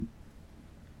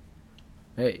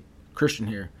Hey, Christian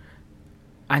here.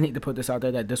 I need to put this out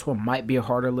there that this one might be a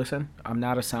harder listen. I'm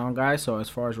not a sound guy, so as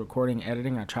far as recording and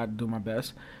editing, I try to do my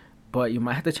best. But you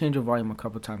might have to change your volume a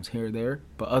couple times here or there.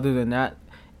 But other than that,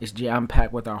 it's jam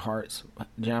packed with our hearts,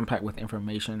 jam packed with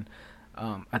information.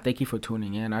 I thank you for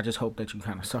tuning in. I just hope that you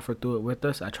kind of suffer through it with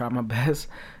us. I try my best.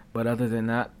 But other than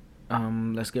that,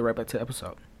 let's get right back to the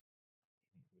episode.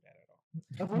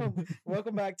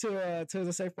 Welcome back to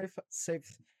the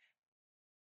safe.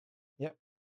 Yep.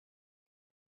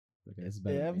 Okay, this is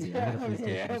better. Yep. than me. I had a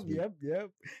freestyle this week. Yep.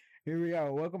 Here we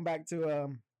are. Welcome back to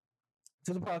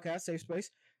the podcast, Safe Space.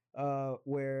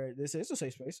 Where this is a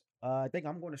safe space. I think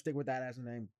I'm going to stick with that as a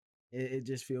name. It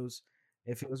just feels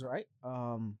right.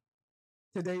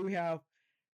 Today we have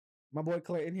my boy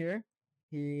Clayton here.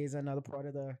 He's another part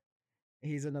of the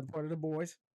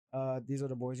boys. These are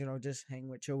the boys, just hang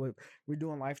with, chill with. We're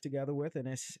doing life together with, and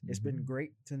it's been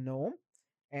great to know him.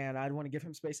 And I want to give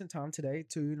him space and time today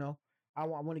to, I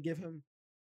want to give him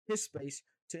his space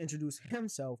to introduce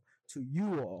himself to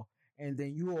you all, and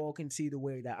then you all can see the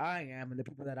way that I am and the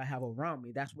people that I have around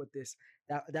me. That's what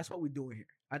we're doing here.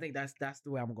 I think that's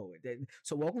the way I'm gonna go with it.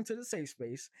 So welcome to the safe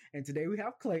space, and today we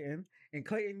have Clayton. And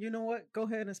Clayton, you know what? Go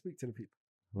ahead and speak to the people.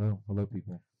 Hello,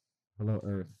 people. Hello,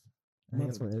 Earth. I think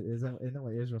that's what isn't that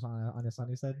what Israel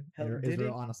Adesanya said?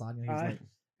 Israel Adesanya. He's like,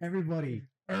 everybody,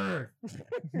 Earth.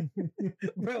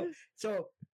 Bro, so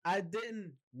I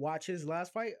didn't watch his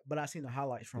last fight, but I seen the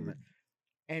highlights from it,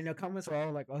 and the comments were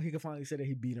all like, "Oh, he could finally say that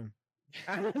he beat him."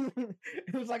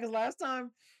 It was like his last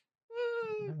time.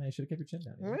 I mean, you should have kept your chin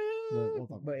down.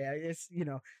 We'll but yeah, it's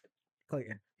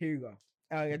Clayton. Here you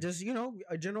go. Just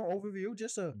a general overview,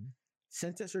 just a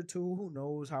sentence or two. Who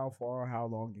knows how far, how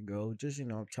long you go? Just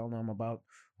tell them about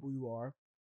who you are,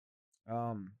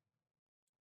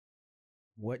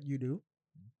 what you do.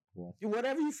 Cool.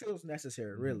 Whatever you feel is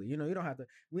necessary, really. You don't have to.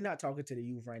 We're not talking to the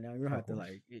youth right now. You don't have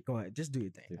to go ahead, just do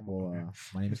your thing. Okay, well,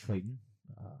 my name is Clayton.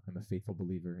 I'm a faithful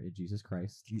believer in Jesus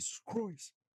Christ. Jesus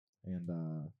Christ. And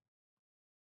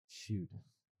shoot,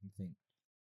 I think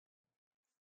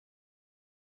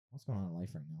what's going on in life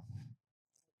right now?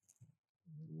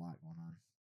 There's a lot going on.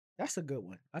 That's a good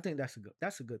one. I think that's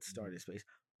a good starting space.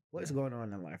 What's going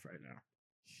on in life right now?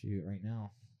 Shoot, right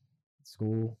now,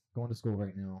 going to school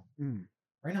right now.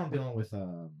 Right now, I'm dealing with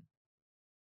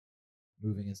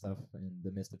moving and stuff in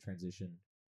the midst of transition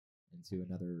into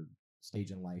another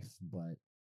stage in life, but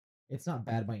it's not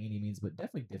bad by any means, but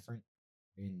definitely different.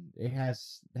 And it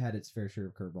has had its fair share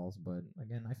of curveballs, but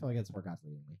again, I feel like it's where God's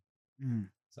leading me.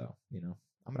 So,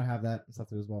 I'm gonna have that and stuff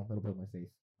too as well. That'll build my faith.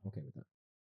 I'm okay with that.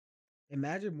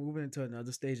 Imagine moving into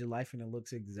another stage of life and it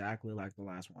looks exactly like the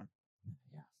last one.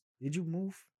 Yeah. Did you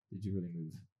move? Did you really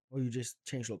move? Or you just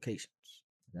changed locations?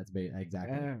 That's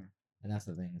exactly. And that's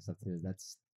the thing and stuff too.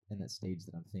 That's in that stage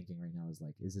that I'm thinking right now is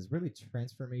like, is this really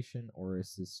transformation or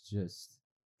is this just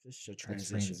a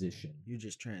transition? You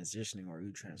just transitioning or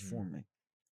you transforming?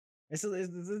 It's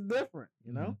different,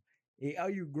 Are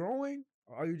you growing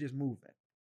or are you just moving?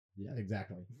 Yeah,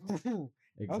 exactly.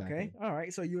 Okay, all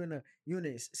right. So you're in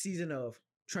a season of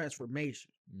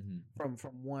transformation from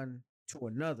one to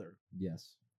another.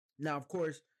 Yes. Now, of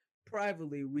course,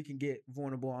 privately we can get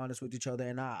vulnerable, honest with each other,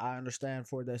 and I understand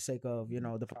for the sake of the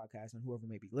podcast and whoever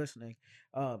may be listening,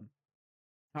 how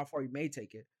far you may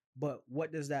take it. But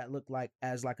what does that look like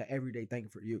as like an everyday thing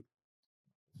for you?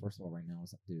 First of all, right now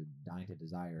it's dude dying to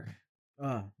desire.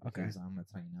 Okay. Because I'm gonna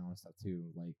tell you now and stuff too.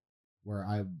 Like where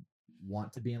I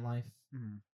want to be in life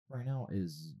right now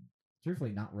is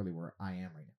truthfully not really where I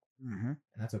am right now, and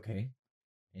that's okay.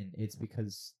 And it's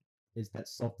because it's that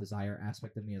self-desire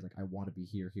aspect of me is like I want to be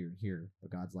here, here, and here. But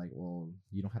God's like, well,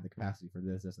 you don't have the capacity for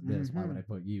this, and this. Why would I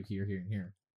put you here, here, and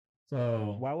here?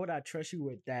 So why would I trust you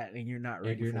with that and you're not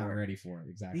ready? If you're not ready for it,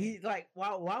 exactly. He's like,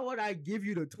 why would I give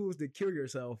you the tools to kill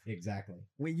yourself? Exactly.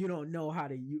 When you don't know how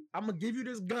to use, I'm gonna give you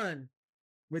this gun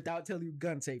without telling you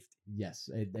gun safety. Yes,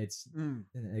 it's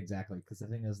exactly because the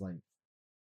thing is like,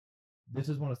 this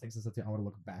is one of those things that I want to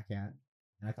look back at,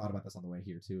 and I thought about this on the way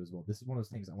here too as well. This is one of those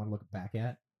things I want to look back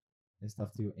at and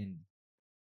stuff too, and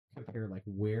compare like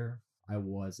where I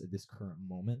was at this current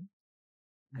moment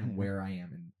and where I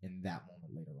am in that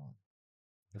moment later on.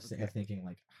 Okay. Thinking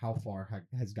like, how far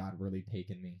has God really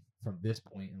taken me from this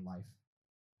point in life,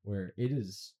 where it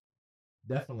is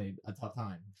definitely a tough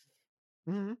time,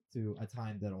 to a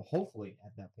time that'll hopefully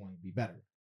at that point be better,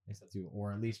 and stuff too,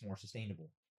 or at least more sustainable,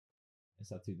 and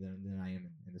stuff too than I am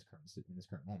in this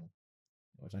current moment.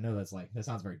 Which I know that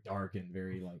sounds very dark and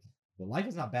very like. But life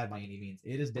is not bad by any means.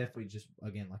 It is definitely just,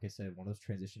 again, like I said, one of those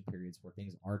transition periods where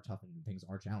things are tough and things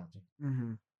are challenging.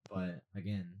 But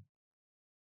again,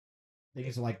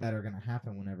 things like that are gonna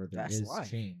happen whenever there That's is life.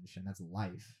 change, and that's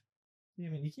life. I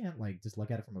mean, you can't like just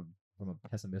look at it from a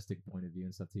pessimistic point of view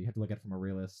and stuff too. You have to look at it from a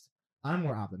realist. I'm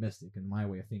more optimistic in my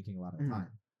way of thinking a lot of the time.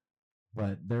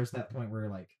 But there's that point where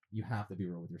like you have to be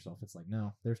real with yourself. It's like,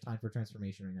 no, there's time for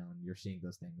transformation right now, and you're seeing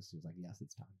those things. It's like, yes,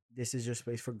 it's time. This is your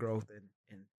space for growth,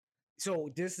 and so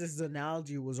this is the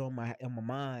analogy was on my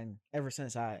mind ever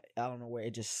since I don't know where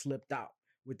it just slipped out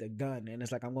with the gun, and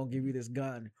it's like I'm gonna give you this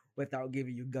gun without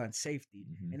giving you gun safety,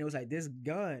 and it was like this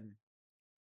gun,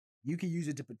 you can use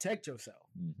it to protect yourself,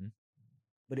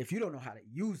 but if you don't know how to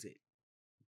use it,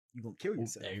 you're gonna kill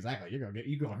yourself. Exactly,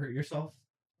 you gonna hurt yourself,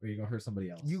 or you gonna hurt somebody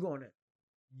else.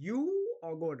 You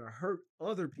are going to hurt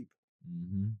other people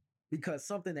because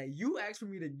something that you asked for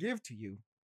me to give to you,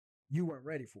 you weren't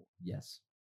ready for. Yes.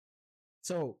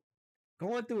 So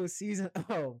going through a season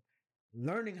of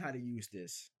learning how to use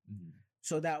this,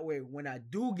 so that way when I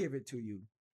do give it to you,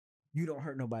 you don't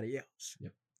hurt nobody else.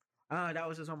 Yep. That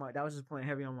was just playing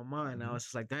heavy on my mind. I was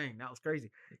just like, dang, that was crazy.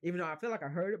 Even though I feel like I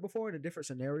heard it before in a different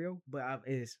scenario, but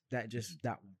that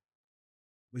one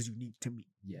was unique to me.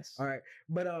 Yes. All right,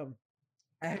 but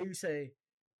I hear you say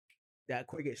that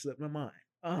quick it slipped my mind.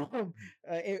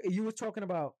 You were talking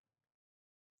about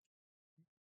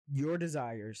your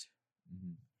desires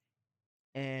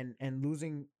and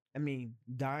losing. I mean,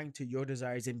 dying to your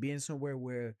desires and being somewhere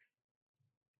where,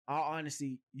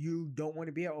 honestly, you don't want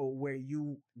to be at, or where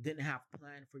you didn't have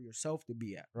plan for yourself to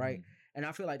be at, right? And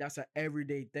I feel like that's an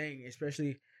everyday thing,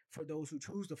 especially for those who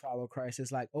choose to follow Christ.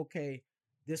 It's like, okay,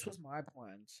 this was my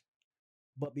plans,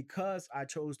 but because I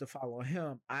chose to follow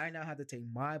him, I now have to take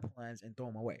my plans and throw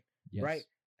them away, right?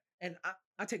 And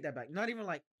I take that back. Not even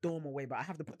like throw them away, but I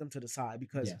have to put them to the side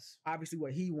because obviously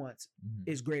what he wants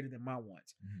is greater than my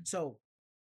wants. So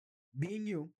being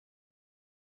you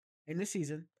in this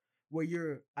season where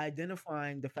you're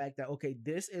identifying the fact that, okay,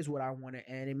 this is what I wanted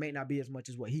and it may not be as much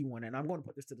as what he wanted. And I'm going to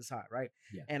put this to the side, right?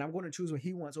 Yeah. And I'm going to choose what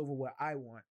he wants over what I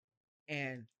want.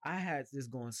 And I had this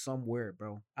going somewhere,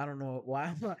 bro. I don't know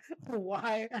why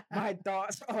my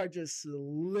thoughts are just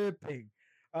slipping.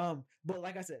 But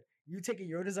like I said, you taking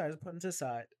your desires, putting to the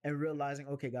side, and realizing,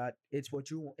 okay, God, it's what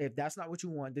you want. If that's not what you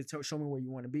want, then show me where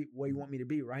you want to be, where you want me to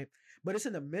be, right? But it's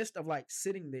in the midst of like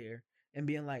sitting there and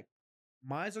being like,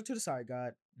 mines are to the side,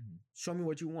 God. Show me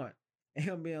what you want. And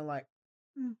him being like,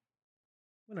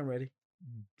 when I'm ready.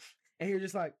 And you're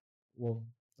just like, well,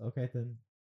 okay then.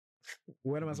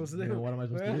 What am I supposed to do? What am I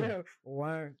supposed to do?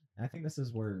 Why? I think this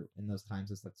is where, in those times,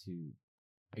 it's like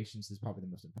patience is probably the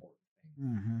most important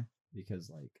thing. Because,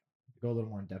 like, to go a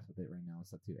little more in depth with it right now,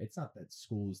 it's not that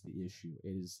school is the issue. It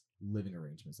is living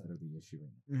arrangements that are the issue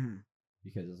right now.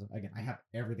 Because, again, I have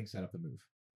everything set up to move.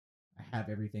 I have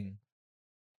everything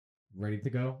ready to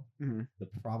go. The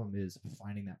problem is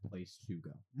finding that place to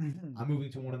go. I'm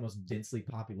moving to one of the most densely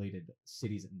populated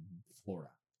cities in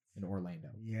Florida, in Orlando.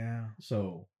 Yeah.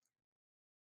 So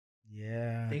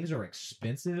things are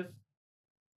expensive,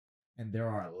 and there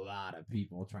are a lot of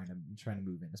people trying to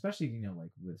move in, especially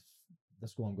like with the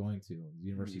school I'm going to, the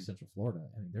University of Central Florida.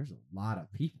 I mean, there's a lot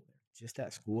of people there. Just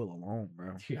that school alone,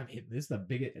 bro. Dude, I mean, this is the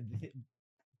biggest.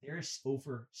 There's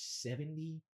over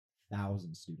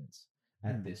 70,000 students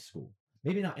at this school.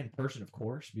 Maybe not in person, of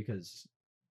course, because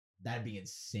that'd be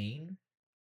insane.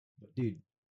 But dude,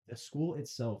 the school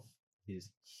itself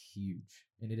is huge,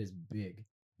 and it is big.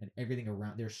 And everything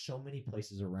around, there's so many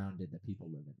places around it that people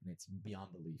live in, and it's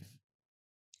beyond belief.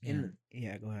 And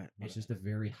yeah, go ahead. It's just a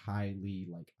very highly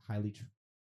trying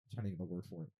to think of a word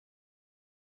for it.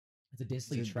 It's a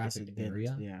densely trafficked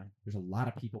area. Yeah. There's a lot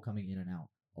of people coming in and out.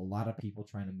 A lot of people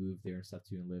trying to move there and stuff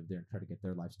too, and live there and try to get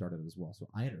their life started as well. So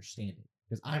I understand it,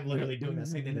 because I'm literally doing the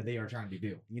same thing that they are trying to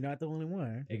do. You're not the only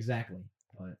one. Exactly.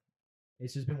 But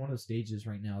it's just been one of those stages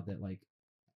right now that, like,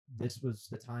 this was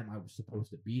the time I was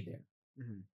supposed to be there.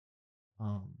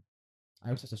 I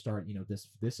was supposed to start,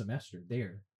 this semester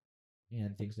there,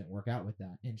 and things didn't work out with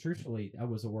that. And truthfully, that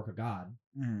was a work of God,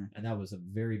 and that was a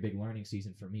very big learning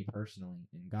season for me personally.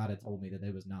 And God had told me that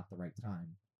it was not the right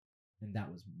time, and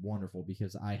that was wonderful,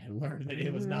 because I had learned that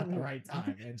it was not the right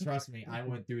time. And trust me, I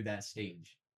went through that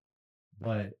stage.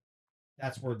 But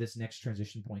that's where this next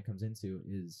transition point comes into,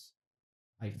 is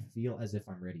I feel as if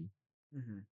I'm ready.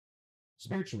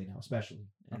 Spiritually now, especially,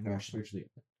 and more spiritually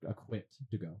equipped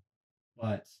to go.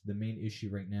 But the main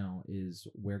issue right now is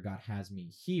where God has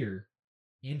me here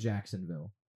in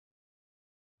Jacksonville,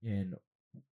 and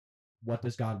what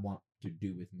does God want to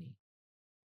do with me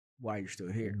while you're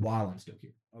still here? While I'm still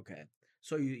here. Okay.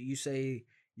 So you say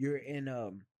you're in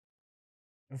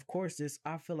of course,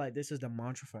 I feel like this is the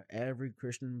mantra for every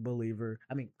Christian believer.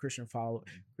 I mean, Christian follower.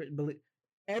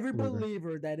 every Believer.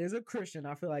 believer that is a Christian,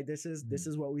 I feel like this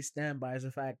is what we stand by as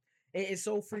a fact. It's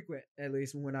so frequent, at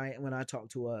least when I talk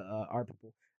to our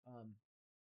people,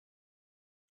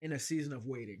 in a season of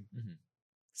waiting. Mhm.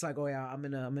 It's like, oh yeah, I'm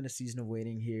in a season of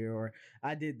waiting here, or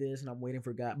I did this and I'm waiting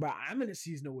for God. But I'm in a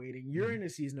season of waiting. You're Mhm. in a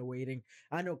season of waiting.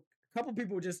 I know a couple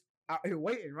people just out here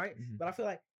waiting, right? Mhm. But I feel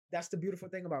like that's the beautiful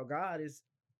thing about God is,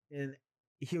 and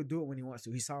He'll do it when He wants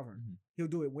to. He's sovereign. Mhm. He'll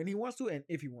do it when He wants to and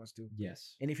if He wants to.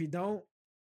 Yes. And if He don't,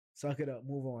 suck it up,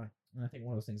 move on. And I think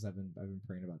one of those things I've been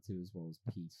praying about too, as well, as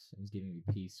peace. And He's giving me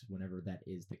peace whenever that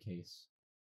is the case,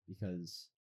 because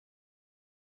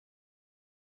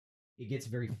it gets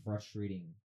very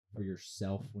frustrating for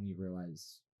yourself when you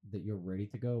realize that you're ready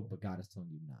to go, but God is telling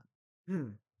you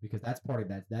not, because that's part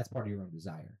of your own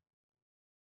desire.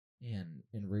 And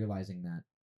in realizing that,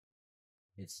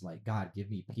 it's like, God, give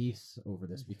me peace over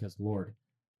this, because Lord,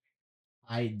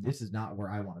 this is not where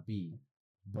I want to be,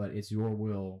 but it's your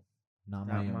will, not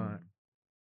my own. mine.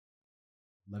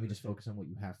 Let me just focus on what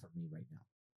you have for me right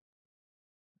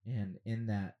now. And in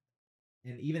that,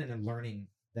 and even in learning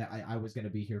that I was going to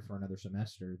be here for another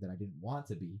semester that I didn't want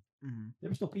to be, there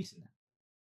was still peace in that.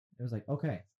 It was like,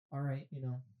 okay, all right,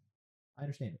 I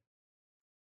understand it.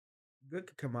 Good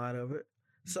could come out of it.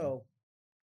 So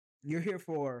you're here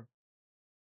for,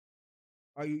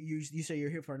 are you say you're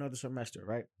here for another semester,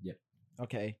 right? Yep.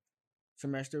 Okay.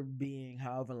 Semester being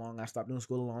however long. I stopped doing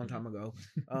school a long time ago.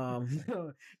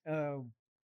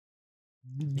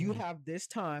 You have this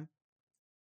time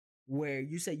where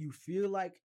you say you feel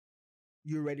like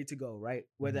you're ready to go, right?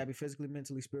 Whether that be physically,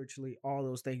 mentally, spiritually, all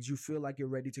those things. You feel like you're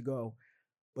ready to go,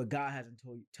 but God hasn't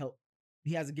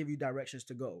He hasn't given you directions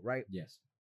to go, right? Yes.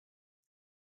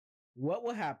 What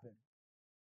will happen?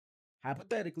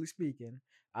 Hypothetically speaking,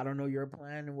 I don't know your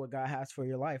plan and what God has for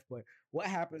your life, but what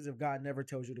happens if God never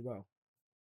tells you to go?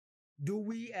 Do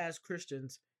we as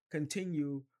Christians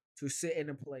continue to sit in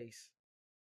a place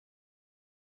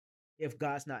if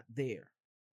God's not there?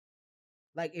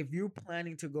 Like if you're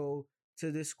planning to go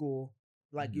to this school,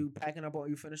 like you packing up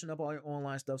you finishing up all your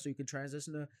online stuff so you can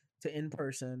transition to in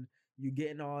person, you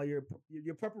getting all your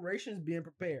preparations being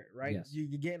prepared, right? Yes.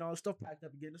 You're getting all the stuff packed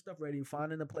up, you're getting the stuff ready, you're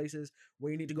finding the places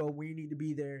where you need to go, where you need to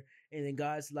be there, and then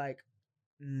God's like,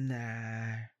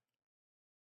 nah.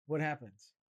 What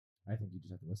happens? I think you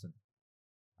just have to listen.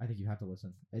 I think you have to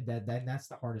listen. That's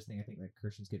the hardest thing I think that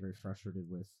Christians get very frustrated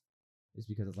with, is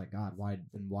because it's like, God, why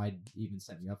even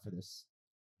set me up for this?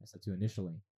 I said to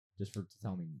initially, just to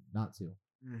tell me not to.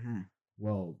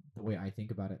 Well, the way I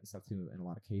think about it and stuff too, in a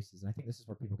lot of cases, and I think this is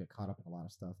where people get caught up in a lot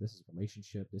of stuff. This is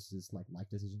relationship. This is like life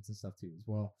decisions and stuff too as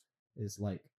well. Is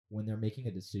like when they're making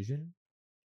a decision,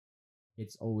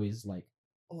 it's always like,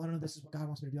 oh, I don't know, this is what God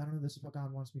wants me to do. I don't know, this is what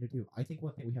God wants me to do. I think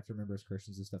one thing we have to remember as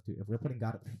Christians is stuff too. If we're putting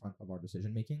God at the front of our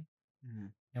decision making,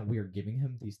 and we are giving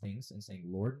Him these things and saying,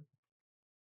 Lord,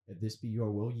 if this be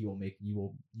your will, you will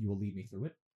lead me through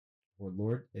it. Or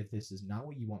Lord, if this is not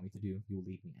what you want me to do, you will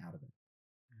lead me out of it.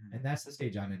 And that's the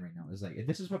stage I'm in right now. Is like, if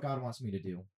this is what God wants me to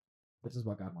do, this is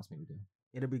what God wants me to do.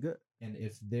 It'll be good. And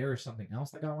if there is something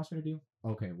else that God wants me to do,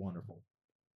 okay, wonderful.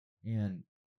 And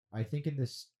I think in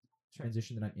this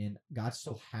transition that I'm in, God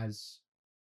still has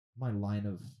my line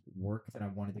of work that I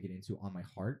wanted to get into on my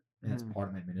heart, and that's part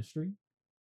of my ministry.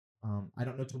 I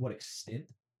don't know to what extent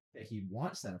that He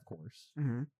wants that, of course,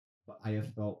 but I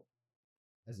have felt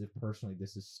as if personally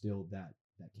this is still that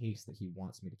case that He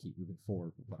wants me to keep moving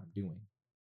forward with what I'm doing.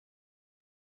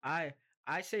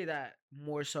 I say that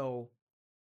more so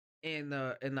in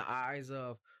the eyes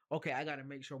of, okay, I got to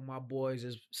make sure my boys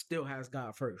still has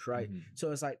God first, right?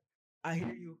 So it's like, I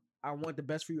hear you. I want the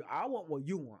best for you. I want what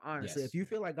you want, honestly. Yes. If you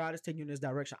feel like God is taking you in this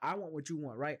direction, I want what you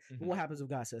want, right? But what happens if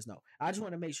God says no? I just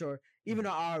want to make sure, even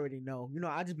though I already know,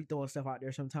 I just be throwing stuff out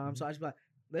there sometimes. So I just be like,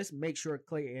 let's make sure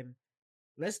Clayton,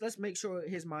 let's make sure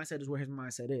his mindset is where his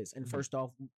mindset is. And first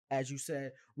off, as you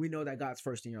said, we know that God's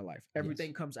first in your life.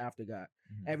 Everything comes after God.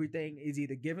 Everything is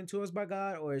either given to us by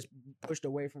God or is pushed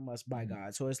away from us by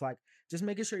God. So it's like just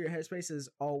making sure your headspace is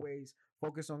always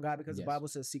focused on God, because the Bible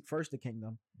says seek first the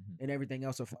kingdom and everything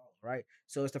else will follow, right?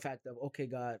 So it's the fact of, okay,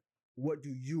 God, what do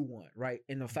you want, right?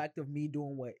 And the fact of me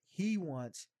doing what He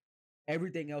wants,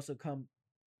 everything else will come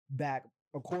back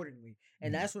accordingly.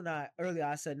 And that's when earlier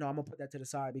I said, no, I'm gonna put that to the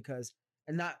side, because,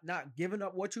 and not giving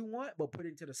up what you want, but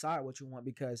putting to the side what you want,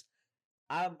 because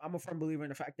I'm a firm believer in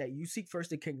the fact that you seek first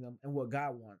the kingdom and what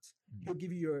God wants. He'll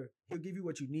give you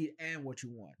what you need and what you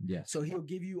want. Yes. So He'll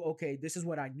give you, okay, this is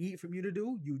what I need from you to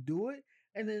do. You do it,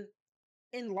 and then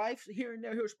in life, here and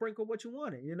there, He'll sprinkle what you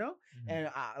wanted, And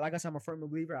like I said, I'm a firm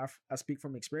believer. I speak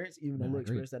from experience, even the little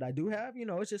experience that I do have.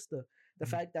 It's just the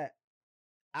fact that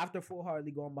after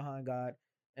full-heartedly going behind God,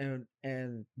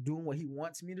 and doing what he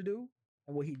wants me to do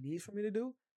and what he needs for me to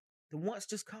do, the wants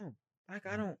just come. Like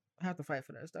I don't have to fight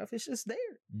for that stuff. It's just there.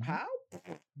 Mhm. How?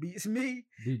 Beats me,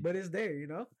 Dude, but it's there, you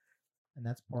know? and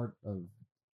that's part of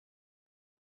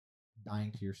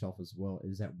dying to yourself as well.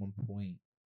 Is at one point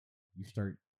you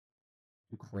start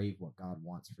to crave what God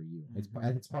wants for you.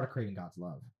 It's part of craving God's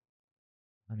love.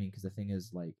 I mean, because the thing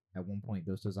is, like, at one point,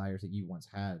 those desires that you once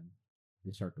had,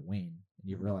 they start to wane, and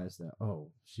you realize that, oh,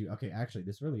 shoot, okay, actually,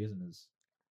 this really isn't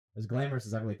as glamorous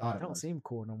as I really thought It it don't was. seem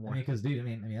cool no more. I mean, because, dude, I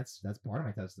mean, that's part of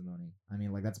my testimony. I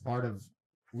mean, like, that's part of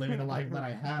living the life that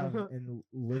I have and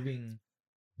living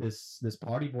this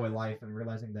party boy life and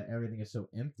realizing that everything is so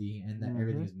empty and that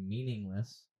everything is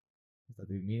meaningless. It's like,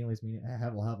 dude, meaningless,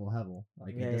 hevel.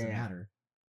 Like, it doesn't matter.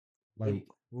 Like,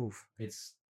 Oof.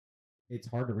 it's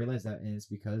hard to realize that, and it's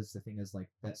because the thing is, like,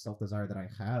 that self-desire that I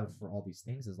have for all these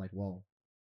things is like, well,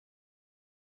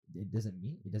 it doesn't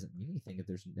mean anything if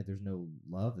there's no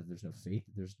love, if there's no faith,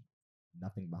 if there's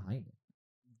nothing behind it.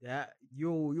 That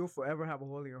you'll forever have a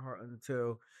hole in your heart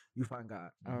until you find God.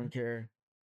 I don't care.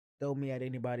 Throw me at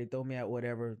anybody, throw me at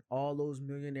whatever. All those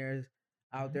millionaires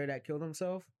out there that kill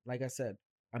themselves, like I said,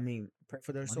 I mean, pray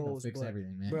for their Money don't souls, fix but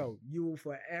everything, man. bro, you will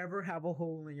forever have a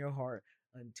hole in your heart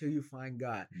until you find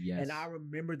God. Yes. And I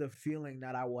remember the feeling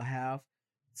that I will have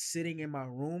sitting in my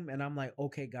room and I'm like,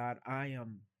 okay, God,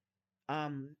 I'm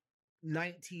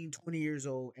 19, 20 years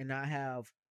old and I have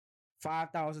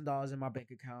 $5,000 in my bank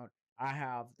account. I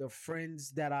have the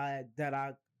friends that I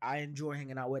enjoy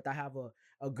hanging out with. I have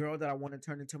a girl that I want to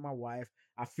turn into my wife.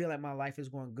 I feel like my life is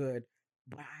going good,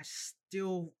 but I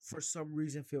still, for some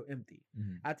reason, feel empty.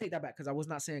 I take that back because I was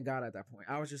not saying God at that point.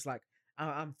 I was just like,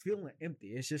 I'm feeling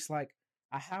empty. It's just like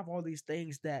I have all these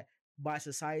things that by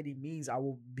society means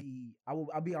I'll be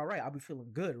all right. I'll be feeling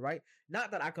good, right?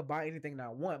 Not that I could buy anything that I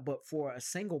want, but for a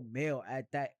single male at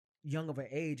that young of an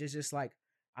age, it's just like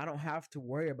I don't have to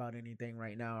worry about anything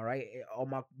right now, right? All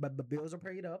but the bills are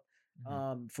paid up.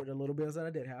 For the little bills that I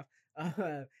did have,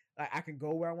 I can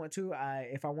go where I want to.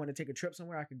 If I want to take a trip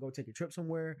somewhere, I can go take a trip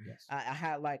somewhere. Yes. I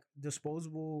had like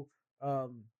disposable,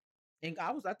 and I think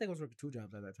I was working 2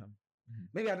 jobs at that time.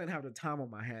 Maybe I didn't have the time on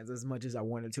my hands as much as I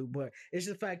wanted to, but it's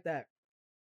just the fact that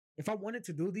if I wanted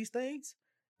to do these things,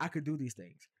 I could do these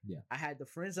things. Yeah. I had the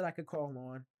friends that I could call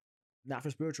on, not for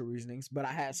spiritual reasonings, but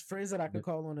I had friends that I could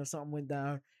call on if something went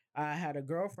down. I had a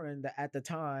girlfriend that at the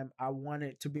time I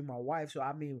wanted to be my wife. So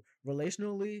I mean,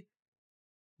 relationally,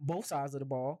 both sides of the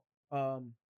ball,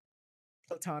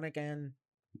 platonic and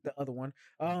the other one.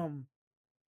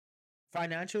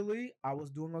 Financially, I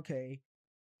was doing okay,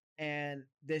 and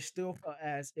they still felt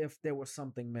as if there was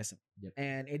something missing. Yep.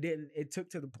 And it didn't. It took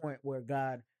to the point where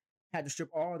God had to strip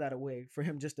all that away for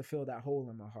Him just to fill that hole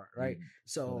in my heart, right?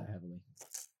 So that heavily.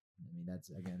 I mean, that's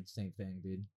again same thing,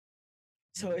 dude.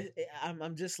 So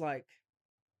I'm just like,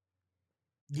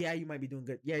 yeah, you might be doing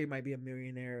good. Yeah, you might be a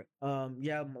millionaire.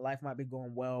 Yeah, life might be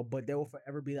going well, but there will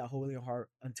forever be that hole in your heart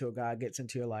until God gets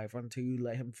into your life, until you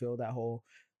let Him fill that hole,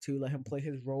 to let Him play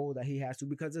His role that He has to,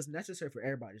 because it's necessary for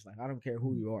everybody's life. I don't care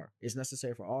who you are; it's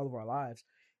necessary for all of our lives.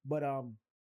 But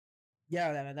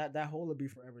yeah, that hole will be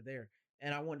forever there.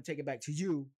 And I want to take it back to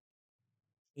you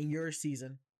in your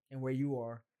season and where you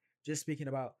are. Just speaking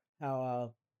about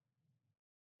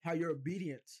how your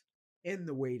obedience in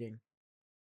the waiting.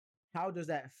 How does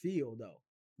that feel though?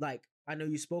 Like I know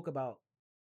you spoke about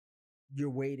you're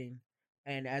waiting,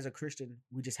 and as a Christian,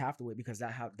 we just have to wait because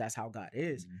that's how God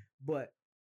is. But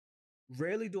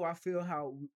rarely do I feel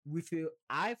how we feel.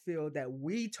 I feel that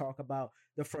we talk about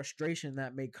the frustration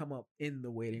that may come up in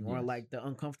the waiting, or like the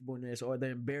uncomfortableness or the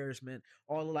embarrassment,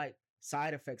 all the like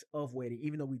side effects of waiting.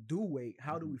 Even though we do wait,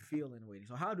 how do we feel in waiting?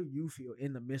 So how do you feel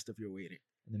in the midst of your waiting?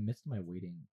 In the midst of my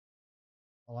waiting,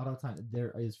 a lot of the time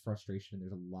there is frustration.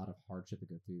 There's a lot of hardship to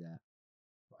go through that.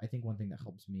 But I think one thing that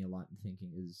helps me a lot in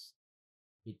thinking is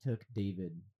it took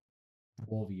David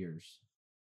 12 years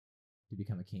to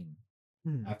become a king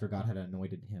after God had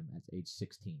anointed him at age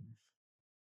 16.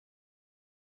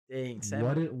 Dang,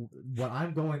 what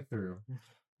I'm going through,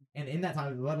 and in that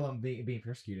time, let alone being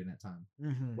persecuted in that time,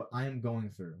 what I am going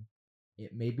through,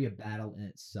 it may be a battle in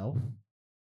itself,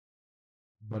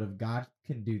 but if God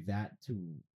can do that to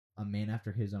a man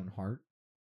after His own heart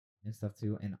and stuff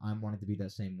too, and I'm wanting to be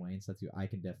that same way and stuff too, I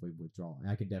can definitely withdraw.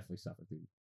 I can definitely suffer through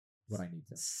what I need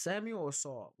to. Samuel or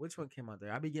Saul? Which one came out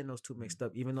there? I be getting those two mixed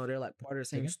up, even though they're like part of the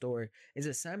same story. Is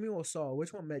it Samuel or Saul?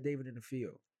 Which one met David in the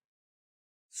field?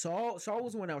 Saul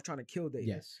was the one that was trying to kill David.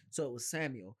 Yes. So it was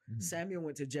Samuel. Samuel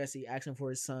went to Jesse asking for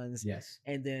his sons. Yes.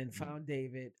 And then found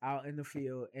David out in the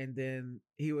field. And then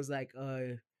he was like,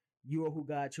 you are who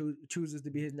God chooses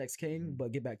to be his next king,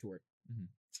 but get back to work.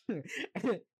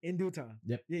 In due time.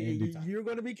 Yep. In due time. You're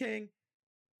going to be king.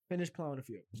 Finish plowing the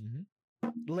field.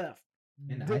 Left.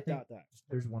 And I think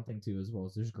there's one thing too, as well,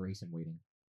 as there's grace in waiting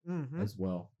as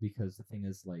well, because the thing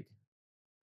is, like,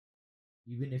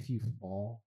 even if you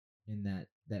fall in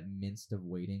that midst of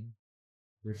waiting,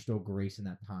 there's still grace in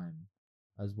that time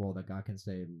as well, that God can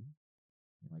say,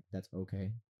 like, that's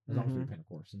okay. As long as you repent, of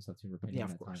course, and stuff too, repenting in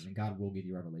that time, and God will give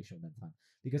you revelation in that time.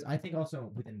 Because I think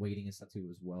also within waiting and stuff too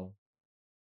as well,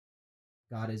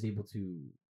 God is able to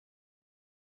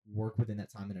work within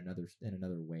that time in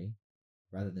another way,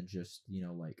 rather than just,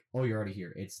 like, oh, you're already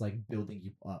here. It's like building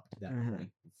you up to that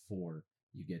point before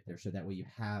you get there, so that way you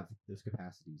have those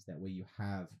capacities, that way you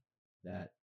have that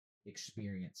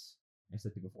experience and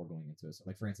stuff before going into it. So,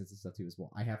 like, for instance, and stuff too as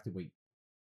well, I have to wait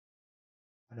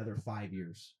another 5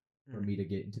 years for me to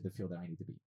get into the field that I need to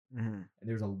be. And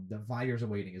the 5 years of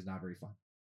waiting is not very fun.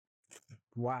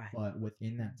 Why? But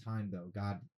within that time, though,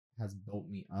 God has built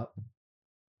me up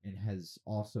and has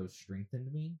also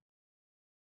strengthened me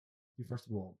to, first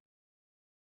of all,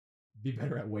 be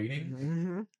better at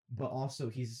waiting, but also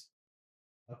He's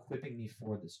equipping me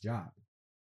for this job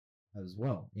as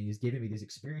well. And He's giving me these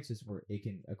experiences where it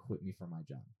can equip me for my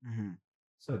job.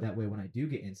 So that way, when I do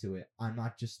get into it, I'm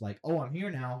not just like, oh, I'm here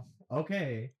now.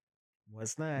 Okay.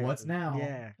 What's next? What's now?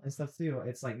 Yeah. And stuff too.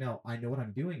 It's like, no, I know what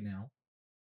I'm doing now.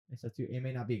 And stuff too. It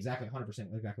may not be exactly 100%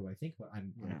 exactly what I think, but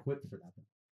I'm equipped for that.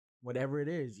 Whatever it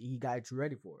is, He got you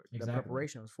ready for it. Exactly. The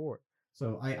preparation was for it.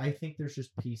 So I think there's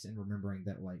just peace in remembering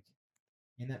that, like,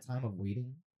 in that time of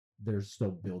waiting, there's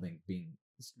still building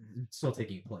still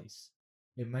taking place.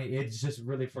 It's just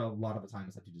really, for a lot of the time,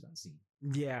 it's up to just unseen.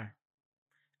 Yeah.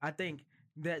 I think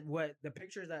that what the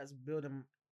pictures that's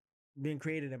being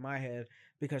created in my head,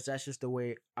 because that's just the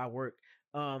way I work.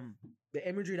 The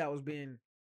imagery that was being,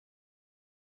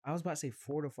 I was about to say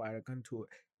fortified, or come to it.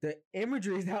 The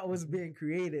imagery that was being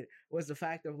created was the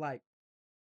fact of, like,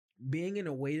 being in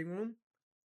a waiting room,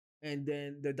 and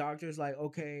then the doctor's like,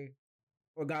 okay,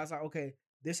 or God's like, okay,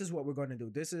 this is what we're going to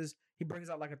do. He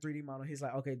brings out like a 3D model. He's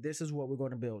like, okay, this is what we're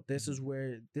going to build. This is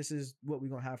what we're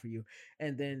going to have for you.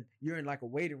 And then you're in like a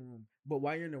waiting room. But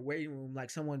while you're in a waiting room,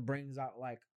 like, someone brings out,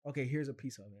 like, okay, here's a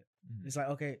piece of it. It's like,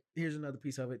 okay, here's another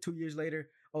piece of it. 2 years later,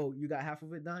 oh, you got half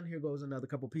of it done. Here goes another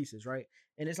couple pieces, right?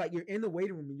 And it's like you're in the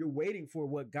waiting room and you're waiting for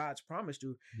what God's promised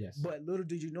you. Yes. But little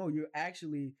did you know, you're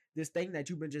actually, this thing that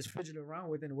you've been just fidgeting around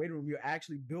with in the waiting room, you're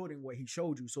actually building what He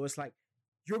showed you. So it's like,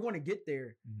 you're going to get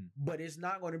there, but it's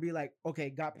not going to be like, okay,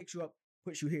 God picks you up,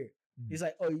 puts you here. He's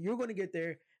like, oh, you're going to get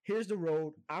there. Here's the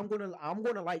road. I'm going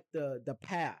to light the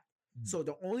path. So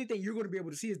the only thing you're going to be able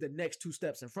to see is the next 2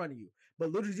 steps in front of you. But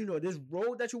little did you know, this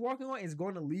road that you're walking on is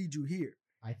going to lead you here.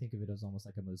 I think of it as almost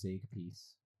like a mosaic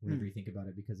piece, whenever you think about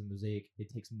it, because a mosaic,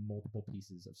 it takes multiple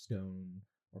pieces of stone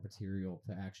or material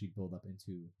to actually build up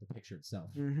into the picture itself.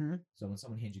 So when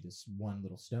someone hands you this one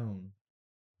little stone,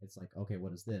 it's like, okay,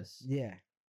 what is this? Yeah.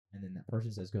 And then that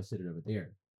person says, go sit it over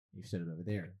there. You sit it over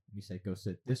there. And you say, go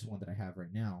sit this one that I have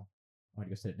right now. I want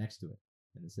to go sit it next to it.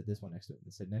 And then sit this one next to it.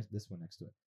 And sit this one next to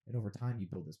it. And over time, you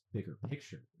build this bigger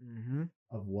picture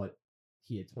of what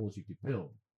He had told you to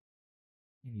build.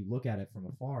 And you look at it from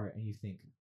afar and you think,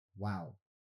 wow,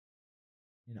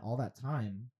 in all that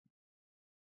time,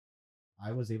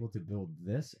 I was able to build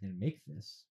this and make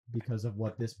this because of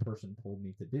what this person told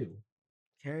me to do.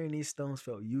 Carrying these stones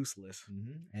felt useless.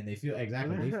 And they feel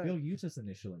useless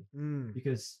initially.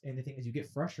 Because, and the thing is, you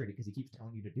get frustrated because He keeps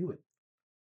telling you to do it.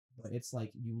 But it's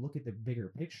like, you look at the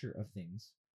bigger picture of things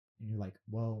and you're like,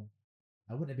 well,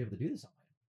 I wouldn't be able to do this on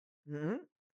my own.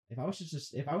 If I was to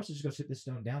just go sit this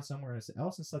stone down somewhere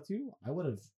else and stuff too, I would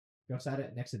have go sat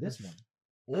it next to this one.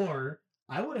 Or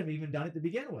I would have even done it to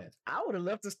begin with. I would have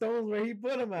left the stones where He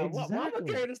put them at. Exactly. Why am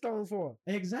I carrying the stones for?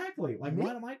 Exactly. Like,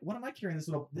 what am I carrying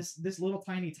this little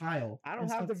tiny tile? I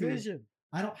don't have the vision.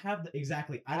 I don't have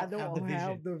the I don't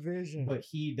have the vision. But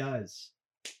He does.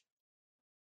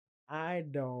 I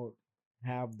don't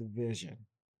have the vision.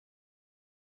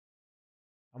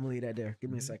 I'm gonna leave that there. Give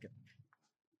me a second.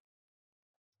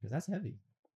 Because that's heavy.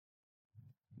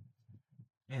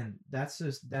 And that's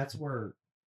where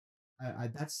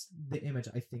that's the image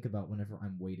I think about whenever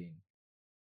I'm waiting,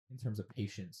 in terms of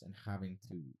patience and having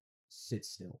to sit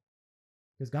still.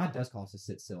 Because God does call us to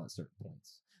sit still at certain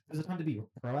points. There's a time to be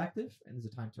proactive, and there's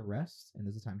a time to rest, and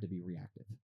there's a time to be reactive.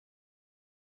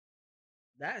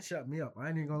 That shut me up. I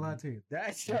ain't even gonna lie to you.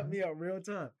 That shut me up real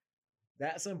time.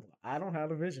 That simple. I don't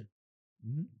have a vision.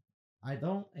 I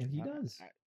don't, and He does.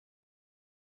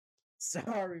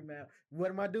 Sorry, man. What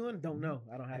am I doing? Don't know.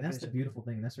 I don't have. And that's the beautiful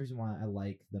thing. And that's the reason why I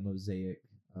like the mosaic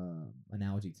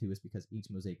analogy too, is because each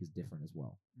mosaic is different as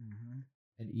well.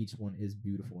 and each one is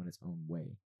beautiful in its own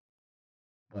way.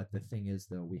 But the thing is,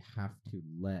 though, we have to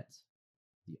let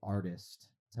the artist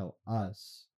tell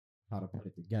us how to put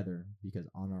it together, because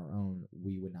on our own,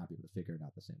 we would not be able to figure it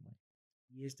out the same way.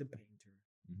 He is the painter.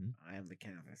 I am the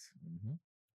canvas. Mm-hmm.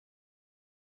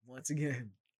 Once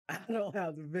again, I don't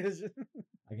have the vision.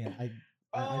 Again, I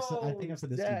think I've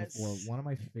said this to you before. One of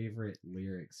my favorite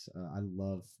lyrics, I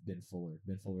love Ben Fuller.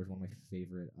 Ben Fuller is one of my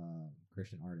favorite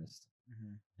Christian artists.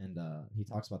 And he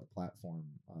talks about the platform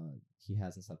he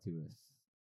has and stuff too with,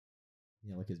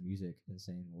 like his music, and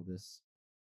saying, well, this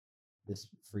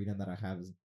freedom that I have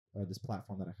is, or this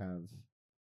platform that I have,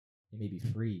 it may be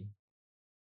free,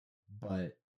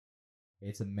 but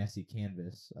it's a messy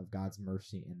canvas of God's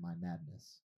mercy and my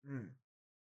madness.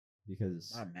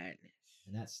 Because my madness.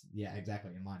 And that's, yeah,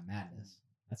 exactly, in my madness.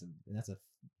 That's a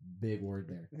big word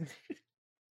there.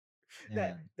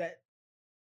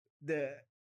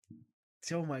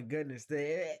 Oh my goodness,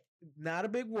 not a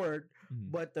big word,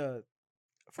 but the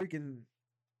freaking,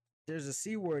 there's a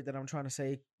C word that I'm trying to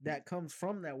say that comes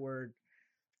from that word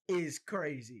is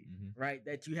crazy, right?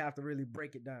 That you have to really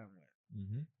break it down with.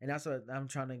 And that's what I'm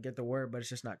trying to get the word, but it's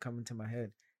just not coming to my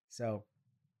head. So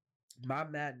my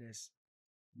madness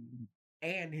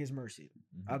and his mercy.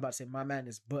 I was about to say my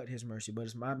madness but his mercy, but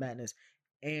it's my madness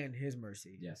and his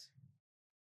mercy. Yes.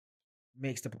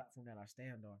 Makes the platform that I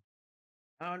stand on.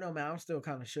 I don't know, man. I'm still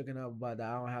kind of shooken up about that.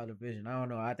 I don't have the vision. I don't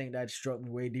know. I think that struck me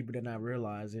way deeper than I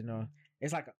realized.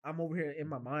 It's like I'm over here in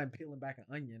my mind peeling back an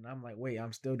onion. I'm like, wait,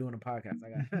 I'm still doing a podcast.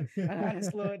 I gotta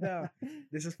slow it down.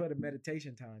 This is for the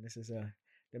meditation time. This is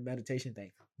the meditation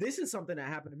thing. This is something that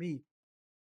happened to me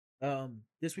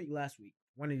this week, last week,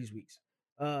 one of these weeks.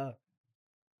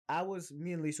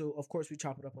 Me and Lisa, of course, we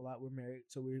chop it up a lot. We're married,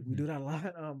 so we do that a lot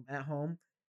at home.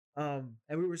 And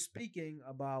we were speaking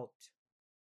about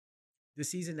the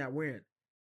season that we're in,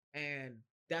 and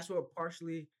that's where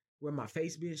my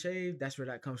face being shaved, that's where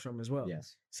that comes from as well.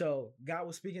 Yes. So God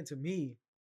was speaking to me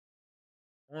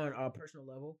on a personal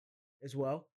level as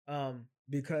well,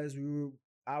 because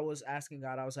I was asking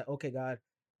God. I was like, okay, God,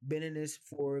 been in this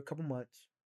for a couple months,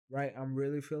 right? I'm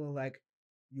really feeling like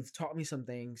you've taught me some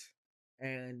things,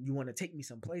 and you want to take me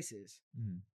some places,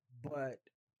 but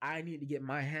I need to get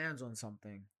my hands on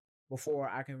something before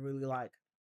I can really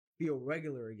feel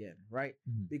regular again, right?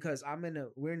 Because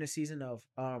we're in a season of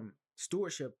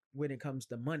stewardship when it comes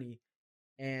to money,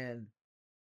 and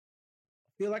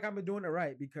I feel like I've been doing it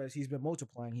right because he's been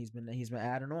multiplying, he's been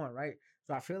adding on, right?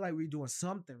 So I feel like we're doing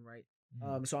something right.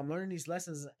 So I'm learning these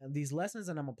lessons,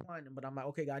 and I'm applying them, but I'm like,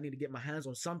 okay, God, I need to get my hands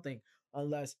on something,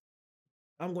 unless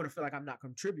I'm going to feel like I'm not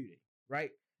contributing, right?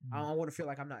 I don't want to feel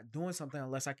like I'm not doing something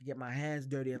unless I can get my hands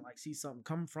dirty and see something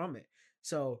come from it.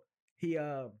 So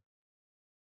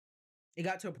it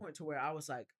got to a point to where I was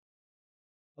like,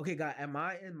 okay, God, am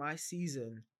I in my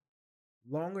season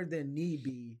longer than need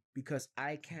be because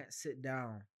I can't sit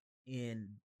down and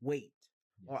wait,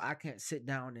 or I can't sit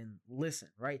down and listen,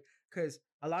 right? Because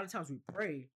a lot of times we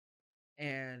pray,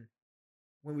 and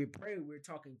when we pray, we're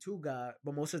talking to God,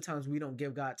 but most of the times we don't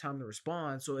give God time to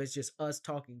respond. So it's just us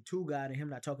talking to God and him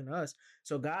not talking to us.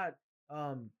 So God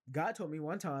told me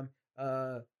one time,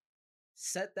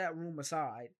 set that room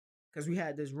aside, because we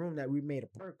had this room that we made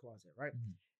a prayer closet, right?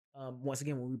 Once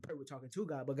again, when we pray, we're talking to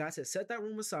God, but God said, set that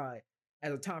room aside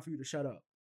as a time for you to shut up.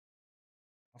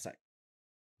 I was like,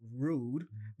 rude,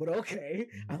 but okay.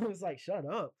 I was like, shut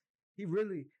up. He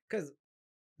really, because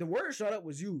the word shut up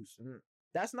was used.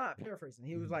 That's not paraphrasing.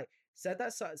 He was like, set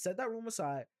that room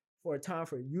aside for a time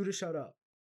for you to shut up.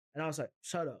 And I was like,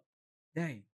 shut up.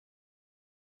 Dang.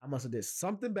 I must have did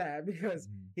something bad, because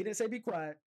he didn't say be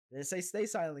quiet. He didn't say stay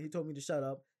silent. He told me to shut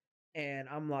up. And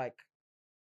I'm like,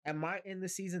 am I in the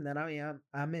season that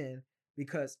I'm in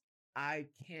because I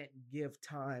can't give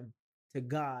time to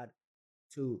God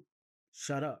to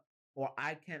shut up, or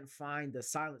I can't find the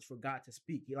silence for God to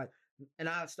speak? And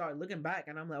I started looking back,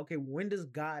 and I'm like, okay, when does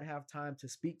God have time to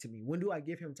speak to me? When do I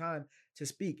give him time to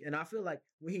speak? And I feel like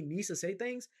when he needs to say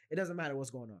things, it doesn't matter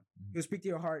what's going on. He'll speak to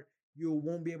your heart. You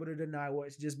won't be able to deny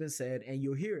what's just been said, and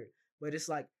you'll hear it. But it's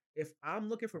like, if I'm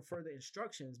looking for further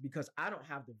instructions because I don't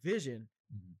have the vision,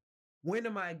 when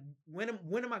am I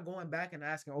going back and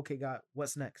asking, okay, God,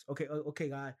 what's next? Okay,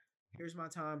 God, here's my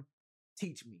time.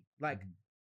 Teach me.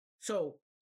 So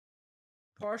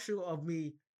partial of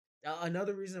me,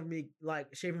 another reason of me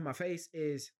shaving my face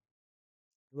is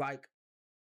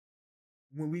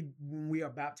when we are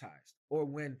baptized, or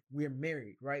when we're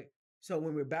married, right? So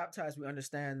when we're baptized, we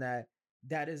understand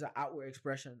that is an outward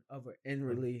expression of an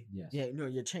inwardly, yes.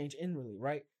 your change inwardly,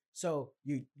 right? So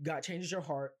God changes your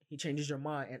heart, He changes your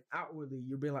mind, and outwardly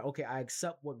you're being like, okay, I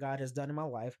accept what God has done in my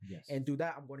life, Yes. and through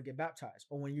that I'm going to get baptized.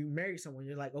 Or when you marry someone,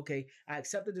 you're like, okay, I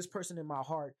accepted this person in my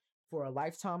heart for a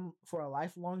lifetime, for a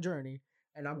lifelong journey,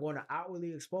 and I'm going to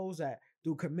outwardly expose that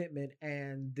through commitment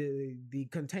and the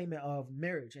containment of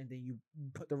marriage. And then you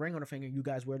put the ring on the finger, you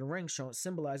guys wear the ring, showing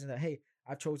symbolizing that, hey,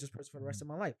 I chose this person for the rest of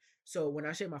my life. So when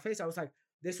I shaved my face, I was like,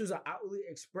 this was an outwardly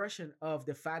expression of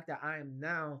the fact that I am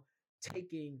now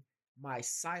taking my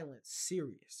silence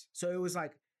serious. So it was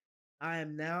like, I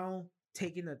am now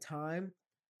taking the time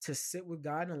to sit with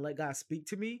God and let God speak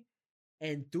to me.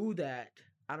 And through that,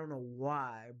 I don't know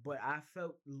why, but I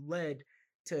felt led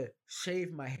to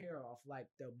shave my hair off like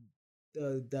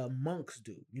the monks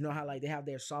do. You know how like they have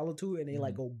their solitude and they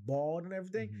like go bald and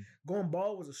everything? Going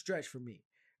bald was a stretch for me.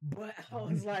 But I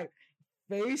was like,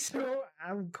 facial,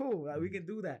 I'm cool. Like we can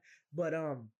do that. But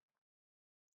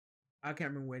I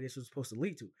can't remember where this was supposed to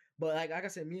lead to. But like I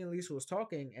said, me and Lisa was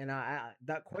talking, and I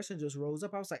that question just rose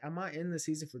up. I was like, am I in the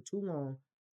season for too long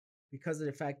because of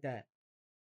the fact that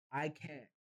I can't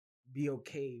be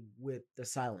okay with the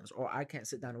silence, or I can't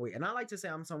sit down and wait? And I like to say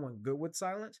I'm someone good with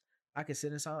silence. I can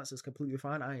sit in silence; it's completely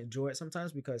fine. I enjoy it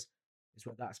sometimes because it's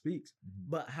what God speaks.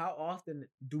 But how often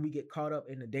do we get caught up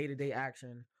in the day-to-day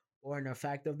action, or in the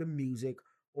fact of the music,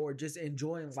 or just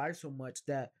enjoying life so much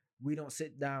that we don't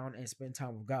sit down and spend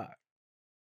time with God?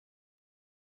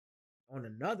 On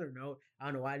another note, I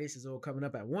don't know why this is all coming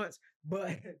up at once,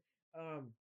 but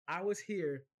I was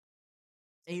here,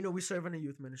 and we serve in a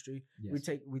youth ministry.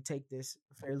 Yes. We take this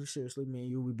fairly seriously. Me and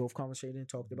you, we both conversated and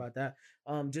talked about that.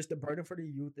 Just the burden for the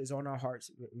youth is on our hearts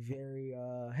very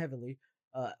heavily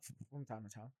from time to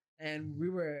time. And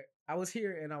I was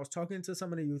here, and I was talking to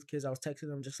some of the youth kids. I was texting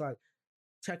them, just like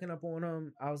checking up on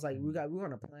them. I was like, we're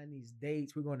gonna plan these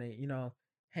dates. We're gonna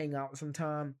hang out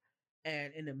sometime.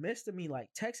 And in the midst of me like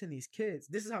texting these kids,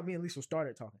 this is how me and Lisa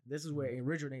started talking. This is where it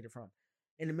originated from.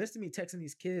 In the midst of me texting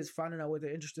these kids, finding out what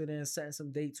they're interested in, setting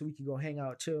some dates so we can go hang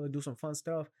out, chill, and do some fun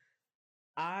stuff.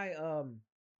 My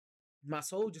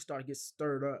soul just started to get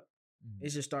stirred up.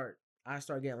 I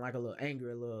started getting like a little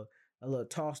angry, a little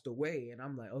tossed away. And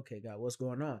I'm like, okay, God, what's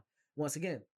going on? Once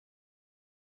again,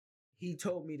 He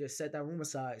told me to set that room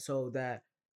aside so that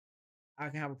I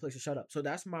can have a place to shut up. So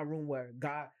that's my room where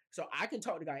God, so I can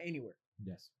talk to God anywhere.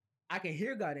 Yes. I can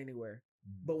hear God anywhere.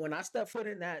 But when I step foot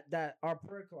in that our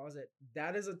prayer closet,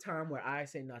 that is a time where I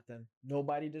say nothing.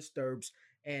 Nobody disturbs.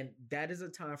 And that is a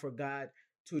time for God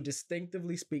to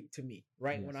distinctively speak to me.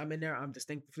 Right? Yes. When I'm in there, I'm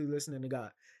distinctively listening to God.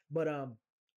 But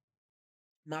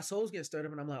my soul's getting stirred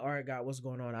up, and I'm like, all right, God, what's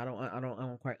going on? I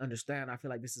don't quite understand. I feel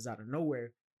like this is out of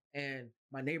nowhere. And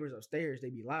my neighbors upstairs, they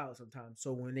be loud sometimes.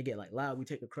 So when they get like loud, we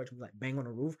take a crutch and we like bang on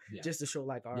the roof just to show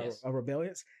like our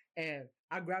rebellions. And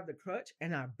I grabbed the crutch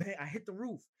and I hit the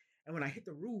roof. And when I hit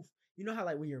the roof, you know how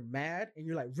like when you're mad and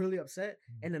you're like really upset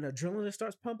and then adrenaline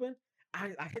starts pumping? I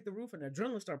hit the roof and the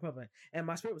adrenaline started pumping. And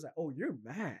my spirit was like, oh, you're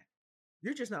mad.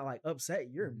 You're just not like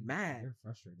upset. You're mad. You're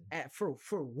frustrated.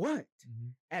 For what?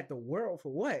 At the world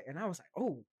for what? And I was like,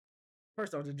 oh.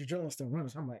 First off, the adrenaline still running.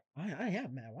 So I'm like, I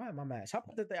am mad. Why am I mad? So I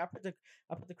put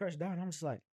the crush down. And I'm just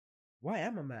like, why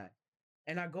am I mad?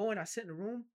 And I go and I sit in the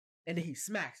room, and then he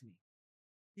smacks me.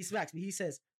 He smacks me. He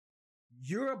says,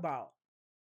 you're about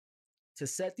to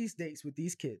set these dates with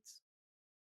these kids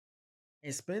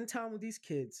and spend time with these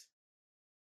kids,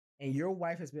 and your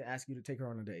wife has been asking you to take her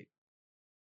on a date.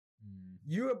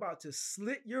 You're about to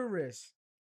slit your wrist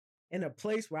in a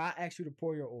place where I asked you to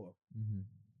pour your oil.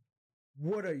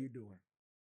 What are you doing?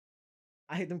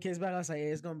 I hit them kids back. I was like, hey,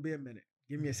 it's going to be a minute.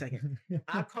 Give me a second.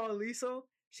 I called Lisa.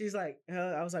 She's like,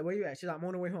 I was like, where you at? She's like, I'm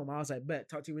on the way home. I was like, bet,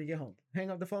 talk to you when you get home. Hang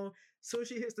up the phone. So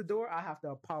she hits the door. I have to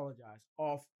apologize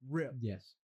off rip.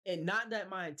 Yes. And not that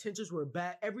my intentions were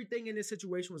bad. Everything in this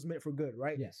situation was meant for good,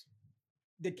 right? Yes.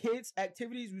 The kids'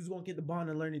 activities, we was going to get the bond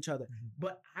and learn each other.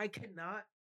 But I cannot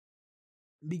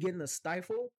begin to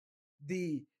stifle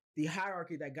the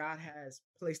hierarchy that God has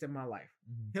placed in my life.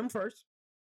 Him first.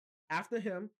 After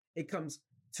him, it comes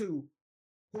to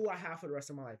who I have for the rest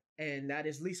of my life. And that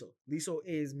is Lisa. Lisa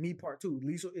is me part 2.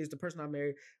 Lisa is the person I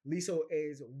married. Lisa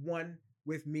is one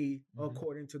with me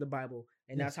according to the Bible.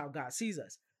 And that's how God sees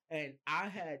us. And I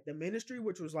had the ministry,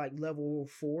 which was like level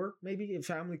 4, maybe. If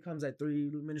family comes at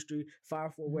 3, ministry,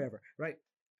 5, 4, whatever, right?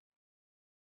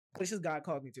 Places God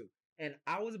called me to. And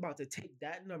I was about to take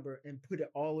that number and put it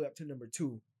all the way up to number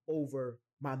 2 over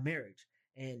my marriage.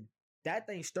 And that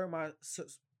thing stirred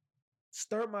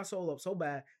my soul up so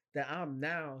bad that I'm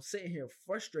now sitting here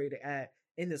frustrated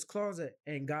in this closet,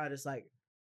 and God is like,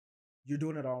 you're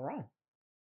doing it all wrong.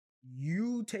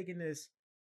 You taking this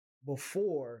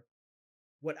before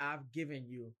what I've given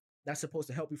you that's supposed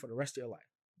to help you for the rest of your life.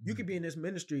 You could be in this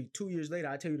ministry 2 years later,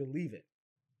 I tell you to leave it.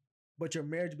 But your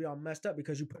marriage be all messed up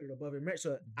because you put it above your marriage.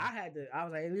 So I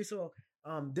was like, hey, so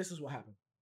this is what happened.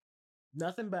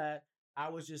 Nothing bad. I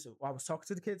was talking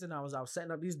to the kids and I was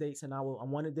setting up these dates and I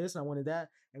wanted this and I wanted that.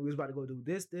 And we was about to go do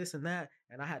this and that.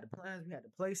 And I had the plans, we had the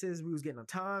places, we was getting the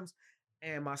times.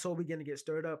 And my soul began to get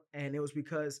stirred up. And it was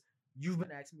because you've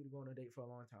been asking me to go on a date for a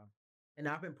long time. And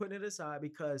I've been putting it aside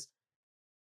because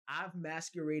I've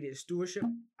masqueraded stewardship.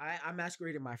 I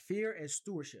masqueraded my fear as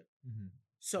stewardship.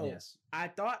 So I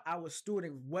thought I was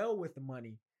stewarding well with the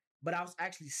money, but I was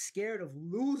actually scared of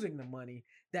losing the money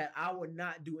that I would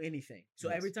not do anything. So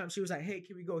every time she was like, "Hey,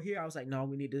 can we go here?" I was like, "No,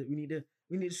 we need to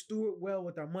steward well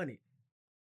with our money."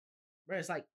 Bro, it's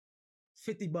like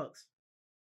 $50.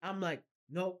 I'm like,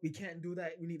 "No, we can't do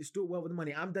that. We need to steward well with the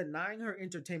money." I'm denying her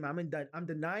entertainment. I'm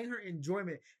denying her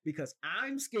enjoyment because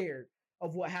I'm scared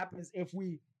of what happens if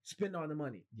we spend all the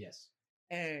money. Yes.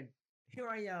 And here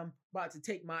I am about to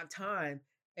take my time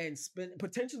and spend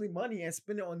potentially money and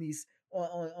spend it on these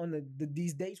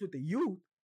these dates with the youth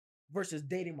versus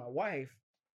dating my wife.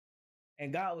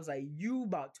 And God was like, "You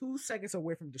about 2 seconds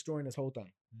away from destroying this whole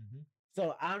thing."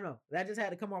 So I don't know. That just had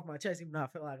to come off my chest, even though I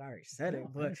feel like I already said it.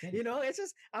 But it's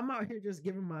just I'm out here just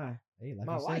giving my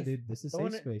my life. Said, dude, this is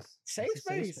safe space. Safe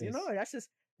space.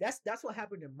 That's what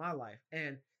happened in my life.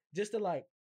 And just the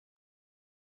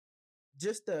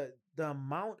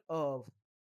amount of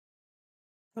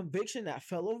conviction that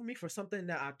fell over me for something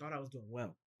that I thought I was doing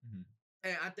well.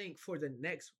 And I think for the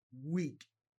next week,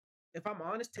 if I'm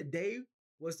honest, today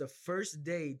was the first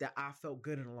day that I felt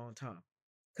good in a long time.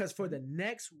 Because for the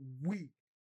next week,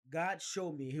 God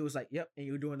showed me, he was like, "Yep, and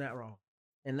you're doing that wrong.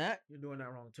 And that, you're doing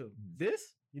that wrong too.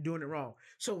 This, you're doing it wrong."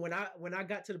 So when I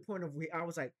got to the point of where I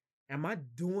was like, "Am I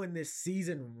doing this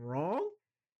season wrong?"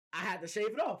 I had to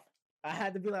shave it off. I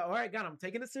had to be like, "All right, God, I'm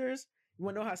taking it serious. You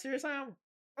want to know how serious I am?"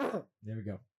 There we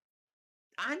go.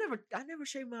 I never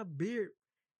shaved my beard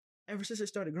ever since it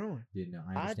started growing. Dude, no,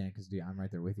 I understand because, dude, I'm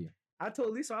right there with you. I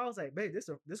told Lisa, I was like, "Babe, this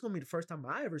is gonna be the first time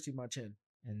I ever see my chin."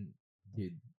 And,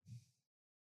 dude,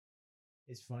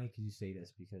 it's funny because you say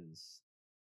this because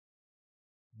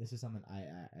this is something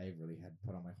I really had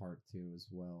put on my heart too as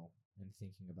well in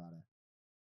thinking about it.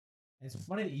 And it's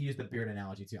funny that you use the beard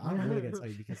analogy too. I'm really gonna tell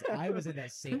you because I was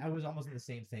almost in the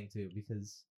same thing too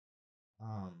because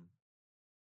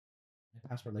in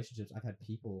past relationships I've had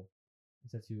people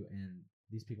instead to and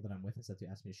these people that I'm with instead to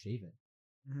ask me to shave it.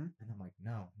 And I'm like,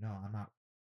 no, I'm not.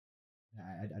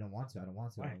 I don't want to. I don't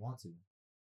want to. Right. I don't want to.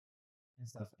 And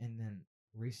stuff. And then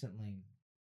recently,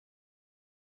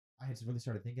 I had really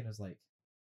started thinking, I was like,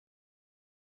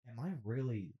 am I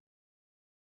really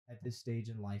at this stage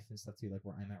in life and stuff too, like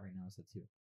where I'm at right now and stuff too?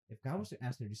 If God was to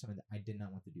ask me to do something that I did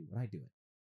not want to do, would I do it?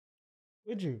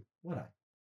 Would you? Would I?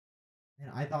 And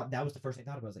I thought that was the first thing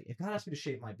I thought about. I was like, if God asked me to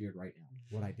shave my beard right now,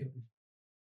 would I do it?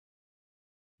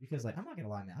 Because, like, I'm not gonna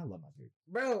lie, man, I love my beard,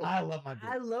 bro. I love my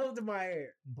beard. I loved my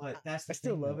hair, but that's the I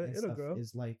still thing, love though, it. It'll grow.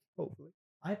 Is like, hopefully,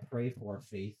 I pray for a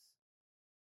faith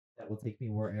that will take me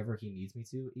wherever He needs me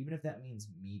to, even if that means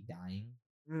me dying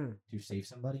to save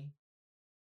somebody.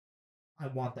 I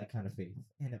want that kind of faith,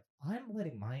 and if I'm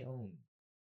letting my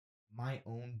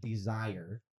own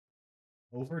desire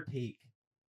overtake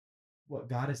what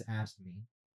God has asked me,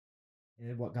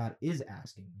 and what God is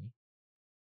asking me,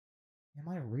 am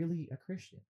I really a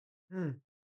Christian? Am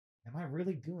I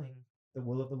really doing the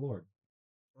will of the Lord?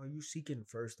 Are you seeking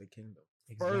first the kingdom?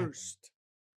 Exactly. First.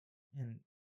 And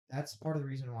that's part of the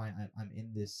reason why I'm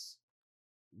in this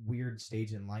weird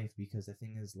stage in life, because the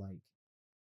thing is, like,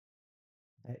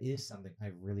 that is something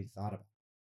I've really thought about.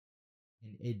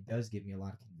 And it does give me a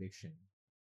lot of conviction,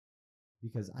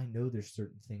 because I know there's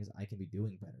certain things I can be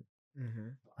doing better.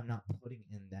 But I'm not putting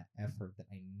in that effort that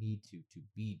I need to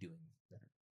be doing better.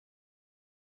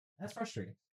 That's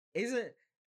frustrating. Isn't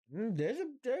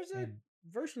there's a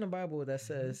verse in the Bible that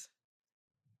says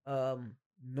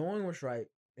knowing what's right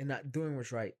and not doing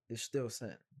what's right is still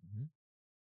sin.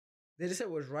 They just said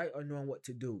what's right or knowing what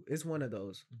to do. It's one of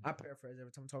those. I paraphrase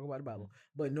every time I talk about the Bible.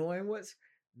 But knowing what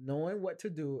to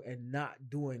do and not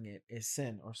doing it is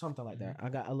sin or something like that.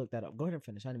 I looked that up. Go ahead and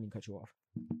finish. I didn't mean to cut you off.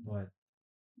 Go ahead.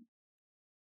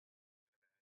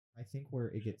 I think where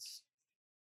it gets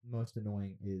most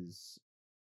annoying is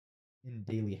in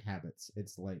daily habits.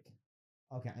 It's like,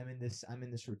 okay, I'm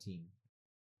in this routine.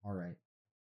 All right.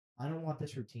 I don't want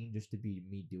this routine just to be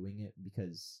me doing it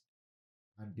because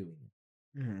I'm doing it.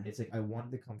 It's like I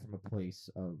want it to come from a place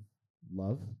of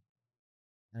love,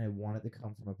 and I want it to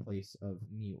come from a place of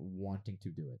me wanting to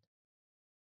do it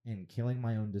and killing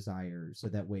my own desire so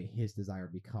that way His desire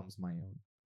becomes my own.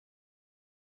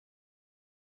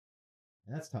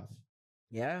 And that's tough.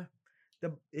 Yeah.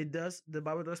 The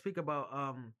Bible does speak about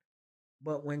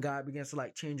but when God begins to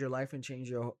like change your life and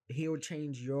he'll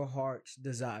change your heart's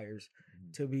desires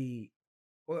Mhm. to be,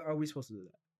 or are we supposed to do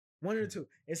that? One or two.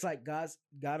 It's like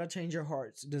gotta change your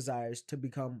heart's desires to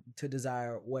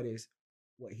desire what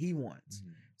he wants.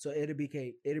 Mhm. So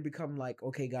it'll become like,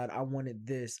 okay, God, I wanted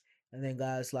this. And then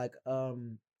God's like,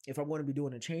 if I'm going to be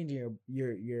doing a change in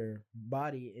your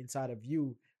body inside of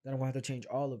you, then I'm gonna have to change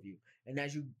all of you. And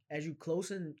as you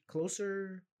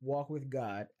closer walk with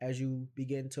God, as you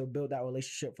begin to build that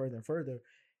relationship further and further,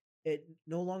 it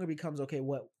no longer becomes okay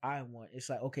what I want. It's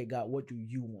like, okay, God, what do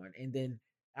you want? And then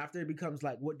after it becomes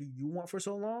like, what do you want for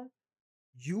so long?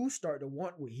 You start to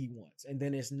want what he wants. And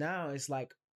then it's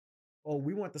like, oh,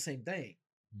 we want the same thing.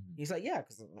 Mhm. He's like, yeah,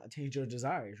 because I changed your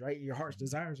desires, right? Your heart's Mhm.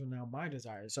 desires are now my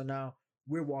desires. So now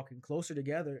we're walking closer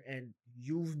together, and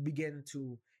he's begin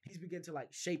to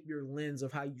like shape your lens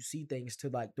of how you see things to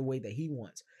like the way that he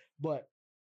wants. But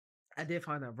I did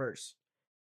find that verse,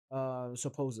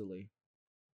 supposedly.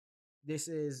 This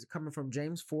is coming from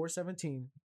James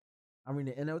 4:17. I'm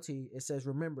reading the NLT. It says,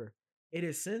 remember, it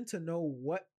is sin to know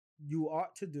what you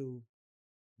ought to do,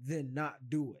 then not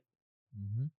do it.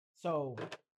 Mhm. So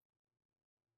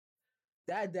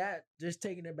that just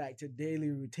taking it back to daily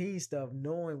routine stuff,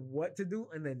 knowing what to do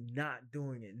and then not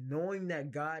doing it, knowing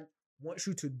that God wants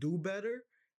you to do better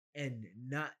and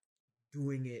not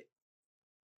doing it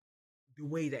the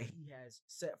way that he has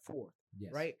set forth.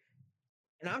 Yes. Right.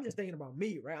 And I'm just thinking about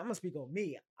me, right? I'm gonna speak on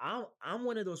me. I'm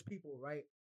one of those people, right?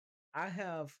 I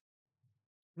have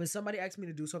when somebody asks me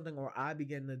to do something or I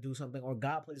begin to do something or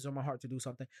God places on my heart to do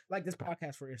something, like this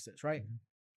podcast, for instance, right? Mhm.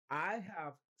 I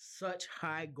have such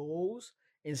high goals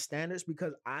and standards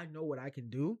because I know what I can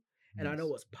do and I know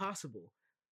Yes. what's possible.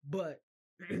 But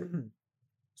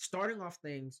starting off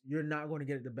things, you're not going to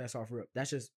get it the best off rip. That's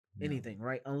just No. anything,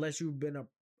 right? Unless you've been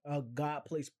a God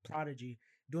placed prodigy,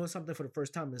 doing something for the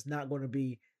first time is not going to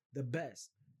be the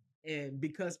best. And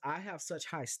because I have such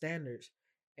high standards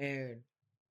and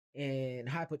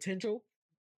high potential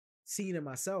seen in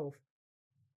myself,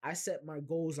 I set my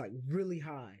goals like really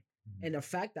high. Mhm. And the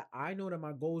fact that I know that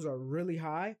my goals are really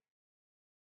high,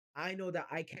 I know that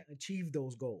I can't achieve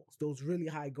those goals, those really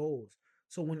high goals.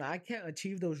 So when I can't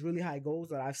achieve those really high goals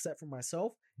that I've set for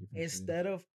myself, You're frustrated. instead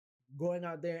of going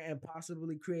out there and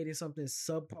possibly creating something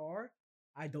subpar,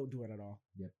 I don't do it at all.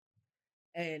 Yep.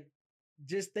 And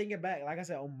just thinking back, like I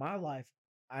said, on my life,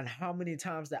 and how many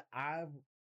times that I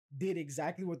did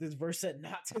exactly what this verse said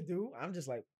not to do, I'm just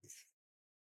like,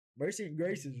 mercy and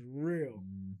grace is real.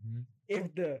 Mhm.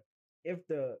 If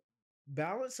the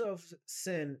balance of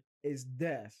sin is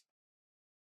death,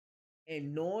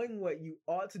 and knowing what you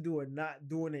ought to do and not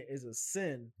doing it is a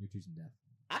sin, You're choosing death.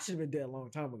 I should have been dead a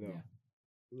long time ago. Yeah.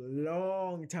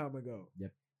 Long time ago.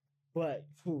 Yep. But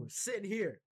sitting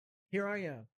here I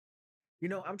am. You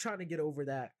know, I'm trying to get over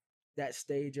that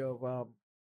stage of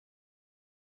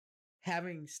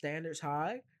having standards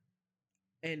high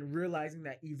and realizing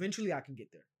that eventually I can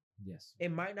get there. Yes. It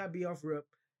might not be off rip.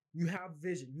 You have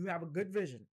vision. You have a good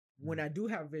vision. When I do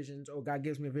have visions or God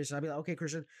gives me a vision, I'll be like, okay,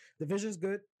 Christian, the vision's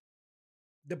good.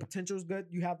 The potential's good.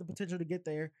 You have the potential to get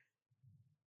there,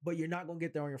 but you're not going to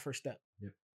get there on your first step.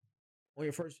 Yep. On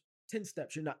your first 10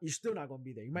 steps, you're still not going to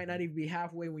be there. You might not even be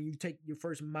halfway when you take your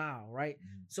first mile, right?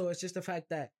 Mhm. So it's just the fact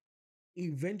that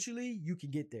eventually you can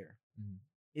get there. Mhm.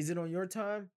 Is it on your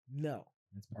time? No.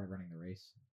 That's part of running the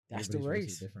race. That's the Everybody's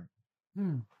race. is different.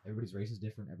 Hmm. Everybody's race is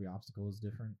different. Every obstacle is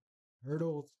different.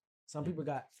 Hurdles. Some Yeah. people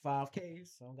got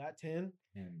 5Ks, some got 10.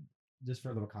 And just for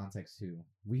a little context too,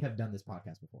 we have done this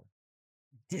podcast before.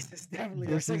 This is definitely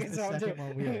This our is second the time second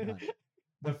one we have done.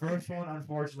 The first one,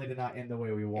 unfortunately, did not end the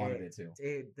way we wanted it to.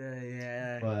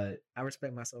 Yeah. But I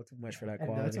respect myself too much for that and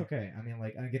quality. that's okay. I mean,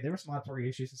 like again, there were some auditory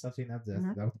issues and stuff. That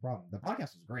was the problem. The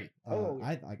podcast was great.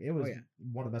 It was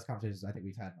one of the best conversations I think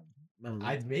we've had.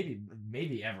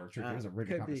 Maybe ever. Truthfully, it was a really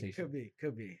good conversation.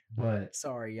 Could be. But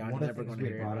sorry, y'all. One of the things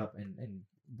we brought up and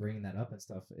bringing that up and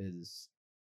stuff is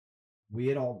we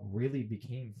had all really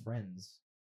became friends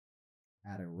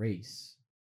at a race,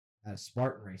 at a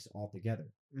Spartan race all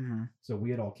together. Mm-hmm. So we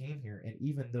had all came here, and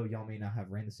even though y'all may not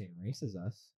have ran the same race as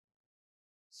us,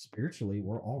 spiritually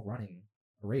we're all running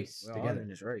a race together in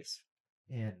this race.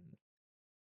 And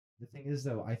the thing is,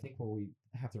 though, I think what we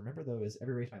have to remember though is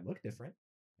every race might look different,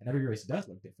 and every race does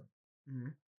look different. Mm-hmm.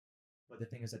 But the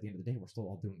thing is, at the end of the day, we're still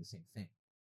all doing the same thing.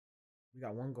 We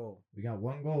got one goal.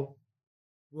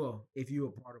 Well, if you're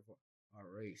a part of our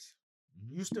race,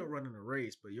 you're still running a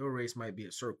race, but your race might be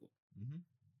a circle. Mm-hmm.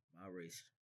 My race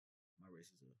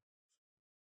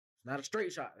is It's not a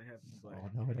straight shot to heaven, but Oh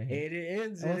no, it ain't. it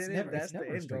ends. Oh, it's in never. it. That's It's the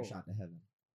never a end straight goal. shot to heaven.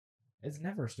 It's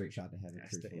never a straight shot to heaven.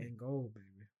 That's the Truthfully, end goal, baby.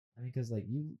 I mean, because like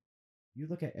you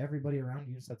look at everybody around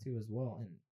you and stuff too as well, and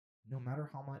no matter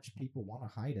how much people want to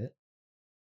hide it,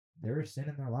 there is sin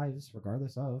in their lives,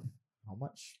 regardless of how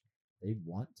much they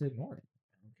want to ignore it.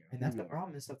 Okay. And that's the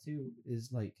problem and stuff too,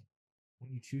 is like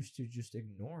when you choose to just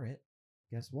ignore it,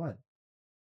 guess what?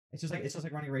 It's just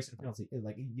like running a race and a penalty.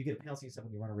 Like you get a penalty and stuff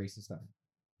when you run a race and stuff.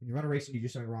 When you run a race and you do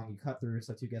something wrong, you cut through and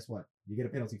stuff too, guess what? You get a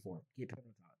penalty for it. Get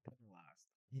penalized.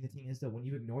 And the thing is that when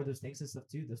you ignore those things and stuff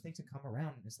too, those things can come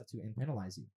around and stuff too and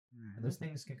penalize you. And those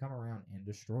things can come around and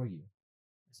destroy you.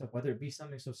 So whether it be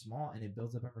something so small and it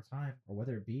builds up over time, or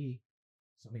whether it be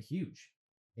something huge,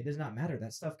 it does not matter.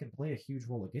 That stuff can play a huge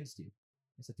role against you.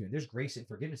 And there's grace and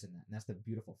forgiveness in that. And that's the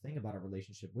beautiful thing about our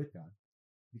relationship with God.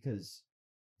 Because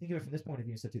think of it from this point of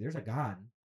view and stuff too. There's a God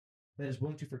that is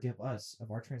willing to forgive us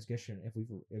of our transgression if we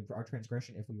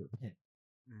repent.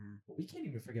 But we can't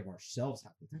even forgive ourselves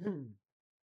half the time.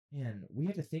 And we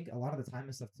have to think a lot of the time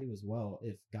and stuff too as well.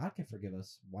 If God can forgive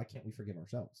us, why can't we forgive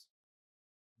ourselves?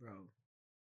 Bro,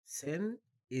 sin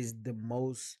is the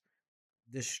most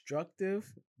destructive,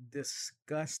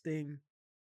 disgusting,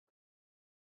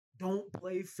 don't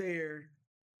play fair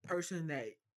person that,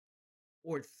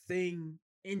 or thing,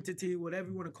 entity, whatever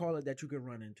you want to call it, that you can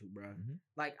run into, bro.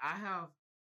 Like, I have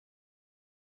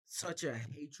such a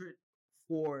hatred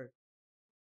for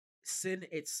sin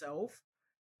itself,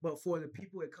 but for the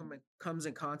people it comes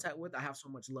in contact with, I have so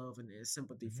much love and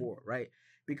sympathy for, right?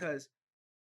 Because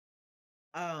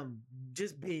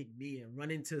just being me and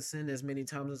running into sin as many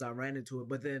times as I ran into it,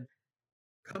 but then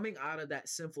coming out of that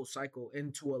sinful cycle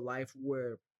into a life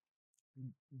where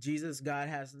Jesus, God,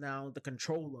 has now the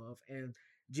control of, and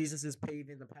Jesus is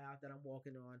paving the path that I'm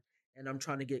walking on, and I'm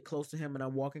trying to get close to him, and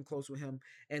I'm walking close with him,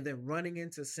 and then running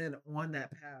into sin on that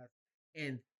path.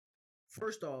 And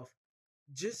first off,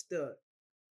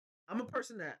 I'm a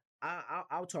person that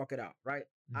I'll talk it out, right?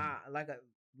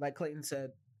 Like Clayton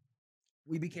said,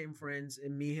 we became friends,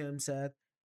 and me, him, Seth,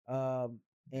 and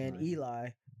Eli,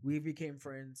 we became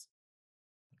friends.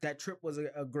 That trip was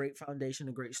a great foundation,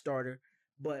 a great starter.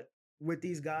 But with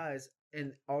these guys,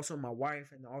 and also my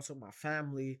wife, and also my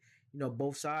family,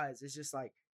 both sides, it's just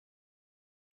like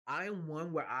I am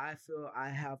one where I feel I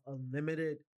have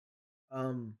unlimited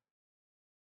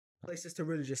places to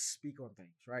really just speak on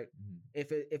things, right?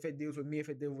 If it deals with me, if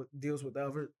it deals with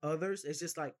others, it's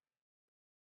just like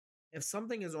if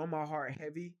something is on my heart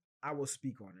heavy, I will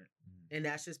speak on it. And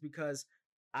that's just because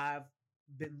I've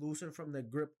been loosened from the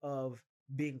grip of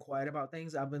being quiet about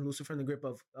things. I've been loosened from the grip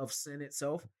of sin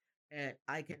itself. And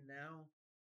I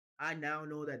now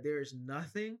know that there's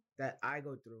nothing that I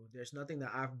go through. There's nothing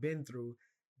that I've been through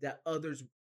that others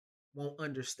won't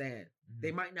understand.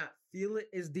 They might not feel it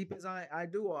as deep as I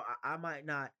do, or I might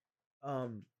not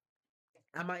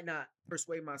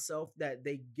persuade myself that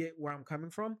they get where I'm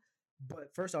coming from.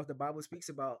 But first off, the Bible speaks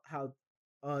about how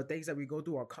things that we go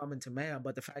through are common to man.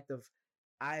 But the fact of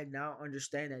I now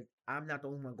understand that I'm not the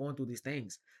only one going through these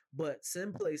things. But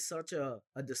sin plays such a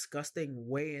disgusting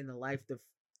way in the life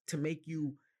to make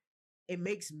you. It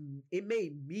made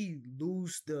me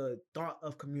lose the thought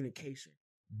of communication.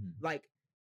 Like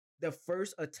the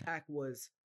first attack was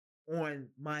on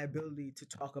my ability to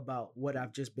talk about what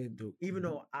I've just been through. Even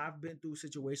though I've been through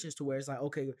situations to where it's like,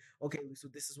 okay, so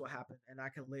this is what happened, and I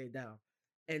can lay it down.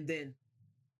 And then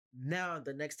now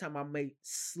the next time I may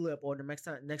slip, or the next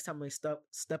time I step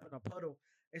in a puddle,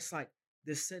 it's like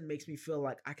this sin makes me feel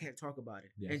like I can't talk about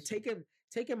it. Yes. And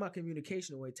taking my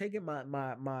communication away, taking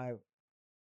my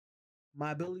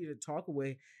ability to talk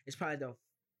away is probably the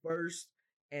first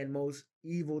and most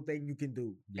evil thing you can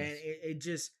do. Yes.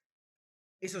 And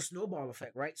it's a snowball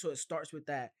effect, right? So it starts with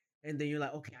that, and then you're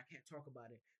like, okay, I can't talk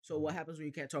about it. So what happens when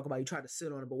you can't talk about it? You try to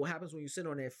sit on it, but what happens when you sit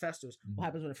on it? It festers. What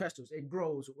happens when it festers? It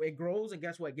grows, and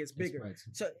guess what? It gets bigger.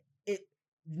 So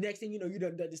next thing you know, you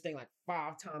done this thing like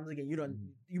 5 times again.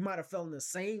 You might have fell in the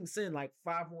same sin like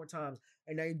 5 more times,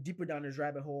 and now you're deeper down this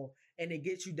rabbit hole, and it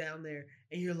gets you down there,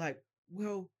 and you're like,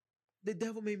 well, the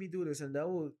devil made me do this, and the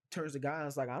devil turns to God and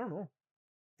it's like, I don't know.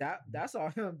 That's all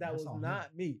him. That was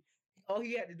not me. All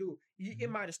he had to do, it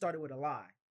might have started with a lie.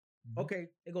 Okay,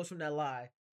 it goes from that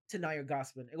lie to now you're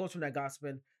gossiping. It goes from that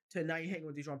gossiping to now you're hanging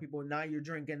with these wrong people. Now you're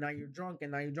drinking. Now you're drunk,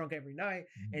 and now you're drunk every night.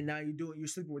 And now you're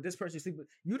sleeping with this person.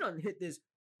 You done hit this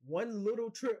one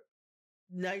little trip.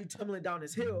 Now you're tumbling down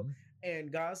this hill,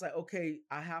 and God's like, okay,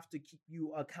 I have to keep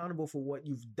you accountable for what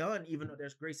you've done, even though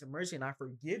there's grace and mercy, and I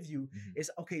forgive you. It's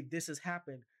okay. This has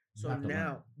happened. So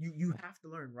now you have to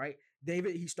learn, right?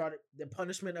 David, he started the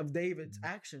punishment of David's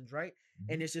actions, right?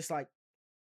 And it's just like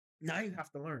Now you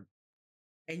have to learn.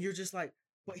 And you're just like,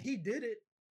 but he did it.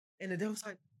 And the devil's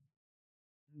like,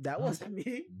 that wasn't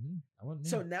me. That wasn't me.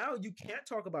 So now you can't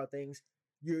talk about things.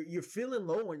 You're feeling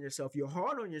low on yourself. You're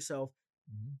hard on yourself.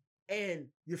 And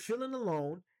you're feeling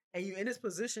alone. And you're in this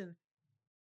position.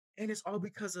 And it's all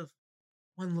because of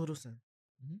one little sin.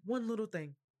 One little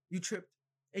thing. You tripped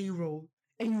and you rolled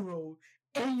and you rolled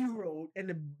and you rolled.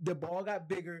 And the ball got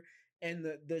bigger and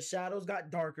the shadows got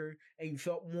darker and you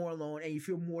felt more alone and you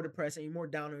feel more depressed and you're more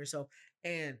down on yourself.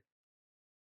 And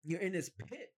you're in this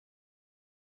pit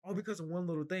all because of one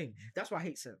little thing. That's why I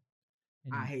hate sin.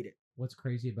 And I hate it. What's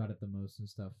crazy about it the most and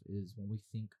stuff is when we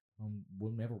think,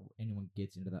 whenever anyone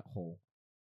gets into that hole,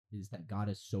 is that God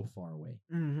is so far away.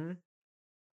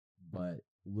 But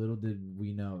little did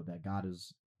we know that God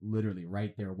is literally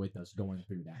right there with us going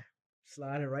through that.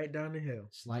 Sliding right down the hill.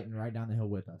 Sliding right down the hill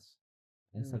with us.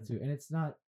 And stuff too. And it's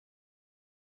not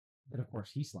that, of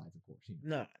course, he slides, of course.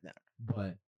 No.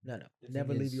 But no.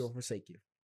 Never leave you or forsake you.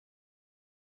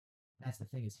 That's the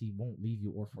thing, is he won't leave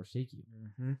you or forsake you.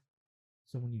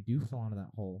 So when you do fall into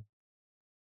that hole,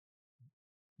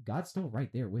 God's still right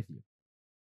there with you.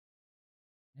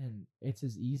 And it's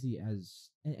as easy as,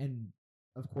 and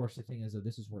of course, the thing is,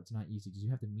 this is where it's not easy, because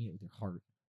you have to meet it with your heart.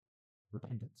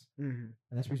 Repentance. And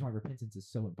that's the reason why repentance is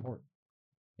so important.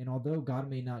 And although God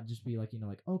may not just be like,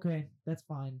 okay, that's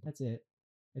fine, that's it.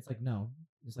 It's like, no,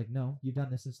 you've done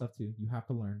this and stuff too. You have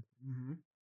to learn.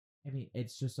 I mean,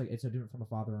 it's just like, it's so different from a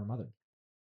father or a mother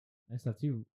and stuff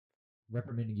too,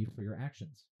 reprimanding you for your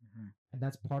actions. And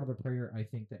that's part of the prayer I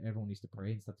think that everyone needs to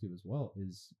pray and stuff too as well,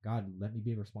 is God, let me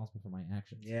be responsible for my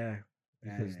actions.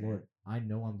 Because Lord, I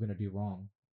know I'm going to do wrong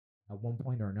at one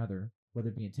point or another, whether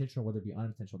it be intentional, whether it be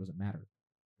unintentional, doesn't matter.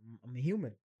 I'm a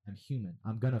human. I'm human.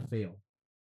 I'm going to fail.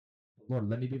 Lord,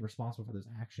 let me be responsible for those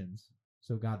actions.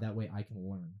 So God, that way I can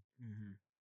learn.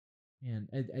 And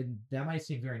that might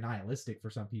seem very nihilistic for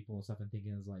some people and stuff, and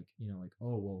thinking is like,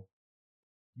 oh, well,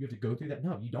 you have to go through that.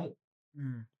 No, you don't.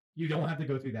 You don't have to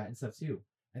go through that and stuff too.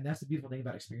 And that's the beautiful thing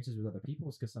about experiences with other people,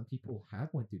 is because some people have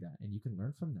went through that and you can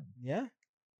learn from them.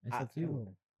 And stuff too.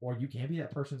 Or you can be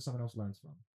that person someone else learns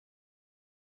from.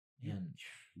 And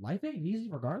life ain't easy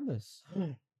regardless.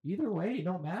 Either way, it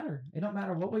don't matter. It don't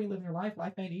matter what way you live your life.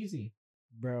 Life ain't easy.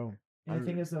 Bro. And the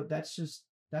thing is, though, that's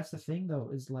the thing,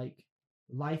 though, is like,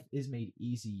 life is made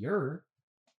easier,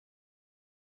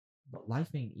 but life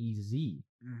ain't easy.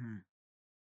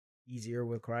 Easier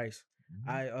with Christ.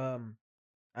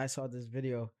 I saw this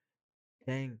video.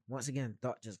 Dang, once again,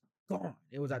 thought just gone.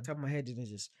 It was at the top of my head, and it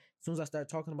just, as soon as I started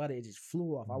talking about it, it just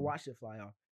flew off. I watched it fly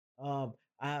off.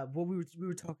 What we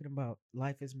were talking about,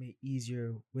 life is made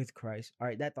easier with Christ. All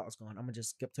right, that thought's gone. I'm gonna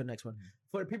just skip to the next one.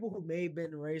 For the people who may have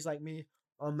been raised like me,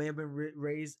 or may have been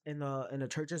raised in the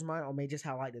church's mind, or may just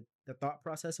have like the thought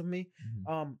process of me.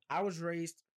 I was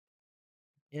raised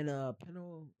in a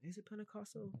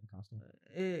Pentecostal? Pentecostal.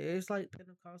 It's like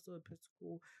Pentecostal,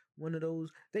 Episcopal, one of those.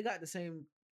 They got the same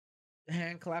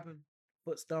hand clapping,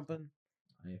 foot stomping.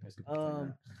 It's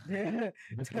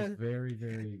very,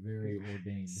 very, very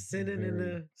ordained. Sitting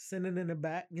in the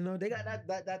back, they got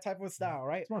that type of style,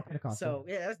 right? It's more Pentecostal. So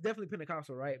yeah, that's definitely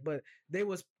Pentecostal, right? But they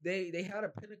had a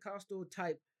Pentecostal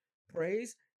type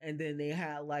praise, and then they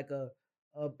had like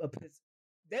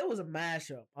there was a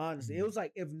mashup. Honestly, it was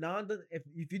like if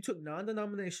you took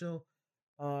non-denominational,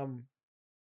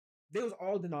 they was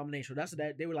all denominational. That's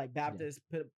that they were like Baptist.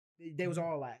 They was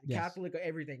all like Catholic or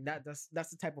everything. That's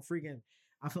the type of freaking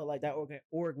I felt like that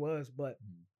org was, but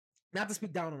not to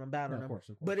speak down on them, bad on them. Of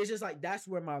course. But it's just like that's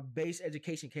where my base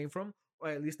education came from, or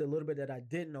at least a little bit that I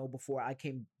didn't know before I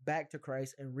came back to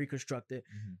Christ and reconstructed.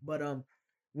 But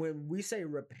when we say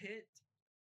repent,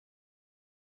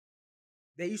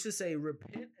 they used to say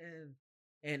repent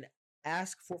and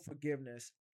ask for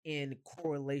forgiveness in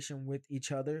correlation with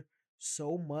each other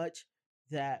so much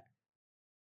that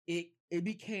it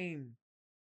became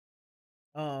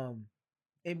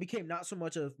not so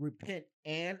much of repent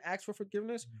and ask for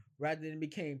forgiveness, rather than it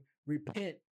became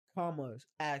repent, commas,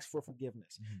 ask for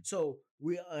forgiveness. So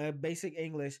we basic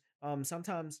English,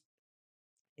 sometimes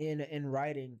in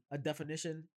writing, a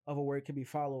definition of a word can be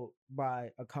followed by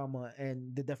a comma,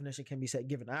 and the definition can be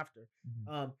given after.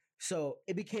 So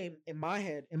it became, in my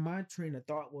head, in my train of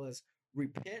thought, was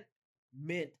repent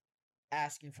meant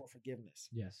asking for forgiveness.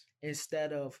 Yes.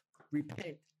 Instead of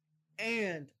repent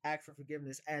and ask for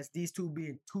forgiveness, as these two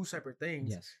being two separate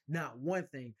things, not one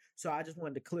thing. So I just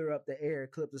wanted to clear up the air,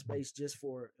 clear up the space, just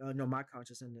for my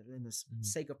conscience and the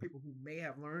sake of people who may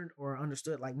have learned or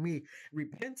understood like me.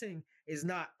 Repenting is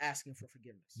not asking for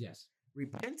forgiveness. Yes.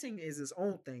 Repenting is its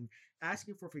own thing.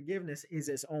 Asking for forgiveness is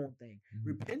its own thing.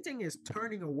 Repenting is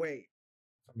turning away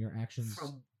from your actions,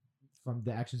 from from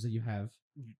the actions that you have,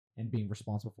 and being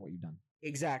responsible for what you've done.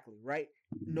 exactly right.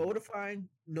 Notifying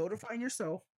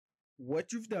yourself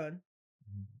what you've done,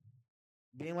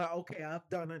 being like, okay, I've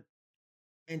done it,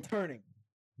 and turning.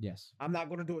 Yes. I'm not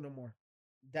going to do it no more.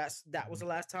 That was the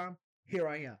last time. Here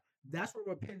I am. That's what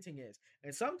repenting is.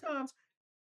 And sometimes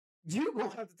you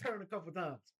gonna have to turn a couple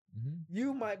times.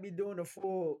 You might be doing a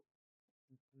full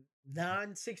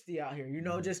 960 out here. You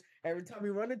know, just every time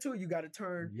you run into it, you got to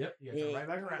turn. Yep. You turn right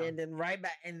back around. And then right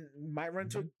back, and might run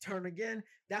to turn again.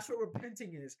 That's what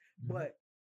repenting is. But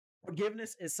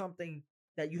forgiveness is something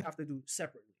that you have to do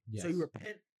separately. Yes. So you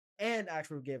repent and ask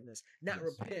for forgiveness, not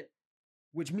Yes. repent,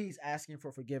 which means asking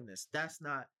for forgiveness. That's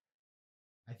not.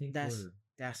 I think that's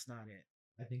not it.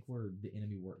 I think we're the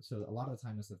enemy works. So a lot of the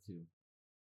time and stuff too.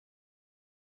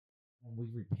 When we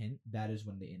repent, that is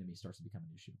when the enemy starts to become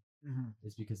an issue.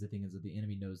 It's because the thing is that the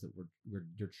enemy knows that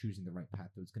you're choosing the right path.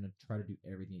 So it's going to try to do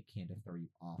everything it can to throw you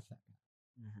off that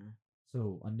path.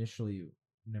 So initially,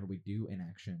 whenever we do an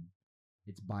action,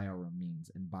 it's by our own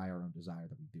means and by our own desire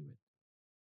that we do it.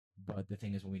 But the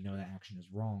thing is, when we know that action is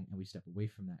wrong and we step away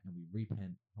from that and we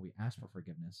repent and we ask for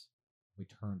forgiveness, we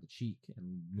turn the cheek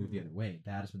and move the other way.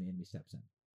 That is when the enemy steps in.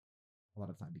 A lot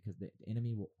of time, because the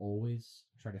enemy will always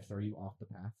try to throw you off the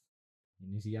path.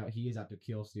 And he is out to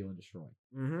kill, steal, and destroy.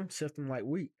 Sift them like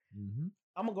wheat.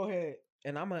 I'm gonna go ahead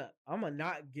and I'm gonna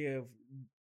not give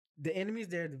the enemies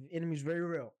there. The enemy's very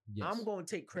real. Yes. I'm gonna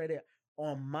take credit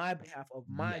on my behalf of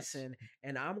my sin,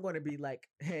 and I'm gonna be like,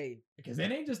 hey, because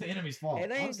it ain't just the enemy's fault.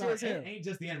 It ain't just him. It ain't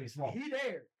just the enemy's fault.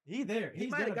 He there. He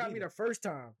might have got me the first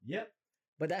time. Yep.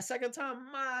 But that second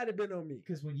time might have been on me.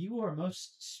 Because when you are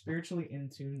most spiritually in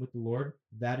tune with the Lord,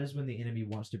 that is when the enemy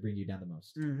wants to bring you down the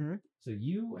most. So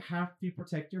you have to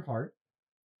protect your heart,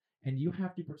 and you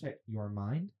have to protect your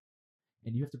mind,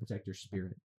 and you have to protect your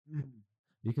spirit.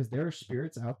 Because there are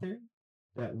spirits out there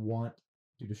that want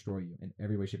to destroy you in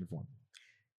every way, shape, and form.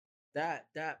 That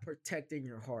protecting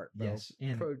your heart, bro. Yes,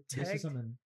 and protect this is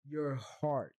something your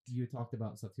heart. You talked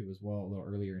about stuff too as well a little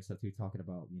earlier, and stuff too, talking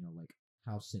about like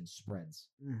how sin spreads.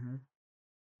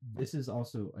 This is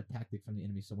also a tactic from the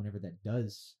enemy. So whenever that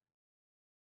does,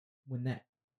 when that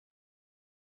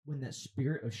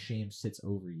spirit of shame sits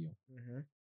over you,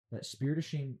 that spirit of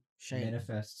shame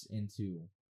manifests into,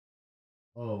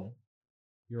 oh,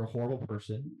 you're a horrible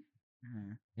person,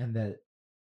 and that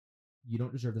you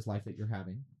don't deserve this life that you're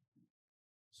having.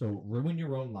 So ruin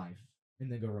your own life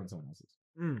and then go ruin someone else's.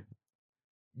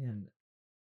 And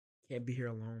can't be here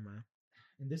alone, man.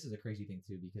 And this is a crazy thing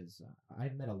too, because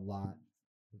I've met a lot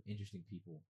of interesting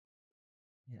people,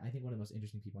 and I think one of the most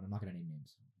interesting people, and I'm not going to name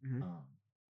names,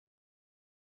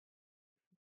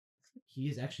 he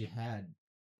has actually had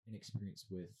an experience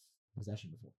with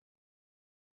possession before.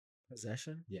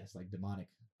 Possession? Yes, like demonic.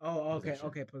 Oh, okay, possession.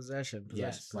 okay, possession.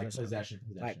 Yes, like possession.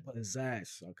 Like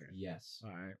possess. Okay. Yes.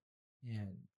 All right. And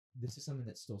this is something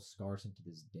that still scars him to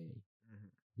this day,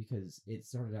 because it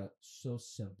started out so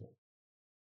simple,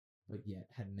 but yet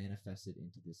had manifested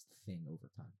into this thing over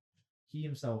time. He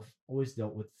himself always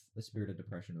dealt with the spirit of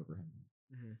depression over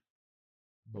him.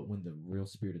 But when the real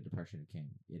spirit of depression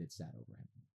came, it had sat over him.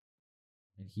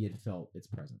 And he had felt its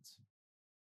presence.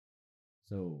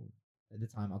 So at the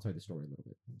time, I'll tell you the story a little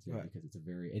bit too, because it's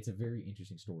a very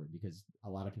interesting story, because a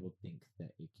lot of people think that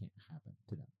it can't happen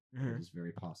to them. It is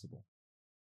very possible.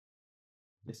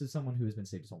 This is someone who has been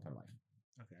saved his whole entire life.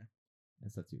 Okay.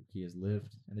 And stuff too. He has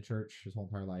lived in the church his whole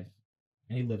entire life,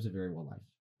 and he lives a very well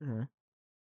life.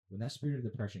 When that spirit of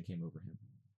depression came over him,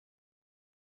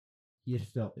 he had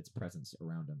felt its presence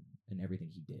around him in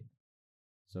everything he did.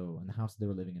 So in the house they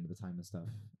were living in at the time and stuff,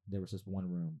 there was just one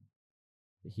room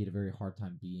that he had a very hard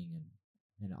time being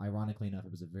in. And ironically enough,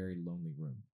 it was a very lonely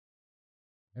room.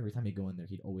 Every time he'd go in there,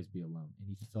 he'd always be alone. And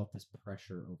he felt this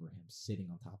pressure over him sitting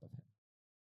on top of him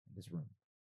in this room.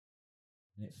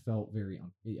 And it felt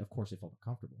of course, it felt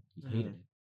uncomfortable. He hated it.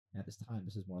 And at this time,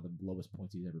 this is one of the lowest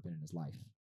points he's ever been in his life.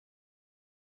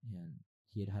 And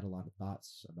he had a lot of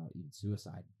thoughts about even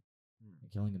suicide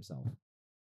and killing himself.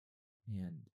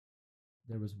 And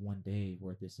there was one day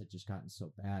where this had just gotten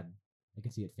so bad. I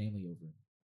guess he had family over.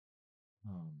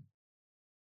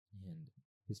 And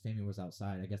his family was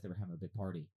outside. I guess they were having a big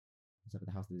party inside of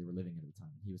the house that they were living in at the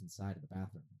time. He was inside of the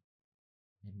bathroom.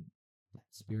 And that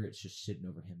spirit's just sitting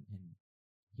over him, and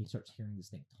he starts hearing this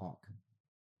thing talk.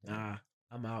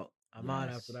 I'm out. I'm out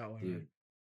after that one. Dude.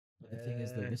 But the thing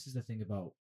is, though, this is the thing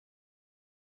about,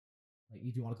 like,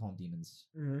 if you want to call them demons,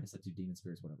 instead of demon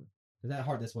spirits, whatever.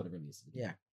 Because that's what it really is.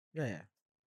 Yeah.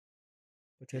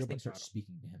 This thing starts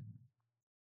speaking to him.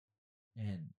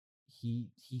 And he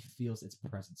feels its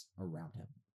presence around him.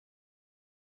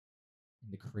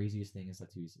 And the craziest thing is that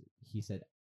he said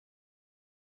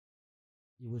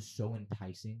it was so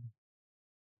enticing,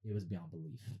 it was beyond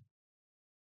belief.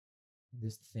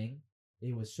 This thing,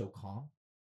 it was so calm.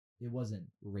 It wasn't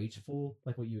rageful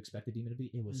like what you expect a demon to be.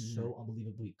 It was so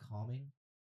unbelievably calming.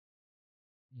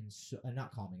 And so,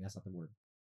 not calming, that's not the word.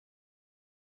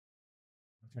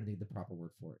 I'm trying to think of the proper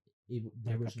word for it.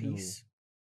 There was peace?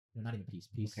 No, not even peace.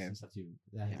 Peace and stuff too.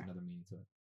 That has another meaning to it.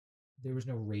 There was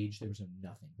no rage. There was no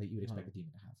nothing that you would expect a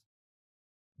demon to have.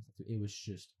 It was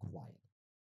just quiet,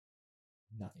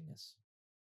 nothingness.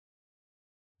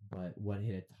 But what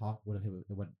it had talked, and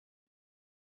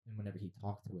whenever he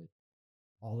talked to it,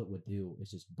 all it would do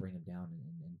is just bring him down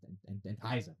and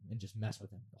entice him and just mess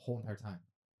with him the whole entire time,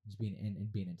 just being an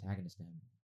antagonist to him.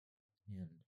 And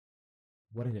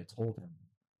what it had told him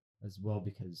as well,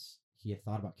 because he had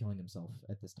thought about killing himself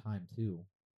at this time too.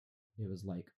 It was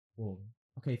like, well,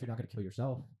 okay, if you're not going to kill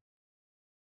yourself,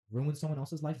 ruin someone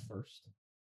else's life first,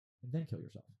 and then kill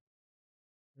yourself.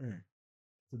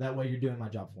 So that way you're doing my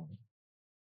job for me.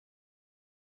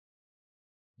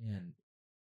 And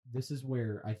this is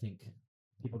where I think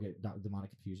people get demonic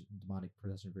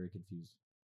possession very confused.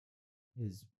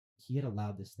 Is he had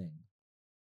allowed this thing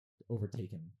to overtake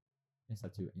him and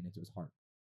stuff too, and into his heart.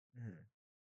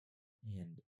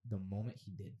 And the moment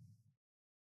he did,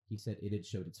 he said it had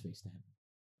showed its face to him.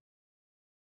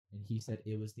 And he said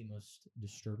it was the most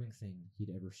disturbing thing he'd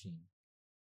ever seen.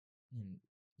 And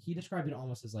he described it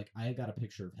almost as like, I got a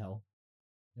picture of hell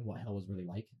and what hell was really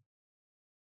like.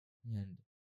 And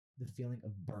the feeling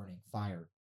of burning fire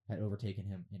had overtaken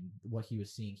him. And what he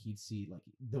was seeing, he'd see, like,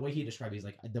 the way he described it is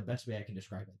like, the best way I can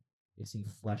describe it is seeing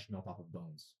flesh melt off of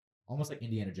bones. Almost like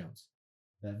Indiana Jones.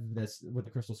 That's with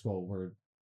the crystal skull, where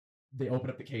they open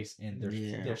up the case and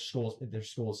their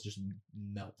skulls just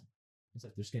melt. It's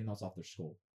like their skin melts off their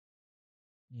skull.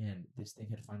 And this thing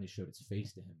had finally showed its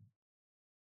face to him.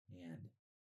 And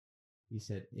he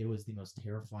said it was the most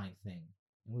terrifying thing.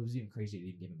 And what was even crazy, it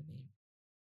even gave him a name.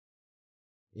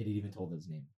 It had even told his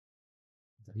name.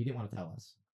 So he didn't want to tell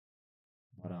us.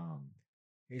 But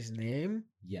his name?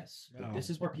 Yes. No. But this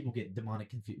is where people get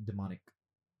demonic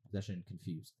possession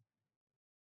confused.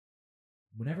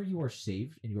 Whenever you are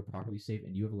saved and you are properly saved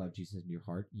and you have allowed Jesus into your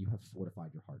heart, you have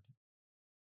fortified your heart.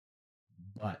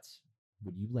 But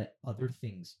when you let other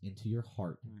things into your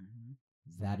heart,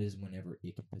 that is whenever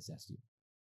it can possess you.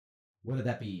 Whether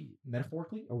that be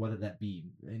metaphorically or whether that be,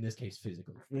 in this case,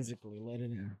 physically. Physically, let it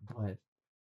in. But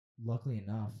luckily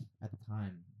enough, at the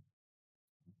time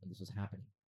when this was happening,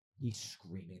 he's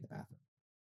screaming in the bathroom.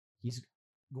 He's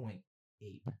going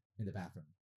ape in the bathroom.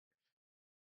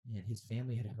 And his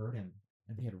family had heard him,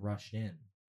 and they had rushed in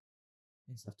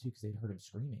and stuff too, because they'd heard him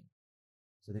screaming.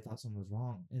 So they thought something was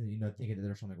wrong. And, thinking that there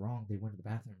was something wrong, they went to the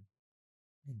bathroom.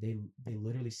 And they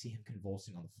literally see him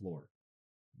convulsing on the floor,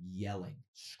 yelling,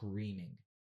 screaming.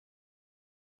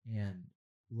 And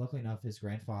luckily enough, his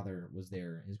grandfather was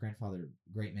there. His grandfather,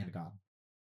 great man of God.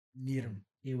 Need him.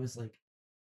 It was like,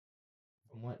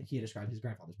 from what he had described, his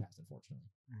grandfather's passed, unfortunately.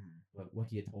 But what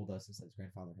he had told us is that his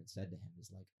grandfather had said to him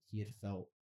is like, he had felt,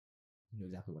 he knew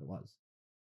exactly what it was.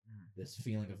 This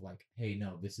feeling of like, hey,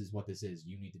 no, this is what this is.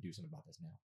 You need to do something about this now.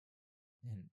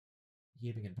 And he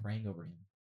had begun praying over him.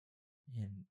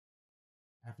 And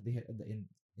after they had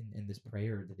in this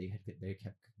prayer that they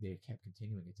kept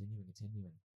continuing.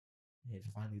 And it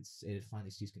finally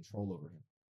seized control over him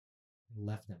and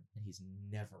left him. And he's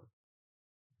never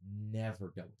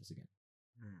dealt with this again.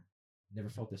 Never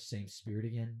felt the same spirit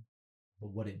again.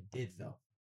 But what it did though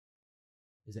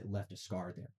is it left a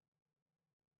scar there.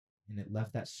 And it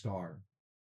left that scar.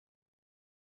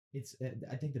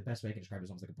 I think the best way I can describe it is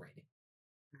almost like a branding.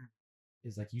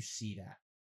 It's like you see that,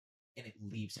 and it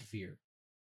leaves fear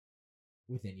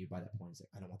within you by that point. It's like,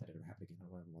 I don't want that to ever happen again. I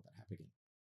don't ever want that to happen again.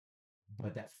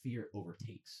 But that fear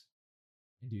overtakes.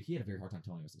 And dude, he had a very hard time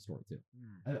telling us the story too.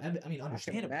 I mean,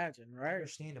 understandably. I can imagine, right?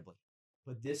 Understandably.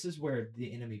 But this is where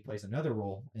the enemy plays another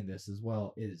role in this as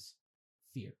well, is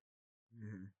fear.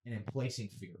 And in placing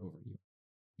fear over you.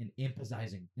 And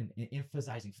emphasizing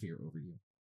fear over you.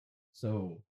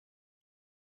 So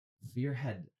fear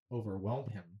had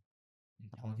overwhelmed him in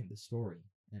telling him the story.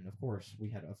 And of course, we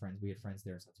had friends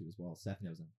there and stuff too as well. Seth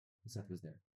knows him. Seth was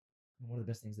there. And one of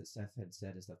the best things that Seth had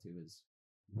said and stuff too is,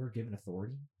 we're given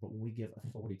authority, but when we give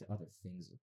authority to other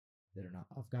things that are not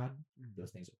of God,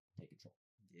 those things take control.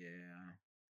 Yeah.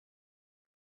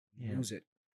 Use it.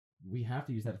 We have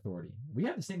to use that authority. We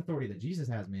have the same authority that Jesus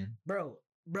has, man. Bro.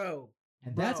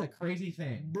 And that's a crazy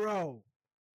thing. Bro.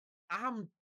 I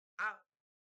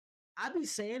be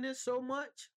saying this so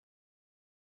much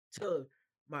to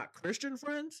my Christian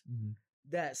friends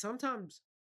that sometimes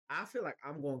I feel like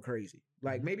I'm going crazy.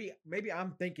 Like maybe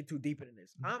I'm thinking too deep into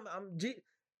this.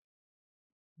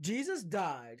 Jesus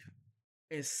died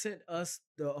and sent us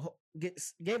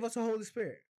gave us the Holy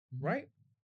Spirit, right?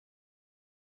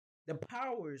 The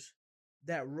powers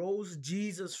that rose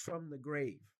Jesus from the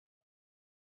grave,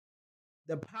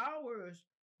 the powers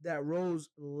that rose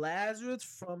Lazarus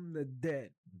from the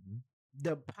dead,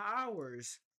 the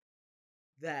powers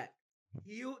that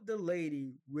healed the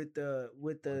lady with the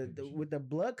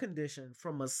blood condition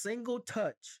from a single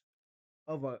touch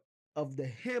of the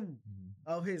hem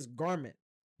of his garment,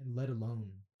 and let alone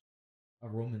a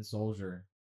Roman soldier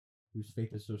whose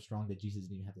faith is so strong that Jesus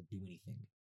didn't even have to do anything.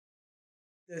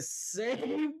 The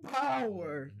same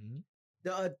power,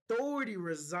 the authority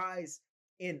resides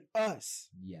in us.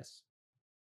 Yes.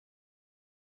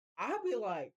 I'll be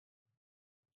like,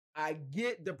 I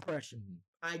get depression.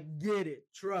 I get it.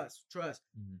 Trust.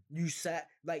 You sat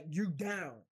like you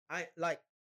down. I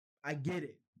get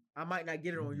it. I might not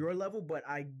get it on your level, but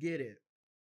I get it.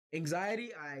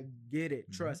 Anxiety, I get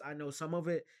it. Trust. I know some of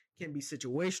it can be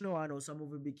situational. I know some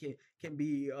of it can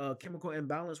be chemical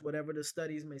imbalance, whatever the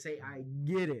studies may say. I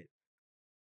get it.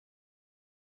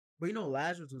 But you know,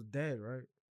 Lazarus was dead, right?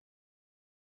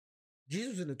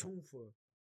 Jesus was in the tomb for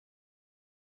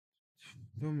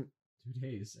 2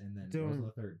 days, and then rose on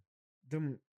the third.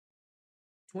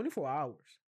 24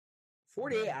 hours.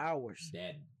 48 hours.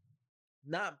 Dead.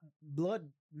 Not blood,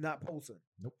 not pulsing.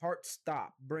 Nope. Heart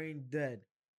stopped. Brain dead.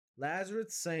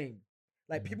 Lazarus, same.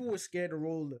 Like people were scared to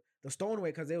roll the stone away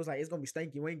because they was like, it's gonna be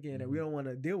stanky winky and we don't want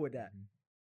to deal with that.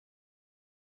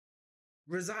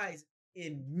 Resides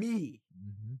in me.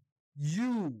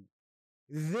 You.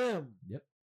 Them. Yep.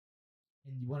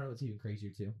 And you want to know what's even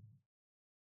crazier too?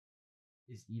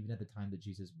 Is even at the time that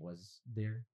Jesus was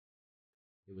there,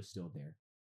 it was still there.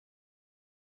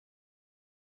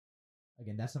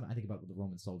 Again, that's something I think about with the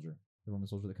Roman soldier. The Roman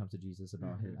soldier that comes to Jesus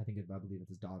about his, I believe it's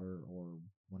his daughter or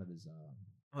one of his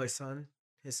his son.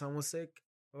 His son was sick,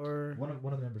 or one of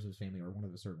the members of his family, or one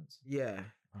of the servants. Yeah.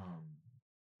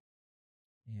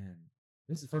 And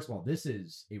this is, first of all, this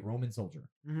is a Roman soldier.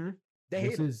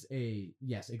 This is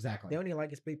yes, exactly. They don't even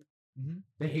like his people.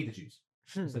 They hate the Jews.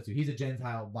 So he's a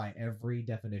Gentile by every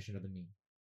definition of the meaning.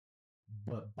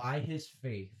 But by his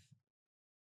faith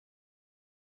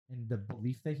and the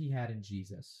belief that he had in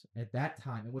Jesus at that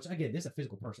time, which again, this is a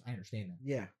physical person, I understand that.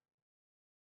 Yeah.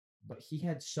 But he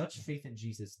had such faith in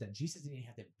Jesus that Jesus didn't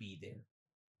have to be there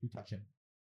to touch him.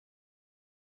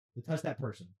 To touch that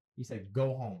person. He said,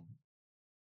 go home.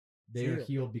 They are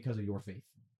healed because of your faith.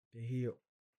 They're healed.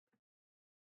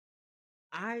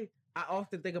 I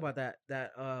often think about that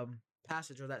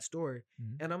passage or that story,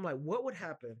 and I'm like, what would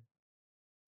happen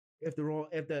if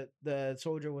the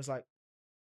soldier was like,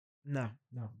 no,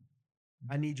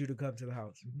 I need you to come to the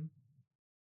house.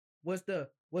 Was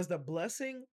the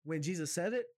blessing when Jesus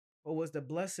said it, or was the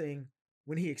blessing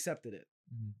when he accepted it?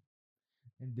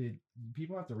 And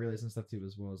people have to realize and stuff too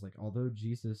as well, is like, although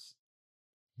Jesus,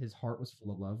 his heart was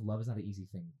full of love. Love is not an easy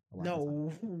thing.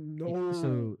 No.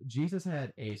 So Jesus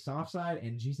had a soft side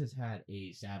and Jesus had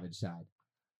a savage side,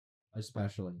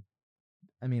 especially.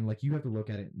 I mean, like, you have to look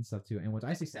at it and stuff too. And when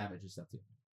I say savage and stuff too,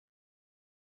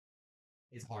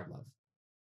 it's hard love.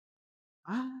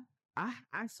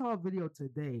 I saw a video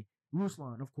today.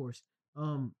 Ruslan, of course.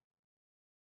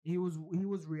 He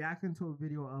was reacting to a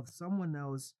video of someone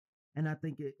else, and I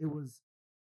think it was.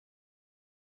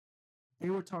 They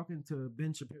were talking to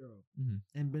Ben Shapiro,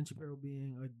 and Ben Shapiro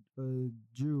being a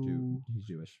Jew. He's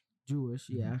Jewish. Jewish,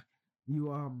 yeah.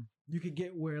 You could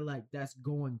get where like that's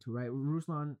going to, right?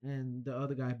 Ruslan and the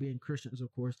other guy being Christians,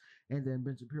 of course, and then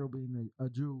Ben Shapiro being a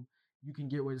Jew. You can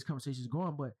get where this conversation is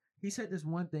going, but he said this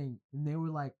one thing, and they were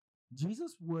like,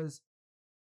 Jesus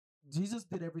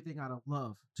did everything out of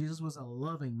love. Jesus was a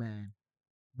loving man,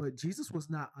 but Jesus was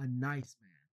not a nice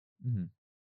man.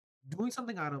 Doing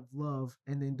something out of love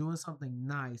and then doing something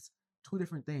nice, two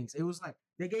different things. It was like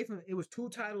they gave him, it was two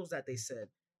titles that they said.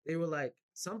 They were like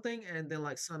something and then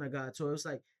like Son of God. So it was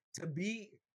like to be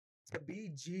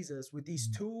Jesus with these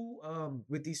two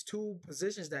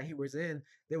positions that he was in,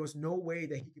 there was no way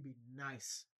that he could be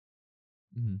nice.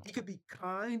 He could be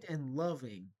kind and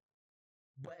loving.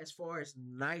 But as far as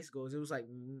nice goes, it was like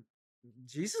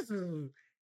Jesus,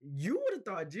 you would have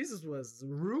thought Jesus was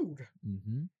rude.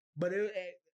 But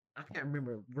I can't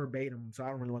remember verbatim, so I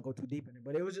don't really want to go too deep in it.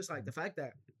 But it was just like the fact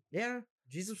that, yeah,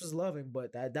 Jesus was loving,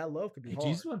 but that love could be hard.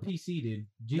 Jesus was PC, dude.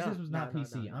 Jesus was not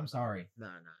PC. I'm sorry. No.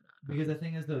 Because the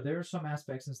thing is, though, there are some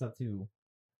aspects and stuff, too,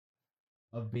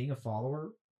 of being a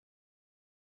follower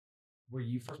where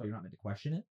you, first of all, you're not meant to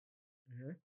question it.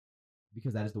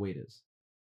 Because that is the way it is.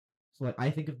 So like I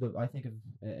think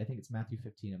it's Matthew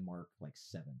 15 and Mark like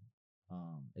 7.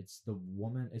 It's the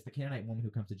Canaanite woman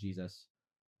who comes to Jesus,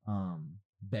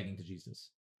 begging to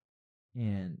Jesus.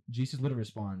 And Jesus literally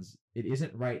responds, "It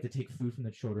isn't right to take food from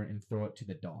the children and throw it to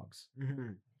the dogs."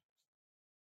 Mm-hmm.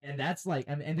 And that's like,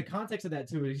 and the context of that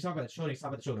too is he's talking about the children. He's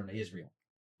talking about the children of Israel.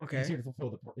 Okay. He's here to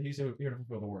fulfill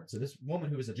the word. So this woman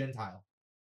who is a Gentile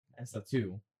and stuff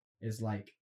too is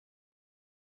like,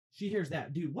 she hears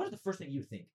that, dude. What is the first thing you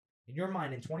think in your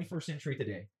mind in 21st century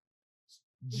today?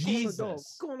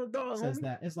 Jesus Calling the dog, says homie.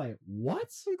 that. It's like, what?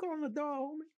 You calling the dog,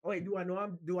 homie? Wait, do I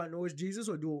know it's Jesus,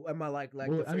 or am I like Well,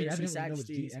 the I mean,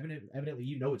 Pharisees, evidently, evidently,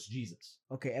 you know it's Jesus.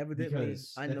 Okay, evidently,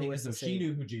 Because I the know thing it's is, the though, same. she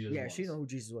knew who Jesus was. Yeah, she knew who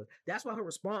Jesus was. That's why her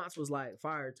response was like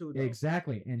fire too. Though.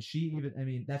 Exactly, and she even, I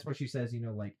mean, that's why she says,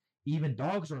 like, even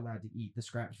dogs are allowed to eat the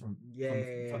scraps from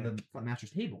the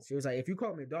master's table. She was like, if you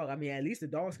call me a dog, I mean, at least the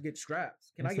dogs can get the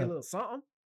scraps. Can I get a little something?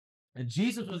 And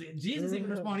Jesus even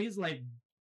responded.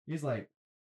 He's like,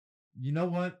 you know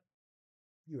what?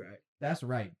 You're right. That's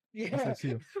right. Yeah.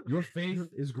 Your faith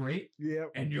is great. Yeah.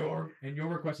 And your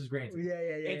request is granted. Yeah.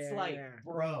 It's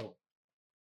bro.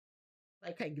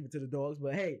 I can't give it to the dogs,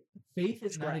 but hey, faith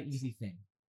is not an easy thing.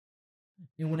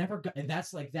 And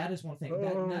that is one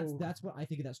thing. That's what I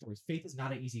think of that story. Faith is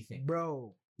not an easy thing,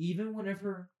 bro. Even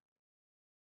whenever,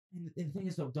 and the thing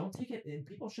is though, don't take it. And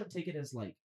people shouldn't take it as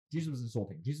like Jesus was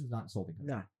insulting. Jesus was not insulting her.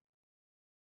 No.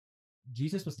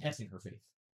 Jesus was testing her faith.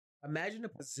 Imagine the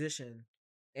position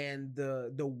and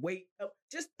the weight.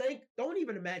 Just think. Don't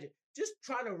even imagine. Just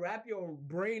try to wrap your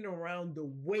brain around the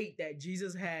weight that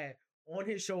Jesus had on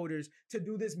his shoulders to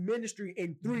do this ministry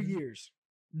in 3 years.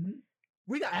 Mm-hmm.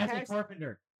 We got as a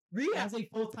carpenter. As a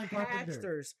full-time carpenter.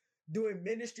 Pastors doing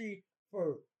ministry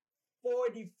for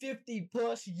 40, 50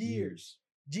 plus years.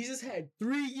 Jesus had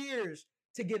 3 years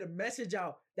to get a message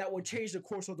out that would change the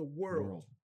course of the world.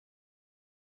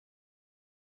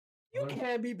 You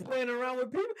can't be playing around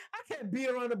with people. I can't be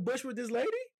around the bush with this lady.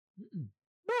 Mm-mm.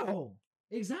 No.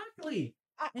 Exactly.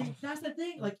 And that's the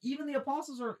thing. Like, even the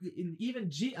apostles are,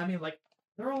 like,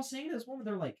 they're all saying to this woman,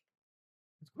 they're like,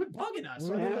 quit bugging us.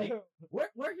 So they're like,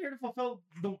 we're here to fulfill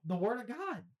the word of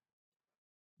God.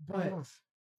 But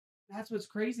that's what's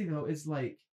crazy, though, is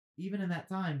like, even in that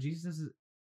time, Jesus is,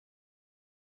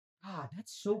 God,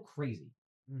 that's so crazy.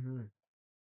 Mm-hmm.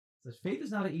 So faith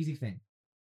is not an easy thing.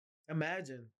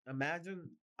 Imagine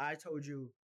I told you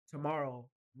tomorrow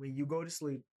when you go to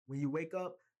sleep, when you wake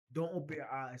up, don't open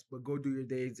your eyes, but go do your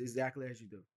days exactly as you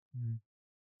do. Mm-hmm.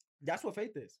 That's what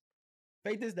faith is.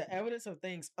 Faith is the evidence of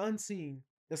things unseen,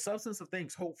 the substance of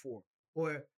things hoped for,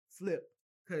 or flip,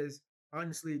 because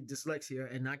honestly,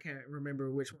 dyslexia, and I can't remember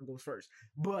which one goes first.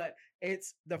 But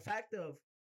it's the fact of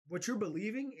what you're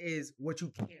believing is what you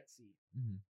can't see.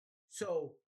 Mm-hmm.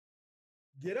 So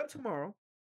get up tomorrow.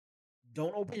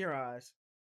 Don't open your eyes,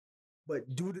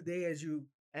 but do the day as you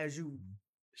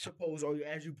suppose or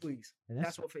as you please. And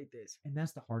that's what faith is. And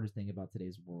that's the hardest thing about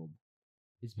today's world,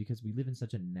 is because we live in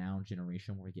such a now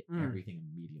generation where we get everything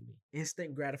immediately.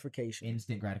 Instant gratification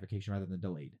rather than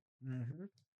delayed. Mm-hmm.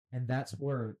 And that's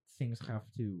where things have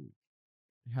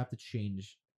to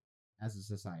change as a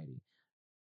society.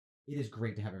 It is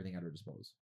great to have everything at our disposal.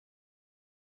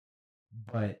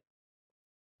 But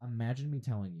imagine me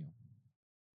telling you,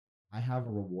 I have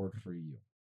a reward for you,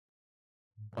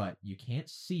 but you can't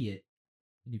see it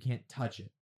and you can't touch it,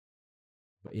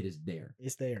 but it is there.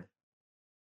 It's there.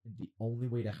 And the only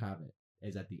way to have it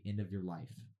is at the end of your life.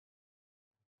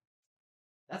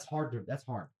 That's hard.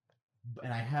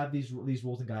 And I have these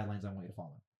rules and guidelines I want you to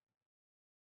follow.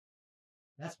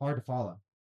 That's hard to follow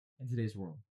in today's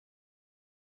world.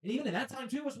 And even in that time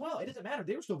too as well, it doesn't matter.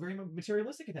 They were still very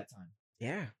materialistic at that time.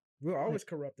 Yeah. We're always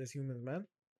corrupt as humans, man.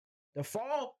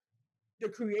 The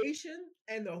creation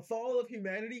and the fall of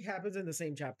humanity happens in the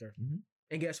same chapter. Mm-hmm.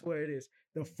 And guess what it is?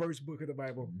 The first book of the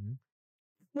Bible.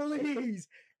 Mm-hmm.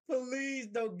 Please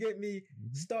don't get me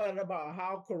started about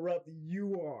how corrupt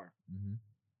you are. Mm-hmm.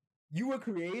 You were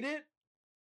created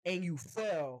and you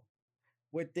fell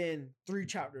within 3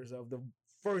 chapters of the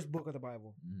first book of the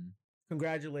Bible. Mm-hmm.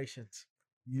 Congratulations.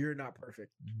 You're not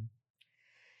perfect. Mm-hmm.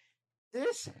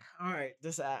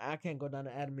 I can't go down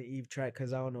the Adam and Eve track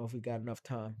because I don't know if we got enough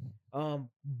time.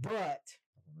 But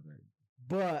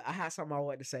I had something I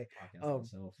wanted to say.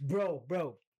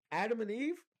 Bro, Adam and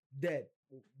Eve dead.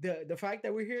 The fact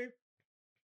that we're here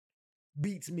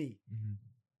beats me. Mm-hmm.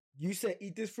 You said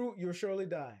eat this fruit, you'll surely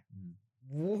die.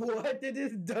 Mm-hmm. What did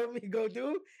this dummy go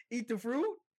do? Eat the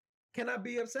fruit? Can I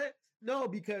be upset? No,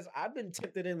 because I've been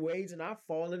tempted in ways and I've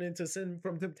fallen into sin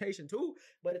from temptation too.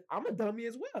 But I'm a dummy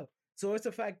as well. So it's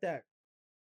the fact that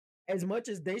As much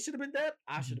as they should have been dead,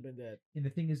 I should have been dead. And the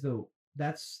thing is, though,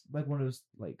 that's like one of those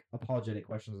like apologetic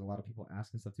questions a lot of people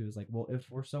ask and stuff too. Is like, well, if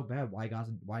we're so bad, why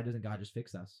doesn't God just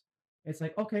fix us? It's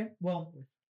like, okay, well,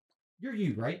 you're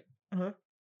you, right?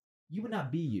 You would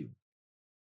not be you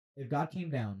if God came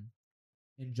down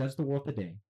and judged the world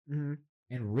today and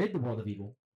rid the world of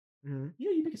evil. You know,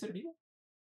 you'd be considered evil.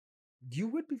 You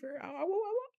would be very. I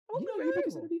would be you'd very be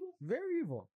considered evil. Very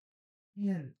evil.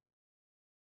 And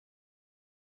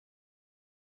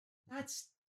that's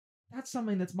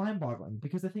something that's mind-boggling,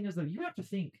 because the thing is, though, you have to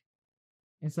think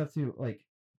and stuff too. Like,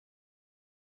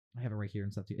 I have it right here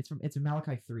and stuff too. It's in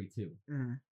Malachi 3 too.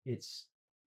 It's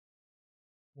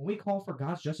when we call for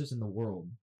God's justice in the world,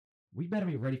 we better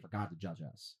be ready for God to judge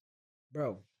us,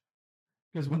 bro.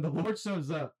 Because when the Lord shows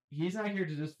up, He's not here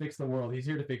to just fix the world. He's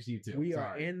here to fix you too. We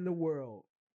are in the world,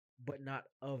 but not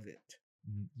of it.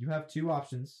 You have two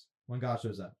options when God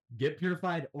shows up: get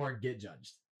purified or get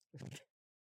judged.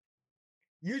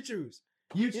 You choose.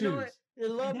 You choose. You know what?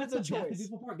 Love is a choice.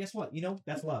 Beautiful part. Guess what? You know,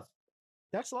 that's love.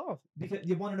 That's love. Because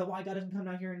you want to know why God doesn't come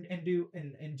down here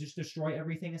and just destroy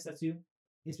everything and stuff too?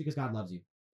 It's because God loves you.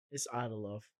 It's out of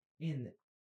love. And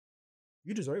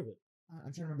you deserve it.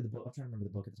 I'm trying to remember the book.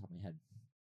 At the top of my head.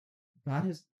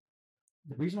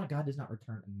 The reason why God does not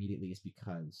return immediately is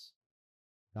because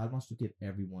God wants to give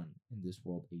everyone in this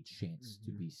world a chance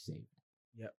to be saved.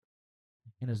 Yep.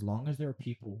 And as long as there are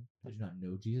people that do not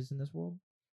know Jesus in this world,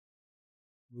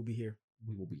 we'll be here.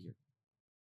 We will be here.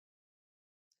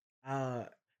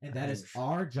 And that is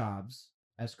our jobs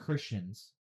as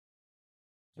Christians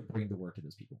to bring the word to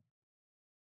those people.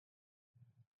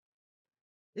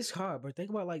 It's hard, but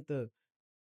think about like so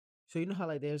you know how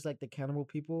like there's like the cannibal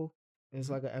people. It's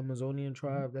like an Amazonian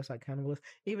tribe that's like cannibalists.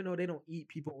 Even though they don't eat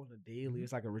people on a daily,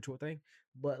 it's like a ritual thing.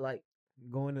 But like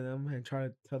going to them and trying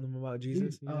to tell them about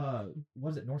Jesus.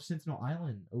 Was it North Sentinel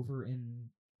Island over in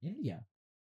India?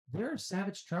 They're a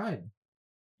savage tribe.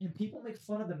 And people make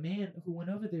fun of the man who went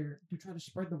over there to try to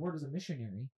spread the word as a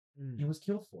missionary and was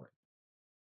killed for it.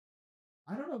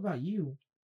 I don't know about you.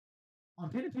 On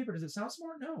pen and paper, does it sound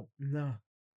smart? No. No.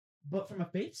 But from a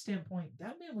faith standpoint,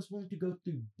 that man was willing to go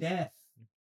through death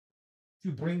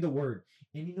to bring the word.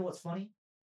 And you know what's funny?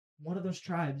 One of those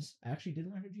tribes actually did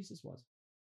learn who Jesus was.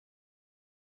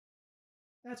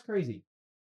 That's crazy.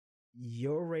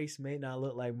 Your race may not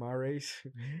look like my race,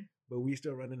 but we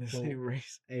still running the same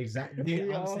race. Exactly.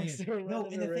 Dude, I'm saying, no,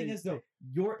 and the thing is though,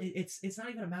 it's not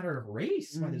even a matter of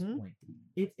race by this point.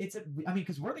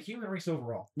 Because we're the human race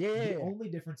overall. Yeah. The only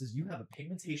difference is you have a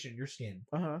pigmentation in your skin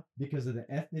because of the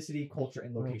ethnicity, culture,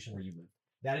 and location where you live.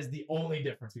 That is the only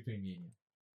difference between me and you.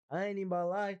 I ain't even about to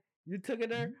lie. You took it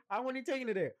there. I wasn't taking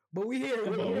it there. But we here.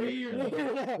 We're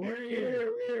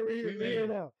here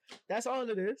now. That's all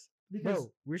it is. Because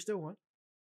we're still one.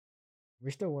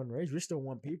 We're still one race. We're still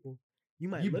one people. You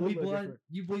bleed blood.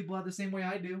 You bleed blood the same way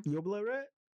I do. Your blood red?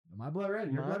 My blood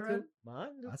red. Your blood red? Mine.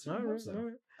 I certainly hope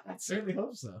so. I certainly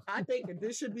hope so. I think that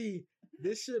this should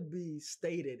be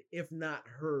stated, if not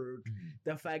heard.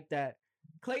 The fact that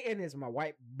Clayton is my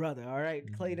white brother. All right,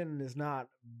 Clayton is not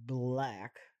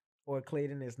black. Or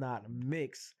Clayton is not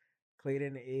mixed.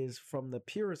 Clayton is from the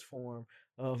purest form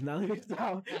of not even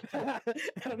style. I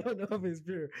don't know if it's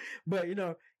pure, but you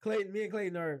know, me and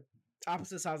Clayton are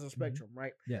opposite sides of the spectrum,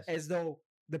 right? Yes. As though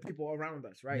the people around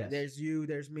us, right? Yes. There's you,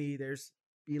 there's me, there's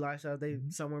Eli. They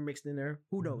somewhere mixed in there.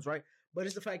 Who knows, right? But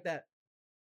it's the fact that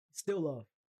still love,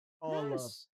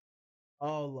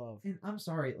 all love. And I'm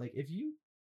sorry, like if you,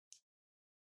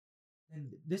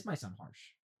 and this might sound harsh.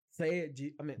 Say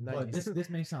it. This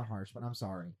may sound harsh, but I'm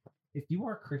sorry. If you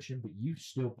are a Christian, but you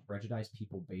still prejudice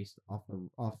people based off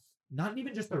not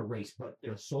even just their race, but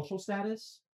their social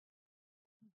status,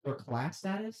 their class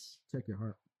status, check your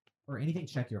heart, or anything,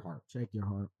 check your heart. Check your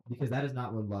heart, because that is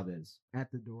not what love is. At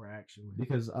the door, actually.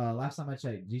 Because last time I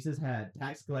checked, Jesus had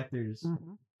tax collectors,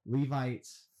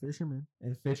 Levites, fishermen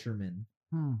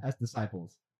as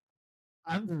disciples.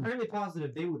 I'm fairly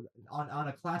positive they would, on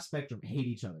a class spectrum, hate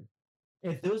each other.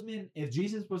 If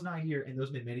Jesus was not here and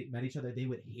those men met each other, they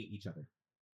would hate each other.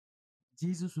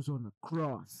 Jesus was on the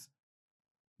cross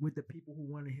with the people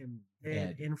who wanted him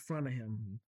dead in front of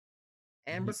him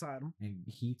and beside him. And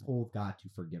he told God to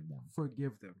forgive them.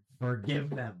 Forgive them.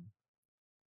 Forgive them.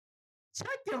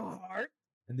 Check your heart.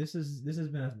 And this has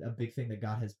been a big thing that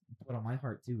God has put on my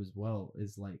heart too as well,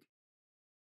 is like,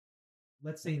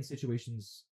 let's say in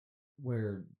situations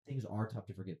where things are tough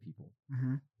to forgive people.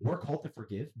 We're called to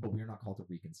forgive, but we are not called to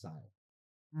reconcile.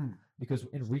 Because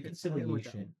in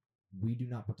reconciliation, we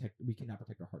cannot protect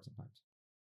our heart sometimes.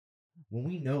 when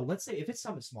we know, let's say if it's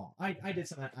something small, I did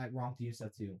something wrong to you and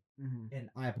stuff too, and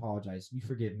I apologize. You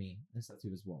forgive me and stuff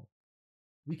too as well.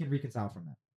 We can reconcile from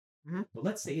that. But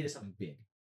let's say it is something big.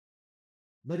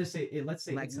 Let's say Like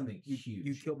it's something huge.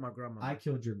 You killed my grandma. I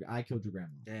killed your grandma.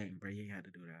 Dang, bro, you had to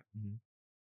do that.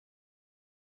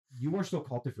 You are still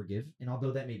called to forgive, and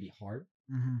although that may be hard,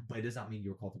 but it does not mean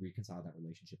you're called to reconcile that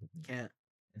relationship with me. Can't.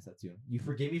 And stuff too. You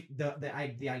forgive me. The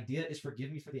idea is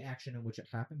forgive me for the action in which it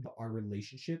happened, but our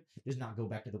relationship does not go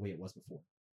back to the way it was before.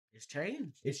 It's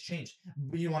changed. It's changed.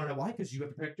 But you want to know why? Because you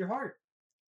have to protect your heart.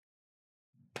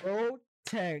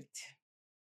 Protect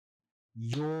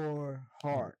your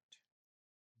heart.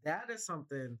 That is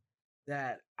something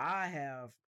that I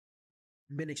have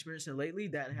been experiencing lately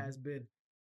that has been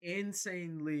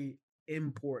insanely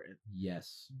important.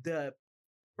 Yes.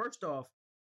 First off,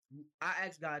 I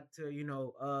asked God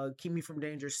to, keep me from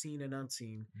danger seen and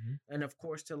unseen. And of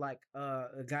course to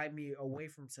guide me away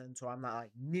from sin so I'm not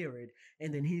like near it.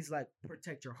 And then he's like,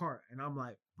 protect your heart. And I'm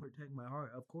like, protect my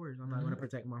heart? Of course I'm not gonna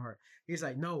protect my heart. He's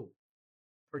like, no,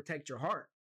 protect your heart.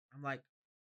 I'm like,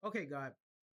 okay, God,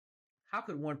 how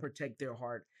could one protect their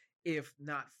heart if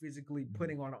not physically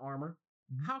putting on armor?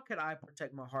 How could I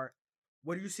protect my heart?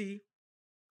 What do you see?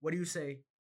 What do you say?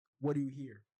 What do you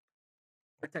hear?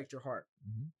 Protect your heart.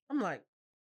 I'm like,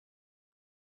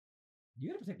 you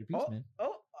gotta protect your peace, man.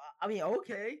 I mean,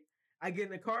 okay. I get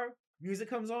in the car, music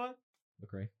comes on.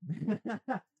 Okay.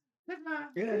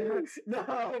 No,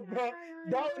 bro.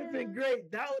 That would have been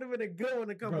great. That would have been a good one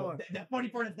to come on. The funny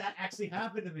part is that actually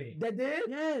happened to me. That did?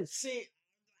 Yes. See,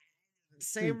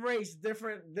 same race,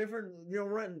 different,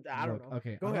 run. I don't know.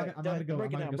 Okay, Go ahead. I'm not gonna go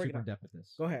Break super in depth with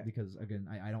this. Go ahead. Because again,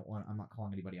 I'm not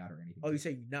calling anybody out or anything. Oh, you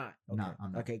say you're not? Okay. No,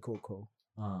 I'm not. Okay, cool.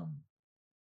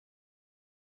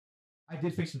 I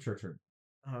did face some church hurt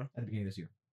at the beginning of this year.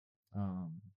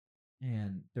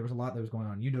 And there was a lot that was going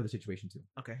on. You know the situation too.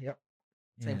 Okay, yep.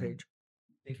 Same page.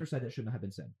 Things were said that shouldn't have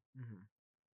been said.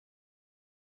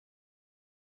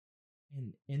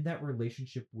 And in that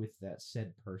relationship with that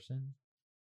said person,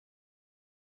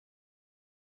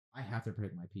 I have to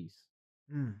protect my peace.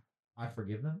 I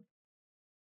forgive them.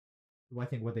 Do I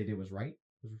think what they did was right?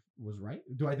 Was right?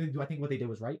 Do I think what they did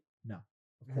was right? No,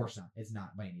 of course not. It's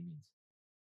not by any means.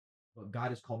 But God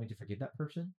has called me to forgive that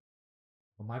person.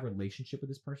 But my relationship with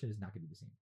this person is not going to be the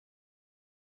same.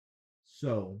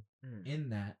 So in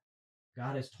that,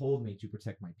 God has told me to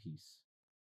protect my peace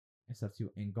and stuff too,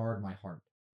 and guard my heart.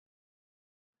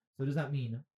 So does that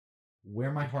mean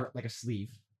wear my heart like a sleeve?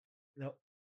 Nope.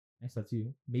 And stuff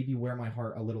too. Maybe wear my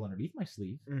heart a little underneath my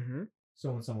sleeve.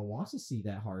 So when someone wants to see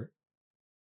that heart,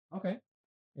 okay,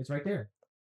 it's right there.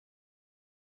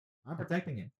 I'm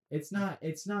protecting it. It's not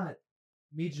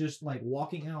me just like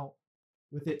walking out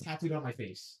with it tattooed on my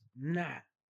face. Nah.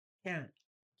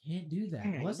 Can't do that.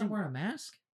 Unless I'm wearing a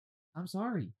mask. I'm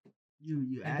sorry.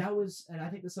 And I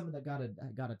think that's something that God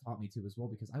had taught me to as well,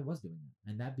 because I was doing that,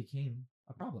 and that became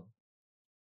a problem.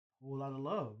 A whole lot of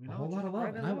love, a whole lot of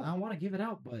love, and I want to give it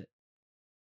out, but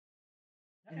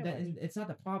and it's not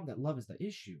the problem that love is the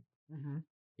issue.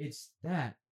 It's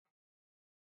that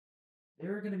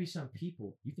there are going to be some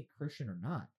people, you think Christian or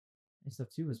not, and stuff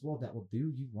too as well, that will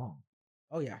do you wrong.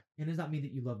 Oh yeah, and it does not mean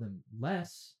that you love them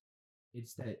less.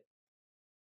 It's that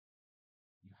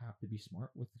you have to be smart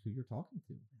with who you're talking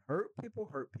to. Hurt people.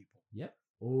 Yep.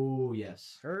 Oh,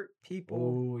 yes. Hurt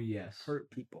people. Oh, yes. Hurt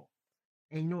people.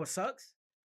 And you know what sucks?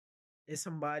 It's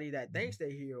somebody that thinks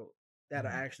they healed that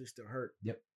are actually still hurt.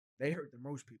 Yep. They hurt the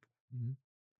most people.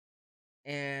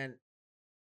 And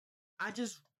I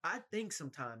think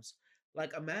sometimes,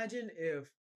 like, imagine if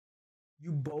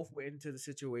you both went into the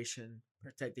situation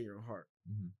protecting your heart.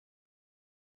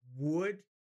 Would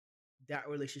that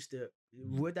relationship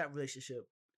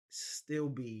still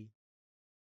be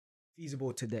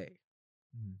feasible today?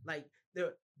 Like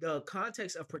the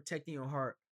context of protecting your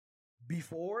heart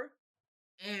before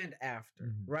and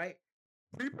after, right?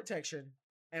 Pre-protection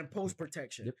and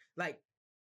post-protection. Yep. Like,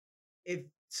 if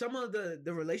some of the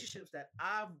relationships that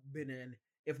I've been in,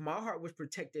 if my heart was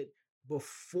protected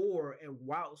before and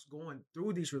whilst going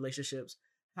through these relationships,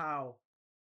 how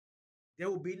there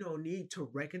will be no need to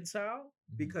reconcile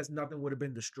because nothing would have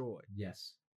been destroyed.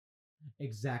 Yes,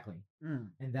 exactly.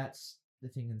 And that's the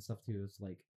thing and stuff too. Is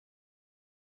like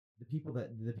the people that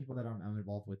I'm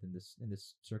involved with in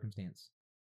this circumstance,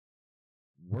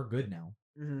 we're good now,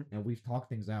 and we've talked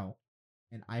things out,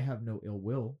 and I have no ill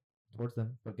will towards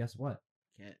them. But guess what?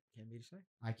 Can't be the same.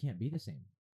 I can't be the same.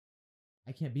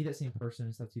 I can't be that same person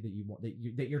and stuff too that you want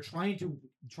that you're trying to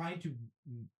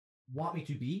want me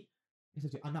to be.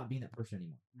 I'm not being that person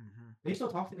anymore. They still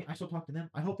talk to me. I still talk to them.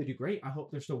 I hope they do great. I hope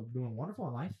they're still doing wonderful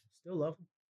in life. Still love them.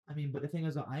 I mean, but the thing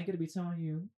is, I ain't gonna be telling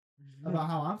you about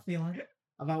how I'm feeling,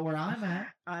 about where I'm at.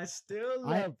 I still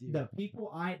love you. The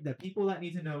people that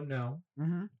need to know,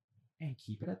 Mm-hmm. and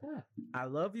keep it at that. I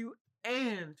love you,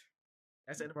 and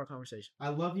that's the end of our conversation. I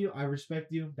love you. I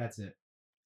respect you. That's it.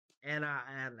 And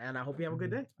I hope you have a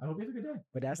good day. I hope you have a good day.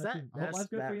 But that's that. I hope life's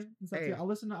good for you. Hey. I'll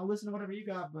listen to whatever you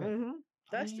got. But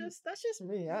that's just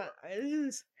me.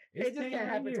 It just can't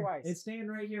happen twice. It's staying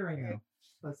right here right now.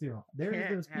 Let's see.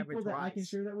 There's people that I can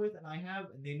share that with, and I have,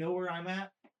 and they know where I'm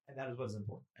at, and that is what's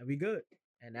important. And we good,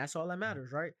 and that's all that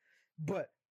matters, right?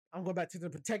 But I'm going back to the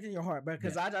protecting your heart,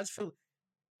 because I just feel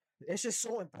it's just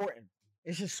so important.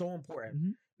 It's just so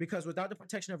important because without the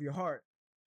protection of your heart,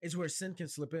 is where sin can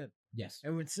slip in. Yes.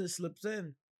 And when sin slips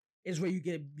in, is where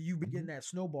you begin that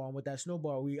snowball. And with that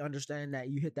snowball, we understand that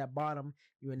you hit that bottom,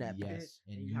 you're in that pit.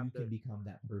 And you can become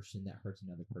that person that hurts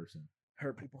another person.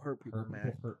 Hurt people,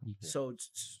 man. Hurt people. So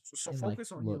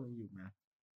focus on you and you, man.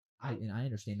 I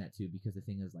understand that too, because the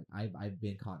thing is, like, I've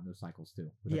been caught in those cycles too.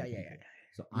 Yeah.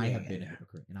 So I have been a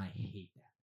hypocrite, and I hate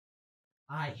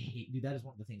that. Dude, that is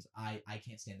one of the things I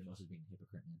can't stand the most, is being a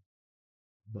hypocrite, man.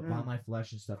 But by my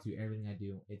flesh and stuff too, everything I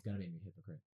do, it's gonna make me a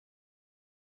hypocrite.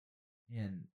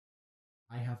 And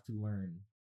I have to learn.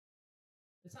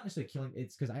 It's not necessarily killing.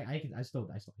 It's because I still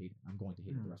hate it. I'm going to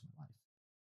hate it the rest of my life.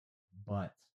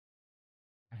 But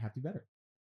I have to be better.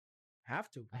 I have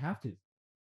to. I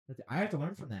have to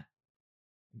learn from that.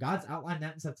 God's outlined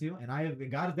that and stuff too, and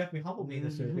God has definitely humbled me in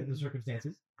the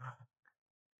circumstances.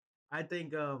 I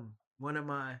think I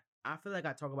feel like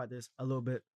I talk about this a little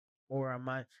bit, or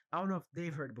I don't know if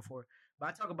they've heard it before, but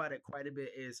I talk about it quite a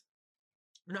bit. Is,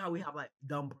 you know how we have like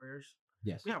dumb prayers?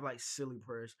 Yes. We have like silly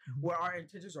prayers where our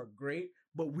intentions are great,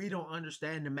 but we don't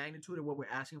understand the magnitude of what we're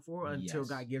asking for until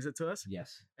God gives it to us.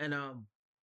 Yes. And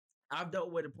I've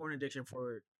dealt with a porn addiction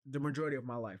for the majority of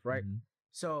my life, right?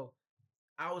 So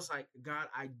I was like, God,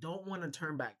 I don't want to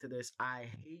turn back to this. I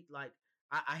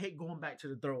hate going back to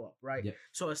the throw up, right? Yep.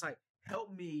 So it's like,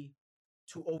 help me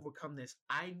to overcome this.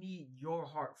 I need your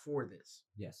heart for this.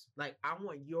 Yes. Like, I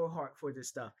want your heart for this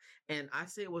stuff. And I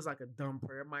say it was like a dumb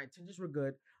prayer. My intentions were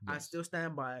good. Yes. I still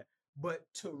stand by it. But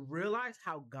to realize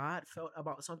how God felt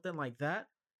about something like that,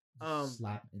 it's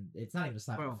not even a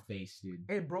slap in the face, dude.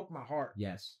 It broke my heart.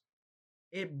 Yes.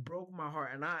 It broke my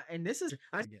heart. And this is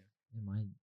in my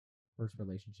first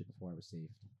relationship before I was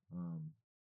saved,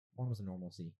 one was a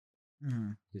normalcy.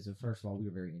 Because first of all, we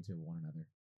were very into one another.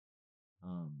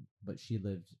 But she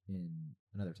lived in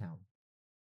another town,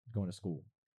 going to school,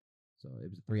 so it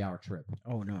was a 3-hour trip.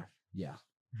 Oh no! Yeah,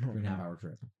 3.5-hour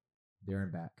trip, there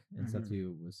and back, and stuff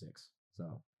too was 6.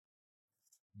 So,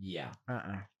 yeah.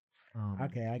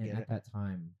 Okay, I get it. At that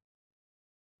time,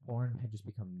 porn had just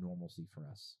become normalcy for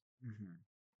us,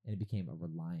 and it became a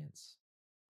reliance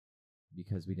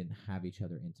because we didn't have each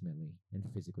other intimately and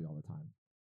physically all the time.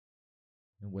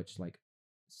 In which, like,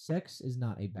 sex is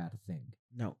not a bad thing.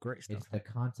 No, great stuff. It's the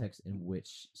context in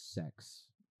which sex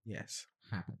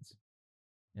happens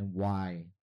and why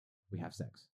we have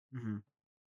sex.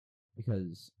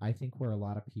 Because I think where a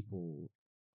lot of people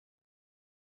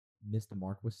miss the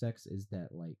mark with sex is that,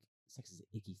 like, sex is an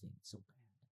icky thing. It's so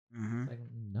bad. It's like,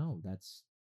 no,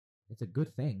 it's a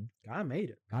good thing. God made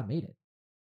it.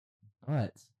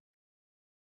 But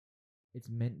it's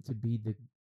meant to be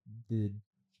the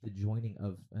joining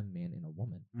of a man and a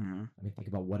woman. I mean, think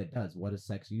about what it does. What is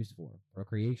sex used for?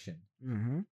 Procreation.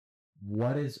 When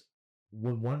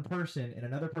one person and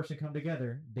another person come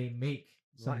together, they make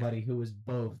somebody who is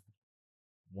both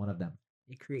one of them.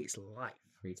 It creates life.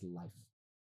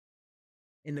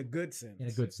 In a good sense. In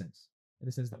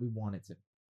the sense that we want it to.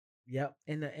 Yep.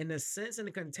 In the sense and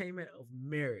the containment of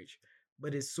marriage.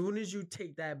 But as soon as you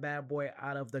take that bad boy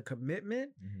out of the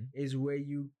commitment, is where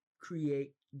you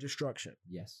create destruction.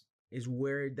 Yes. Is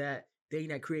where that thing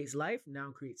that creates life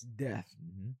now creates death.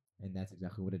 And that's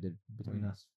exactly what it did between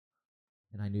us.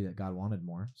 And I knew that God wanted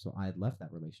more, so I had left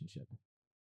that relationship.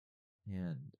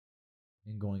 And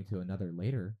in going to another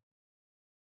later,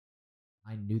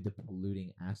 I knew the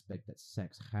polluting aspect that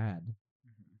sex had,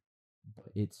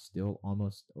 but it still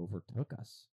almost overtook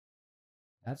us.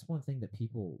 That's one thing that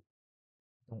people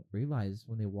don't realize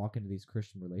when they walk into these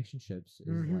Christian relationships is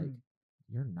like,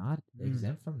 you're not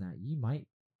exempt from that. You might.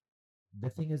 The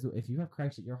thing is, if you have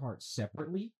Christ at your heart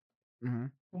separately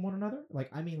from one another, like,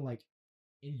 I mean, like,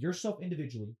 in yourself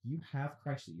individually, you have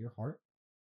Christ at your heart,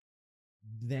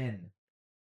 then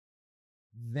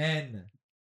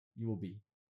you will be.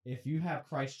 If you have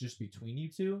Christ just between you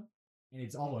two, and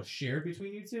it's almost shared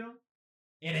between you two,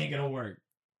 it ain't gonna work.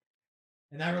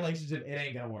 In that relationship, it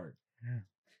ain't gonna work.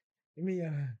 Let me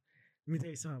tell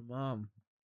you something,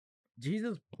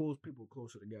 Jesus pulls people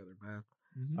closer together, man.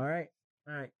 Mhm. All right.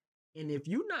 And if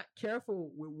you're not careful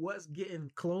with what's getting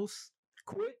close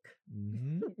quick,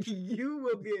 Mhm. you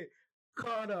will get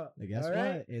caught up. But guess all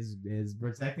right? what? Is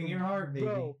protecting your heart, baby.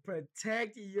 Bro,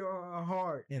 protect your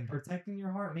heart. And protecting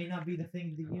your heart may not be the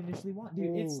thing that you initially want, dude.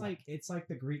 Ooh. It's like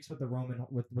the Greeks with the Roman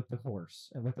with the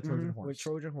horse and with the Trojan horse. With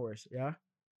Trojan horse, yeah.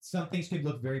 Some things could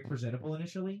look very presentable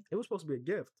initially, It was supposed to be a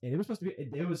gift. and it was supposed to be.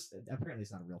 It was apparently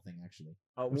it's not a real thing actually.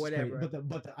 which is Whatever. crazy,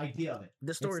 but the idea of it.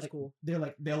 The story's it's like, cool. They're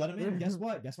like they'll let him in. Guess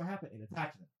what? Guess what happened? It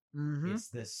attacked them. Mm-hmm. It's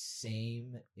the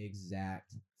same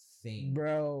exact thing.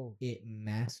 Bro. It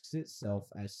masks itself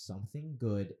as something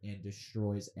good and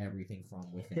destroys everything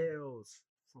from within. Kills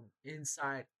from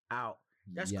inside out.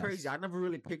 That's Yes. crazy. I never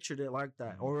really pictured it like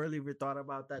that, or really even thought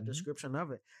about that Mhm. description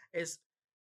of it. This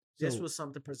So- was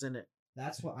something presented.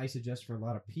 That's what I suggest for a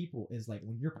lot of people is like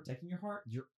when you're protecting your heart,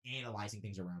 you're analyzing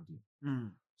things around you.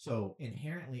 Mm. So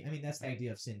inherently, I mean, that's the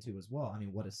idea of sin too as well. I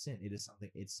mean, what is sin? It's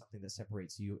something that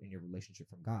separates you and your relationship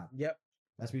from God. Yep.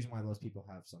 That's the reason why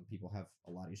some people have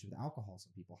a lot of issues with alcohol.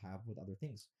 Some people have with other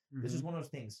things. This is one of those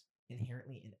things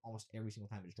inherently in almost every single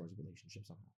time it destroys a relationship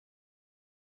somehow.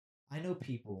 I know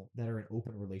people that are in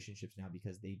open relationships now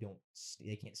because they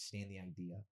can't stand the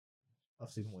idea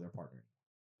of sleeping with their partner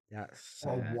That's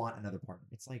or sad. want another partner.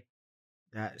 It's like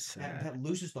That's sad. that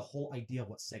loses the whole idea of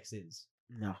what sex is.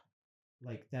 No.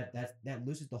 Like that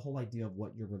loses the whole idea of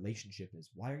what your relationship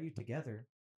is. Why are you together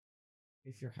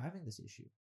if you're having this issue?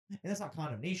 And that's not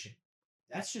condemnation.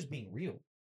 That's just being real.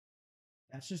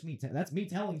 That's just me. That's me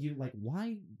telling you, like,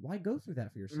 why go through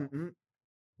that for yourself? Mm-mm.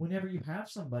 Whenever you have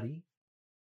somebody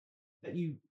that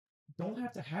you don't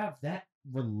have to have that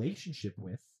relationship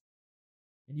with,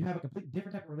 and you have a completely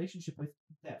different type of relationship with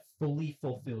that fully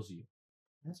fulfills you.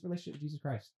 And that's a relationship with Jesus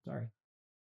Christ. Sorry.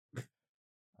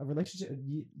 A relationship.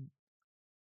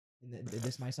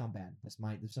 This might sound bad.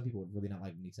 Some people would really not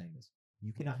like me saying this.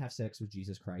 You cannot have sex with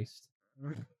Jesus Christ.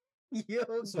 Yo,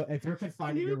 So if you're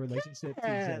confining you your relationship to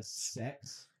can't. just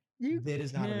sex, you that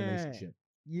is not a can't. relationship.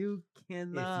 You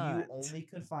cannot. If you only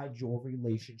confide your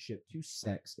relationship to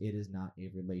sex, it is not a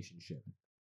relationship.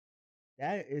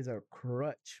 That is a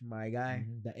crutch, my guy.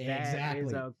 That Exactly.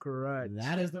 is a crutch.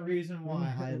 That is the reason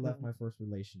why I left my first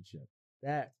relationship.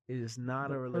 That is not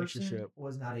The a relationship. person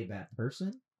was not a bad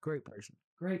person. Great person.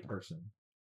 Great person.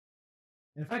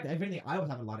 In fact, if anything, I was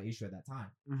having a lot of issue at that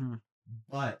time. Mm-hmm.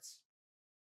 But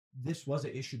this was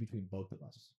an issue between both of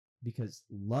us because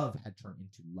love had turned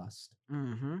into lust,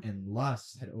 Mm-hmm. and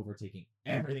lust had overtaken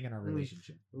everything in our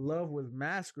relationship. Love was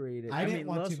masqueraded. I didn't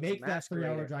want lust to was make that 3-hour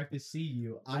masqueraded. drive to see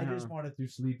you. I just wanted to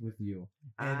sleep with you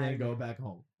and then go back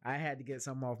home. I had to get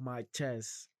something off my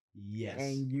chest. Yes.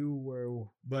 And you were.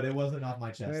 But it wasn't off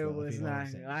my chest. It Though, if was you know what I'm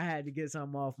not. saying. I had to get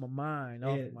something off my mind.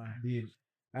 Dude,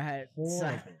 I had.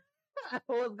 horrible. I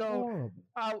was going.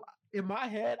 Horrible. In my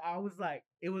head, I was like,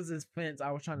 it was this fence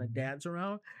I was trying to dance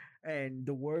around, and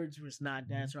the words was not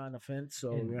dance around the fence.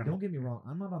 So And yeah. don't get me wrong,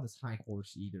 I'm not on this high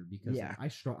horse either because Yeah. I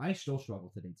still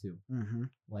struggle today too. Mm-hmm.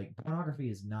 Like pornography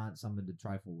is not something to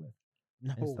trifle with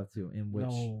and No. stuff too. In which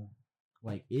No.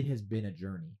 like it has been a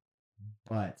journey,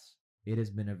 but it has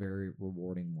been a very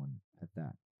rewarding one at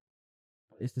that.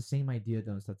 It's the same idea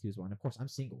though and stuff too as well. And of course I'm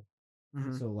single.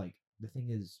 Mhm. So like the thing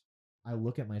is I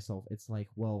look at myself, it's like,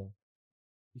 well,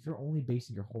 if you're only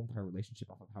basing your whole entire relationship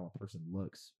off of how a person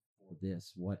looks for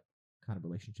this, what kind of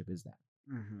relationship is that?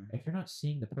 Mm-hmm. If you're not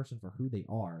seeing the person for who they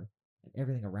are and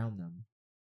everything around them,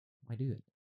 why do it?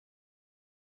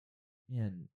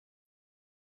 And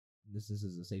this is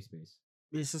a safe space.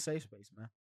 It's a safe space, man.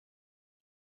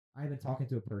 I've been talking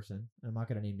to a person, and I'm not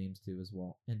going to name names too as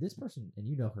well. And this person, and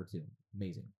you know her too,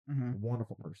 amazing, Mm-hmm.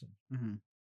 wonderful person. Mm-hmm.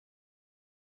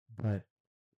 But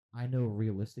I know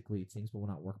realistically things will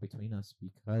not work between us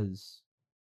because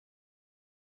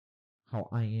how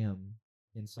I am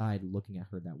inside looking at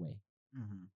her that way.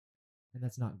 Mm-hmm. And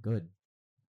that's not good.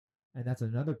 And that's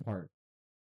another part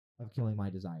of killing my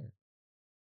desire.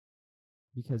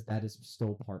 Because that is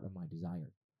still part of my desire.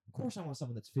 Of course I want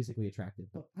someone that's physically attractive,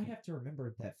 but I have to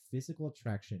remember that physical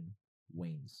attraction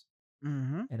wanes.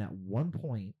 Mm-hmm. And at one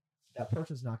point, that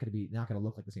person's not going to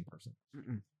look like the same person.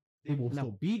 Mm-mm. They will No.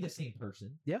 still be the same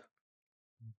person. Yeah.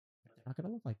 But they're not going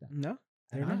to look like that. No.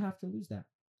 And I have to lose that.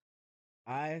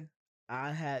 I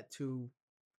had to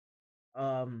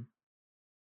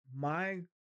my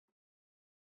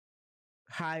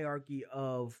hierarchy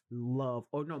of love,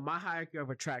 or no, my hierarchy of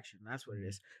attraction, that's what it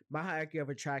is. My hierarchy of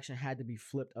attraction had to be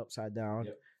flipped upside down.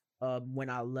 Yep. When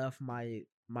I left my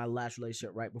last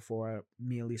relationship right before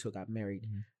me and Lisa got married.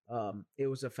 It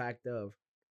was a fact of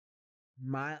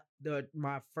my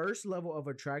first level of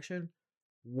attraction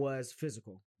was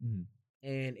physical, Mhm.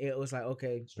 and it was like,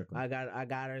 okay, Strictly. I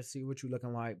gotta see what you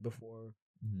looking like before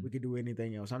Mhm. we could do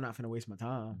anything else. I'm not finna waste my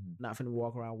time. Mhm. Not finna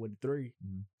walk around with 3.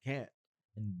 Mhm. Can't.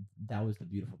 And that was the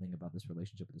beautiful thing about this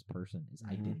relationship with this person is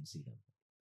I Mhm. didn't see them.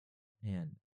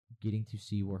 And getting to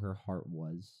see where her heart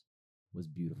was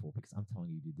beautiful because I'm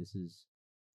telling you, dude, this is,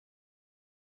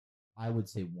 I would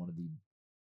say, one of the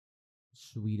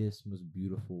sweetest, most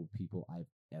beautiful people I've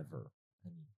ever,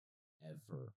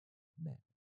 ever met.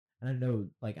 And I know,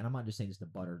 like, and I'm not just saying this to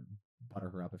butter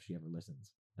her up if she ever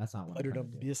listens. That's not what I'm Butter trying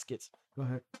them to do. biscuits. Go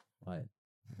ahead. But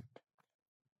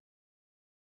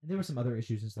and there were some other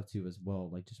issues and stuff too as well,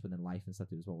 like just within life and stuff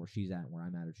too as well, where she's at and where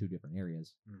I'm at are 2 different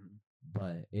areas. Mhm.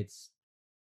 But it's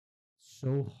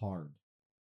so hard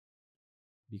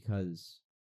because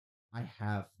I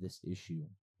have this issue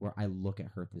where I look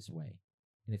at her this way,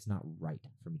 and it's not right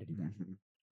for me to do that. Mhm.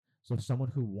 So if someone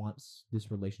who wants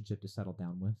this relationship to settle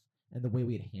down with, and the way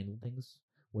we had handled things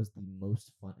was the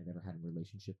most fun I've ever had in a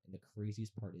relationship. And the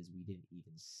craziest part is we didn't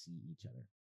even see each other.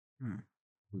 Hmm.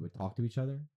 We would talk to each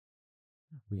other.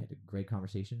 We had great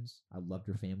conversations. I loved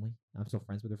her family. I'm still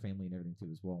friends with her family and everything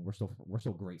too as well. We're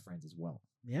still great friends as well.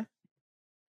 Yeah.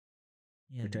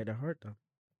 And Protect the heart though.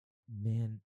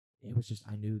 man, it was just,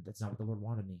 I knew that's not what the Lord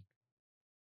wanted me.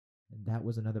 And that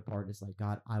was another part. It's like,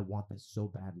 God, I want this so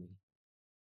badly.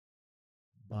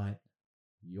 But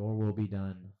your will be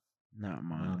done, Not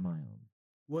mine. not my own.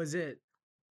 Was it?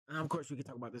 And of course, we can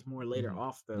talk about this more later Mhm.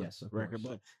 off the Yes, of record.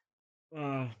 course.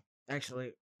 But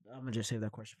actually, I'm gonna just save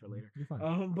that question for later. You're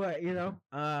fine. But you know,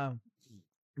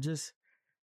 just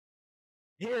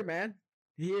here, man.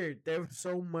 Here, there was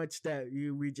so much that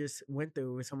we just went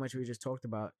through, and so much we just talked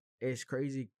about. It's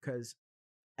crazy because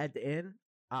at the end,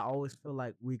 I always feel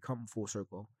like we come full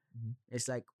circle. Mhm. It's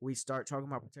like we start talking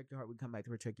about protect your heart, we come back to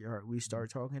protect your heart. We start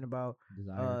talking about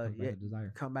Desire, comes back to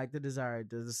desire. come back to desire.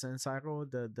 The sin cycle,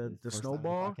 the First time in the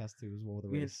snowball. podcast too as well,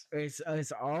 the It's, race.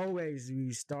 it's always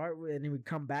we start with and then we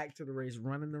come back to the race,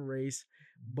 running the race,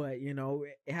 but you know,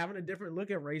 having a different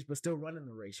look at race, but still running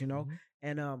the race, you know. Mhm.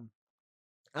 And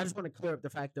I just want to clear up the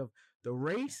fact of the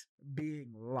race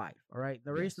being life, all right?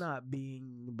 The race Yes. not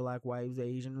being black, white,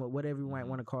 Asian, whatever you might Mhm.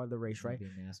 want to call the race, right?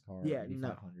 Being NASCAR, Yeah, Indy no.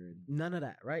 500. None of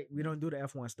that, right? We don't do the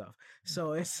F1 stuff.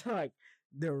 So it's like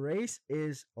the race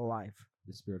is life.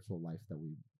 The spiritual life that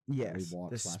we Yes, walk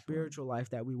the / run. spiritual life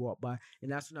that we walk by.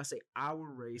 And that's when I say our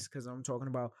race, because I'm talking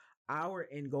about our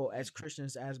end goal as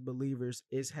Christians, as believers,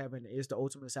 is heaven, is the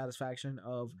ultimate satisfaction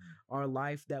of Mhm. our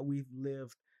life that we've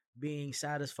lived being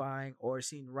satisfying or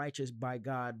seen righteous by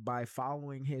God by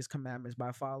following his commandments,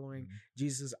 by following Mhm.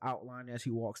 Jesus' outline as he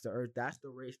walks the earth. That's the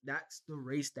race. That's the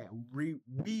race that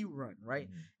we run, right?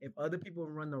 Mhm. If other people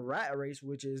run the rat race,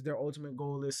 which is their ultimate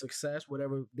goal is success,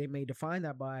 whatever they may define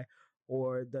that by,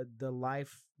 or the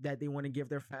life that they want to give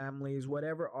their families,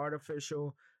 whatever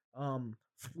artificial,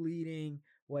 fleeting,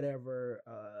 whatever,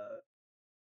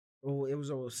 oh, it was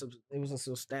a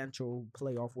substantial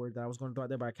playoff word that I was going to throw out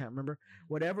there, but I can't remember.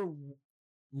 Whatever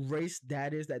race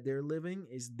that is that they're living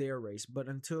is their race. But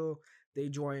until they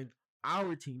join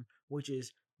our team, which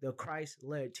is the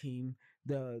Christ-led team,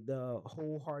 the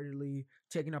wholeheartedly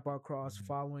taking up our cross, Mhm.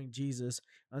 following Jesus,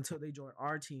 until they join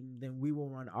our team, then we will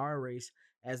run our race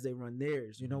as they run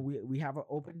theirs. You know, we have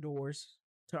open doors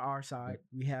to our side. Yep.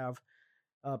 We have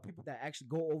people that actually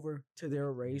go over to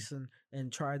their race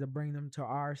and try to bring them to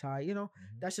our side. You know,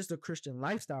 Mhm. that's just a Christian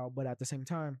lifestyle, but at the same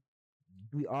time,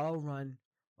 Mhm. we all run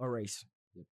a race.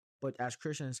 Yep. But as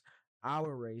Christians,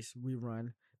 our race we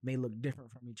run may look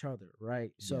different from each other,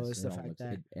 right? So Yes, it's it the all fact looks,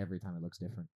 that every time it looks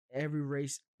different. every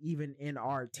race, even in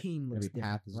our team, looks Every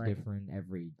path is different, right? different.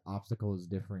 Every obstacle is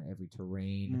different. Every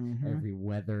terrain, Mhm. every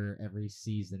weather, every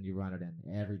season you run it in,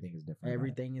 everything is different. about it.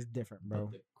 Everything is different, bro.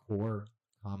 But the core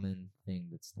common thing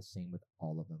that's the same with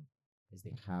all of them is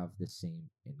they have the same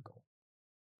end goal.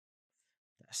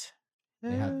 That's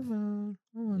They have,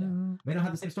 may not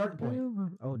have the same starting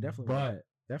point. Oh, definitely. But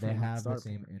definitely they not have the start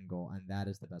same point. end goal, and that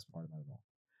is the best part about it all.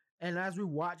 And as we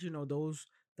watch, you know, those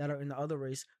that are in the other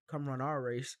race come run our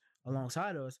race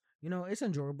alongside us, you know, it's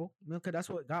enjoyable. You know, because that's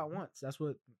what God wants. That's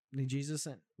what Jesus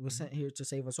was sent here to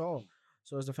save us all.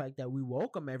 So it's the fact that we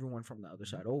welcome everyone from the other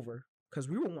side over, because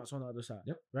we were once on the other side,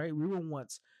 Yep. right? We were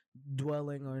once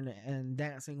dwelling and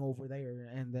dancing over there,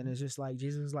 and then it's just like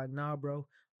Jesus is like, nah, bro,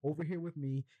 over here with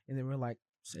me, and then we're like,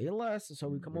 say less, so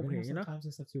we come You're over gonna here, have you know. sometimes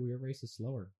and stuff too where your race is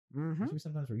slower. Mm-hmm. There's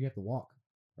sometimes where you have to walk,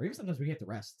 or even sometimes where you have to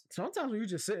rest. Sometimes you're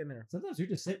just sitting there. Sometimes you're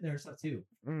just sitting there and stuff too,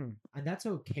 and that's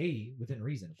okay within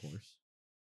reason, of course.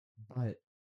 But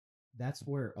that's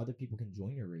where other people can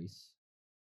join your race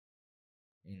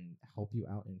and help you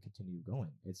out and continue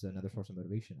going. It's another source of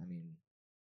motivation. I mean,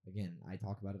 again, I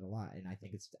talk about it a lot, and I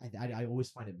think I always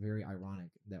find it very ironic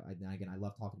that I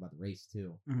love talking about the race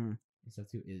too. Mhm. And stuff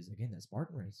too is again that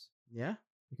Spartan race. Yeah.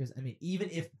 Because I mean, even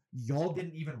if y'all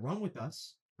didn't even run with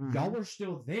us, y'all were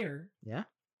still there. Yeah.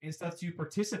 And stuff too,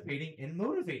 participating and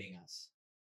motivating us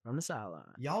From the sideline.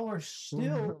 Y'all are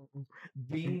still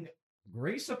being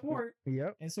great support.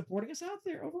 Yep. And supporting us out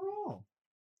there overall.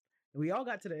 We all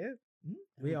got to the end.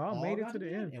 We all made it to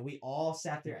the end. And we all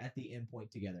sat there at the end point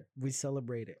together. We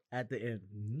celebrated at the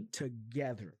end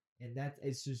together. And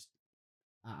it's just,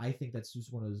 I think that's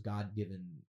just one of those God-given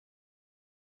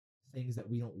things that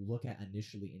we don't look at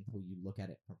initially until you look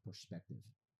at it from perspective.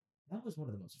 That was one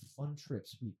of the most fun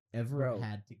trips we ever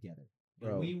had together.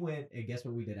 And we went, and guess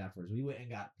what we did afterwards? We went and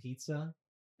got pizza,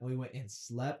 and we went and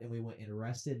slept, and we went and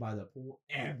rested by the pool.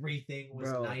 Everything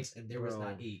was nice, and there was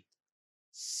not a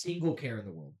single care in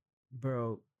the world.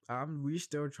 Bro, we're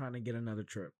still trying to get another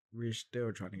trip. We're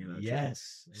still trying to get another trip.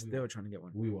 Yes. Still trying to get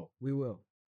one. We will. We will.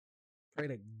 Pray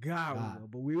to God we will,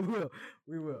 but we will.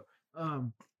 We will.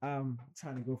 I'm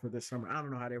trying to go for this summer. I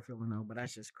don't know how they're feeling though, but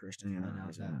that's just Christian. I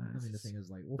mean, the thing is,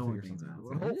 like, we'll figure something out.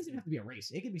 It doesn't even have to be a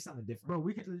race. It could be something different. Bro,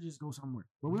 we could just go somewhere.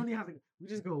 But we don't even have to. We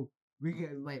just go. We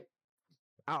can like.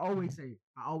 I always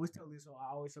tell this, so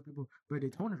I always tell people, but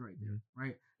Daytona's right there,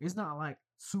 right? It's not like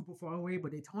super far away,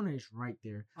 but Daytona is right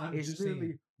there. It's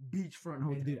literally beachfront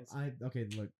hotels. Dude, okay,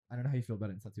 look, I don't know how you feel about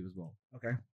it in Tattoo as well.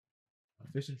 Okay.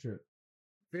 A fishing trip.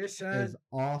 Fishing is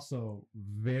also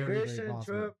very possible.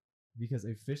 Trip. Because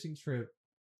a fishing trip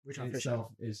in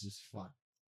itself is just fun.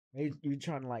 You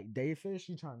trying to like day fish?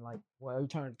 You trying to like you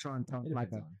trying to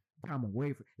like a time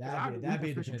away for that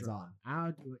depends on.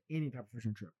 I'll do any type of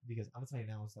fishing trip. Because I'm gonna tell you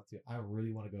now and stuff too. I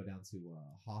really want to go down to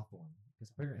Hawthorne.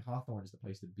 Because apparently Hawthorne is the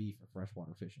place to be for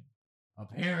freshwater fishing.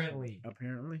 Apparently.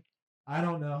 I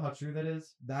don't know how true that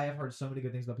is. I have heard so many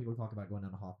good things about people talk about going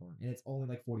down to Hawthorne, and it's only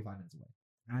like 45 minutes away.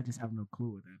 I just have no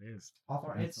clue what that is.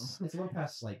 Hawthorne, it's a little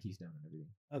past like Keystone and everything.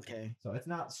 Okay. So it's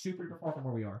not super far from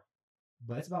where we are,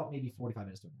 but it's about maybe 45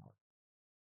 minutes to an hour.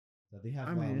 So they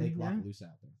have Lake Lockaloosa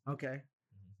out there. Okay.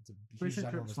 It's a fishing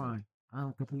trip's fine.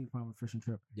 I'm completely fine with fishing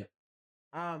trip. Yep.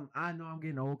 I know I'm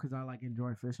getting old because I like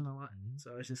enjoy fishing a lot.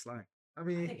 So it's just like I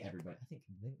think everybody. I think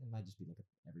it might just be like an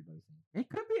everybody thing. It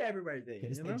could be everybody thing.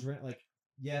 You know? Like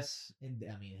yes, and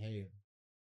I mean, hey,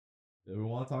 we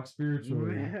want to talk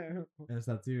spiritually and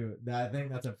stuff too. I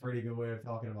think that's a pretty good way of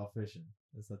talking about fishing.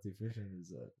 And stuff too. Fishing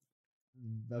is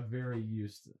a very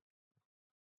used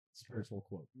spiritual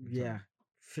quote. Yeah.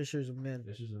 Fishers of men.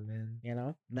 Fishers of men. You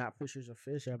know, not fishers of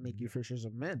fish. I make you fishers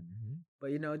of men. But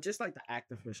you know, just like the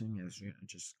act of fishing is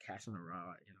just casting a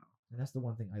rod. You know, and that's the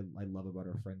one thing I love about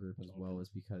our friend group as well is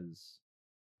because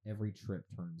every trip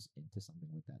turns into something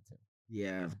with that too.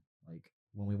 Yeah. Like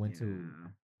when we went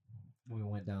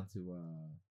down to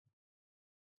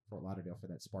Fort Lauderdale for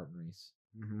that Spartan race.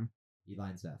 Eli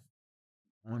and Seth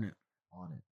on it.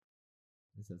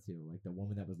 And stuff too. Like the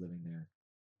woman that was living there.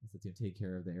 And stuff to take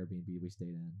care of the Airbnb we stayed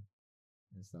in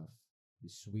and stuff. The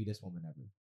sweetest woman ever.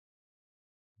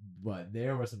 But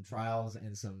there were some trials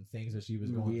and some things that she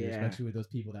was going through, especially with those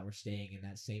people that were staying in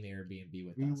that same Airbnb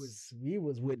with us. We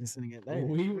was witnessing it there.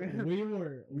 We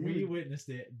witnessed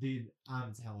it, dude.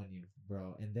 I'm telling you,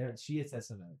 bro. And there, she had said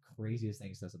some of the craziest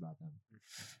things to us about them.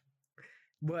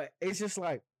 But it's just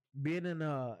like being in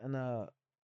a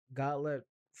God-led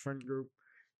friend group.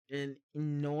 And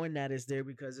knowing that it's there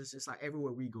because it's just like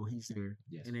everywhere we go, he's there.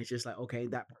 Yes. And it's just like, okay,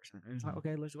 that person. And it's like,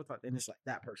 okay, let's go talk. And it's like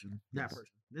that person, person,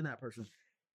 then that person.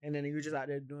 And then you're just out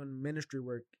there doing ministry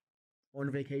work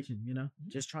on vacation, you know,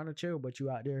 just trying to chill, but you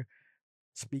out there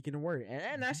speaking the word.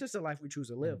 And that's just the life we choose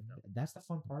to live. That's the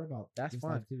fun part about that's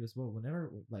fun life too as well.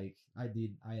 Whenever like I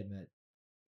had met,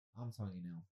 I'm telling you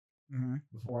now,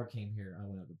 before I came here, I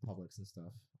went up to Publix and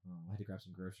stuff. I had to grab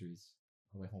some groceries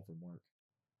on the way home from work.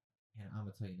 And I'm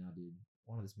gonna tell you now, dude,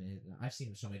 one of this man, I've seen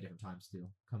him so many different times too.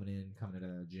 Coming at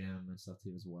a gym and stuff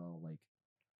too as well. Like,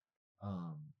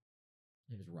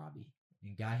 his name is Robbie.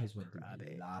 And guy has went through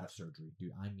a lot of surgery,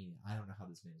 dude. I mean, I don't know how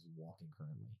this man is walking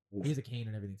currently. He has a cane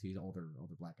and everything too. He's an older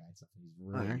black guy and stuff. He's a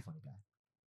really funny guy.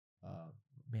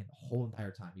 Man, the whole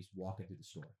entire time he's walking through the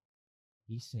store,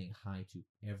 he's saying hi to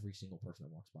every single person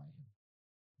that walks by him,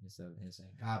 and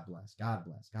saying, "God bless, God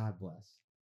bless, God bless,"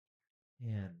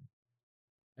 and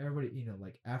everybody, you know,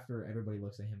 like after everybody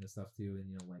looks at him and stuff too, and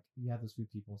you know, like you have those few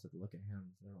people that look at him,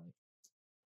 and they're like,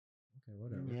 okay,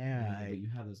 whatever. Yeah. You know, but you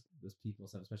have those people,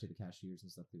 stuff, especially the cashiers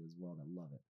and stuff too as well, that love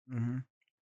it. And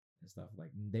stuff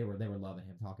like they were loving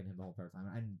him, talking to him the whole entire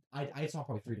time. And I saw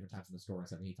probably 3 different times in the store and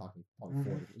stuff, and he talked to me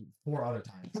probably four other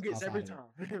times. He gets every time.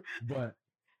 But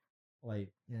like,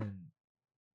 and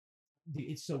dude,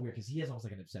 it's so weird because he has almost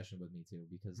like an obsession with me too.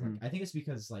 Because like I think it's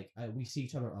because like we see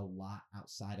each other a lot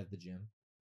outside of the gym.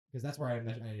 Because that's where I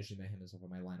initially met him and stuff in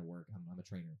my line of work. I'm a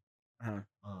trainer. I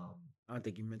don't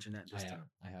think you mentioned that this time.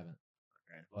 I haven't.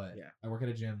 Okay. But yeah, I work at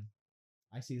a gym.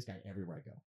 I see this guy everywhere I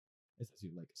go. It's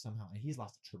like somehow, and he's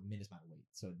lost a tremendous amount of weight.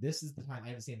 So this is the time I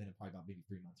haven't seen him in probably about maybe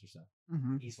 3 months or so.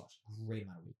 He's lost a great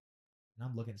amount of weight, and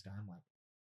I'm looking at this guy. I'm like,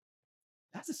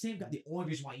 that's the same guy. The only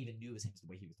reason why I even knew was him is the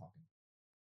way he was talking.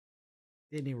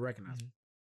 Didn't even recognize him.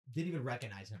 Didn't even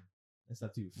recognize him and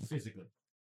stuff too physically.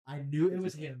 I knew it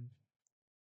was him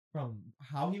from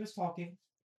how he was talking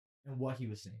and what he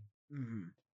was saying.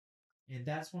 And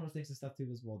that's one of the things and stuff too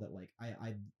as well that like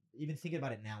I even thinking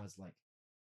about it now is like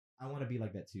I want to be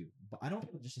like that too. But I don't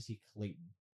want people just to see Clayton.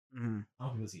 I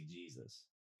want people to see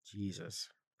Jesus.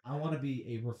 I want to be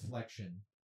a reflection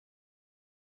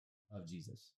of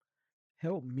Jesus.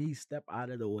 Help me step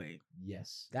out of the way.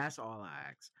 Yes. That's all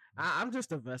I ask. I'm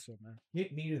just a vessel, man.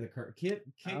 Kick me to the curb. Kick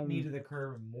me to the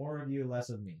curb. More of you, less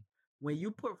of me. When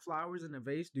you put flowers in a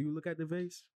vase, do you look at the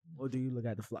vase or do you look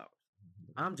at the flowers?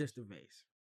 I'm just a vase.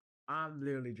 I'm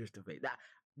literally just a vase.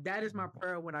 That is my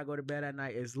prayer when I go to bed at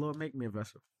night is, Lord, make me a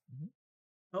vessel.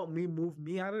 Help me move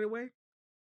me out of the way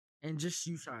and just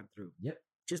you shine through. Yep.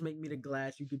 Just make me the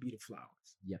glass. You could be the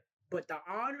flowers. Yep. But the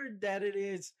honor that it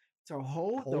is to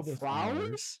hold the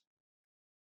flowers?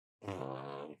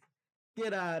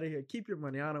 Get out of here. Keep your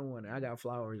money. I don't want it. I got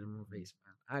flowers in my face,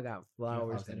 man. I got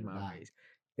flowers in my face.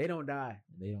 They don't die.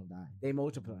 They don't die. They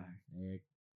multiply.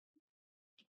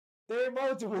 They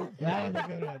multiply. That was a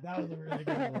good one. That was a really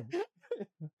good one.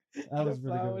 That was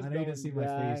really good. I know you didn't see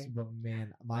my face, but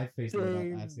man, my face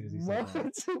lit up as soon as he said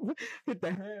that. Hit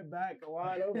the head back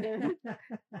wide open.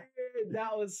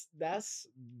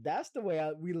 That's the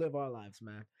way we live our lives,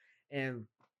 man. And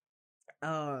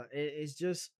it's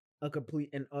just a complete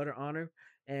and utter honor,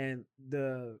 and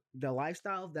the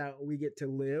lifestyle that we get to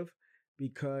live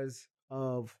because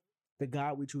of the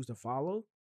God we choose to follow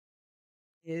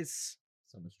is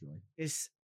so much joy. It's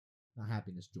not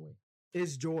happiness, joy.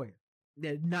 It's joy.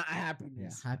 Yeah, not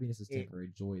happiness. Yeah, happiness is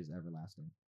temporary. Joy is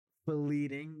everlasting.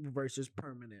 Fleeting versus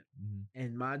permanent.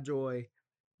 And my joy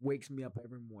wakes me up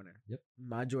every morning. Yep.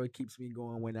 My joy keeps me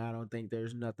going when I don't think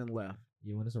there's nothing left.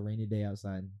 Even when it's a rainy day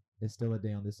outside, it's still a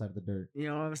day on this side of the dirt. You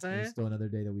know what I'm saying? It's still another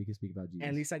day that we can speak about Jesus.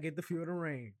 At least I get to feel the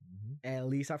rain. At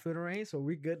least I feel the rain, so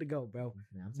we're good to go, bro.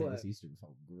 Man, I'm saying this Easter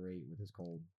felt great with this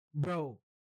cold. Bro,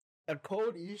 a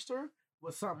cold Easter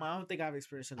was something I don't think I've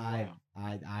experienced in a while.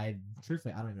 I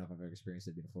truthfully, I don't even know if I've ever experienced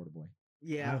it being a Florida boy.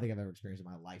 Yeah. I don't think I've ever experienced it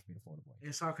in my life being a Florida boy.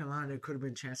 In South Carolina, there could have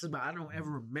been chances, but I don't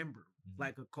ever remember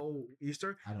like a cold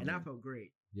Easter, and I felt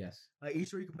great. Yes. Like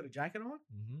Easter, you can put a jacket on.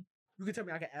 You can tell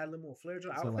me I can add a little more flair to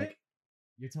the outfit. Like,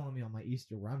 you're telling me on my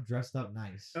Easter where I'm dressed up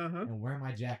nice and wearing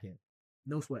my jacket.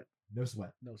 No sweat. No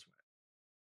sweat. No sweat.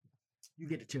 You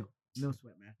get to chill. No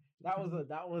sweat, man.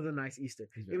 That was a nice Easter.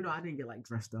 Even though I didn't get like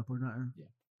dressed up or nothing. Yeah.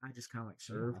 I just kind of like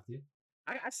served.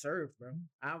 I served, bro.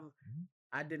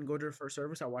 I didn't go to the first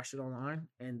service. I watched it online,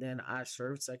 and then I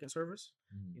served second service.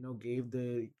 You know, gave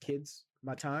the kids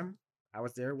my time. I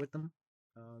was there with them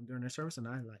during their service, and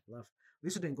I like left.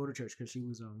 Lisa didn't go to church because she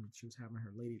was having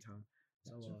her lady time.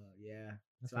 So yeah.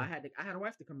 That's so I had a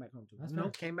wife to come back home to.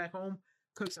 That's came back home,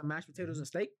 cooked some mashed potatoes and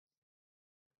steak.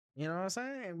 You know what I'm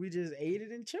saying? And we just ate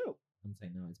it and chilled. I'm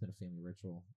saying no. It's been a family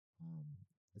ritual.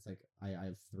 It's like I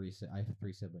have three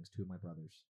siblings. Two of my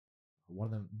brothers. One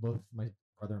of them, both my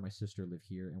brother and my sister live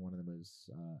here, and one of them is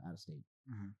out of state.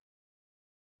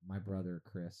 My brother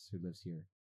Chris, who lives here,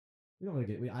 we don't really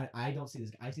get. I don't see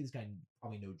this. I see this guy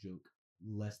probably no joke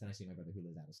less than I see my brother who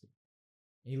lives out of state.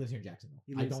 And he lives here in Jacksonville.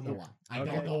 I don't know why. I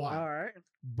don't know why. All right,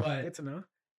 but good to know.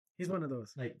 He's one of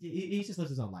those. Like he just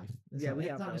lives his own life. It's yeah,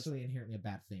 it's not necessarily inherently a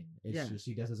bad thing. It's just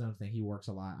he does his own thing. He works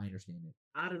a lot. I understand it.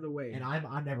 Out of the way. And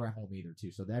I'm never at home either too.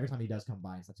 So every time he does come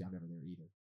by and stuff, I'm never there either.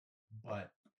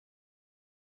 But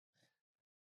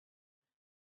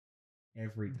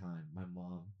every time my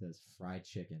mom does fried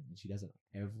chicken, and she does it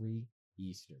every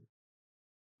Easter.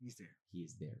 He's there.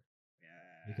 He's there.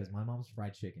 Yeah. Because my mom's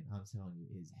fried chicken, I'm telling you,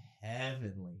 is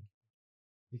heavenly.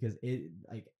 Because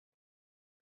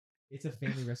it's a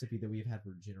family recipe that we've had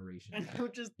for generations. And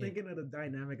I'm just thinking of the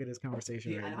dynamic of this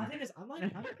conversation. Yeah, I think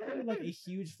I'm like a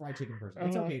huge fried chicken person.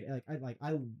 It's okay.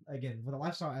 I again for the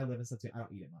lifestyle I live in, such I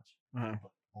don't eat it much. But,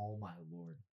 oh my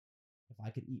lord, if I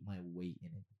could eat my weight in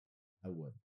it, I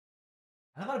would.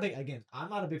 And I'm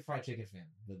not a big fried chicken fan,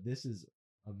 but this is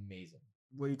amazing.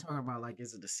 What are you talking about? Like,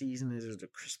 is it the seasoning? Is it the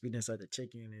crispiness of the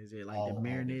chicken? Is it like the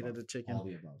marinade of the chicken? All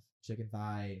the above. Chicken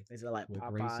thigh. Is it like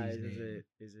Popeyes?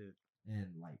 Is it and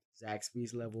like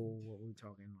Zaxby's level? What we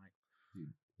talking like?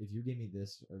 Dude, if you gave me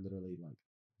this or literally like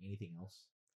anything else,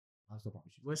 I'm still probably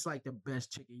choosing. What's like the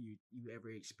best chicken you ever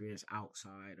experienced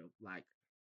outside of like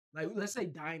let's say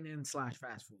dine-in /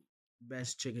 fast food?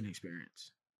 Best chicken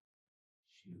experience.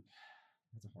 Shoot,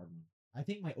 that's a hard one. I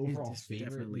think my overall just favorite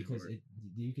definitely because hard.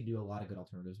 you can do a lot of good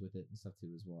alternatives with it and stuff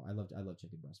too as well. I love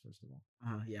chicken breast first of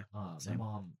all. Yeah. My Same.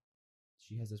 mom,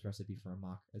 she has this recipe for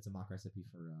it's a mock recipe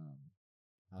for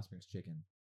Alice Springs chicken,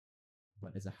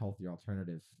 but it's a healthier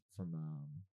alternative from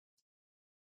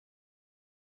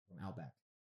Outback.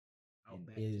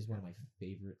 Outback And it is one of chicken. my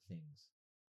favorite things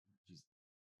she's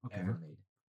Okay. ever made,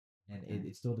 and Okay.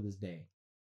 it's still to this day.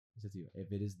 It's just you.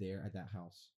 If it is there at that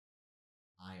house,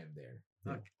 I am there.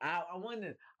 Look, I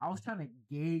wondered. I was trying to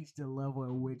gauge the level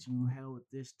at which you held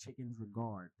this chicken's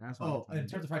regard. That's what. Oh, in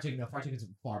terms of fried chicken, no, fried chicken's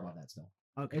far above that still.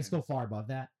 Okay. It's still far above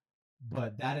that,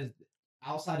 but that is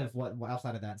outside of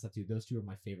outside of that and stuff too. Those two are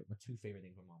my two favorite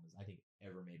things my mom has I think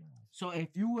ever made in my life. So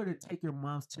if you were to take your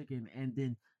mom's chicken and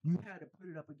then you had to put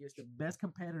it up against the best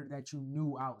competitor that you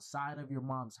knew outside of your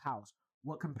mom's house,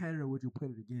 what competitor would you put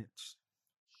it against?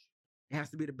 It has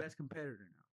to be the best competitor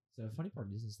now. So the funny part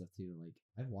is and stuff too. Like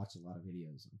I've watched a lot of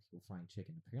videos of people frying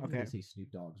chicken. Apparently, they say Snoop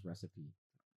Dogg's recipe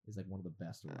is like one of the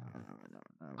best around.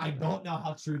 I don't know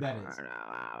how true that is.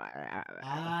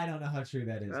 I don't know how true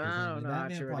that is. I don't know that how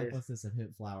man true probably it is. puts this in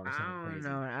hip flour or something crazy.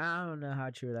 I don't know how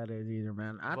true that is either,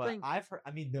 man. I've heard.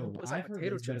 I mean, no, put some I've heard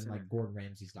potato it's better chips than in like Gordon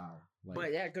Ramsay style. Like,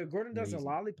 but yeah, because Gordon does a crazy.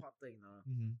 lollipop thing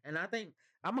though, and I think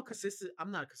I'm a consistent.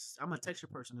 I'm a texture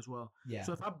person as well. yeah.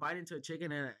 So if I bite into a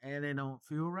chicken and it don't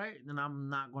feel right, then I'm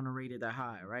not gonna rate it that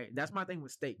high, right? That's my thing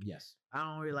with steak. Yes. I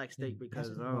don't really like steak And because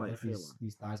that's I the don't thing really about, feel like,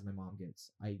 these thighs my mom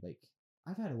gets.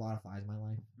 I've had a lot of thighs in my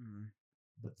life,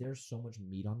 but there's so much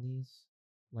meat on these,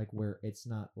 like where it's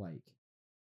not like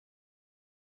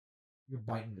you're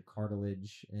biting the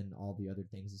cartilage and all the other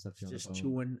things and stuff. just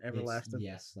chewing everlasting.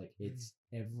 Yes, like it's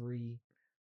every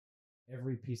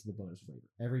piece of the bone is flavor.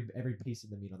 Every piece of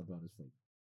the meat on the bone is flavor.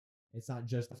 It's not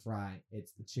just the fry;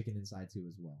 it's the chicken inside too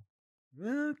as well.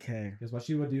 Okay. Because what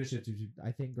she would do,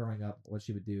 I think growing up, what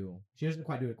she would do, she doesn't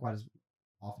quite do it quite as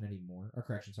often anymore. Or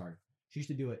correction, sorry, she used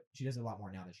to do it. She does it a lot more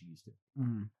now than she used to.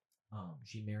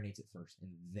 She marinates it first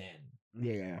and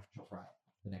then she'll fry it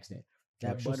the next day.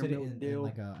 That she'll sit it buttermilk in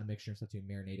like a mixture and stuff to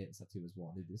marinate it and stuff too as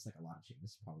well. Dude, this is like a lot of chicken.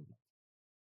 This is probably like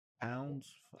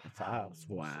pounds.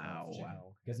 Wow.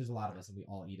 Because there's a lot of us and we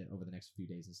all eat it over the next few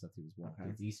days and stuff too as well. Okay.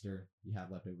 It's Easter. You have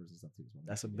leftovers and stuff too as well.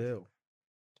 That's a bill.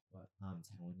 But I'm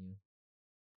telling you,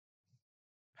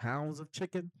 Pounds of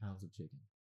chicken. and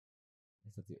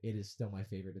stuff too. It is still my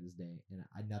favorite to this day,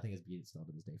 and nothing has beat it still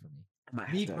to this day for me.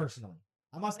 Me personally,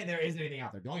 I'm not saying there isn't anything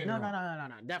out there. Don't get me wrong.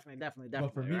 No. Definitely.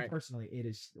 But for me right? personally, it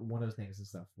is one of those things and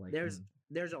stuff. Like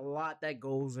There's a lot that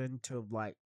goes into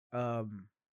like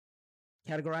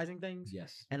categorizing things.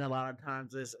 Yes. And a lot of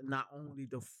times it's not only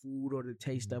the food or the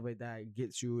taste of it that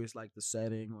gets you, it's like the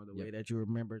setting or the way that you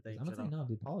remember things. I'm gonna say no,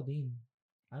 dude. Paula Deen.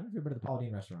 I don't know if you've been to the Paula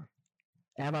Deen restaurant.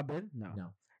 Have I been?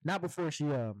 No. Not before she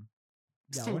Yeah,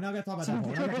 we're not gonna talk about that part.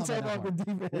 We're not gonna talk about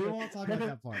that part. We won't talk about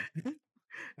that part.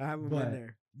 I haven't been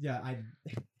there. Yeah,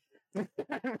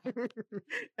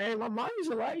 Hey, my mom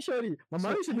used to like Shorty. My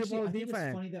mom used to be a Paula Deen fan.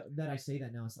 It's funny that I say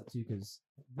that now and stuff too, because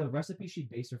the recipe she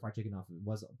based her fried chicken off of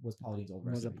was Paula Deen's old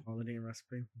recipe. Was a Paula Deen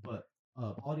recipe? But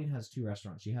Paula Deen has two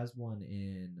restaurants. She has one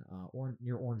in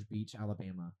near Orange Beach,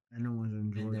 Alabama, and the one's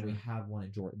in Georgia. And then we have one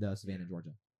in Savannah,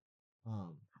 Georgia.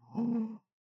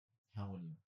 Telling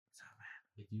you,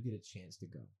 if you get a chance to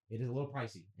go, it is a little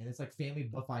pricey, and it's like family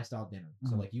buffet style dinner.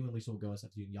 So like you and Lisa will go and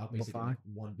stuff too, and y'all basically get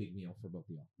one big meal for both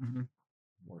of y'all.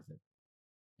 Worth it,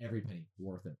 every penny,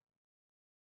 worth it.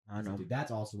 I know, dude,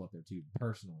 that's also up there too.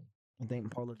 Personally, I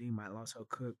think Paula Deen might lost her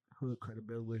hood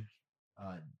credibility.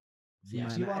 Yeah,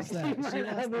 she lost that. She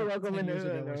lost that welcome in the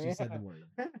hood when she said the word.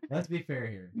 Let's be fair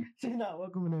here. She's not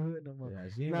welcome in the hood no more. Yeah,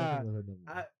 she ain't welcome in the hood no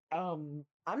more.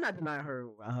 I'm not denying her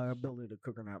ability to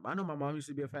cook or not. I know my mom used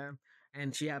to be a fan,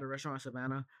 and she had a restaurant in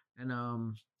Savannah. And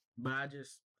but I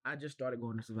just started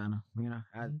going to Savannah. You know,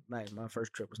 like my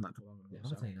first trip was not too long ago. Yeah,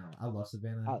 I'm saying no, I love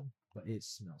Savannah, but it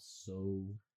smells so.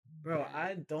 Bro,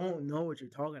 I don't know what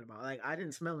you're talking about. Like I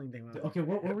didn't smell anything. Okay,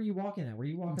 where were you walking at? Were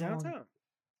you walking downtown?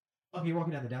 Okay, you're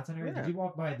walking down the downtown area. Yeah. Did you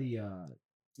walk by the?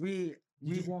 Did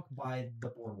you walk by the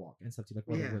boardwalk and stuff too, like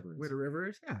where the river is? Where the river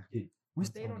is? Yeah. Dude, we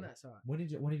stayed on that side. When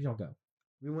did y'all go?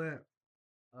 We went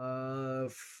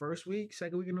first week,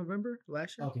 second week in November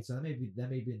last year. Okay, so that may be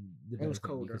the it was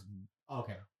colder.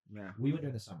 Okay. Yeah. We went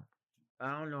during the summer.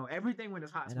 I don't know. Everything when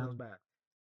it's hot smells bad.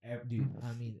 Dude,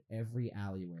 I mean, every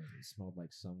alleyway smelled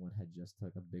like someone had just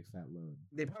took a big fat load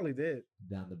They probably did.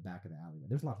 down the back of the alleyway.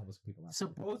 There's a lot of homeless people out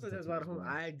Supposedly there's a lot of them.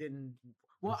 I didn't.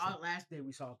 Well, Listen. our last day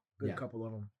we saw a good Yeah. couple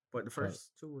of them, but the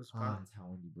first two was fun. I'm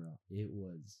telling you, bro, it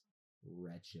was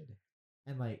wretched.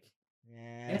 And like,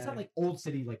 Yeah, it's not like old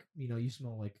city, like, you know, you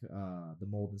smell like the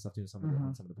mold and stuff too in some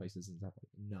of the places and stuff. Like,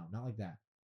 no, not like that.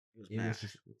 It was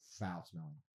just foul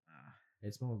smelling.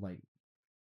 It smelled like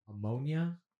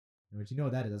ammonia, which you know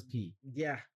what that is. That's pee.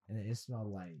 Yeah, And it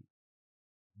smelled like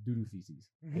doo-doo feces.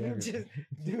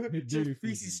 just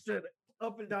feces straight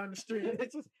up and down the street.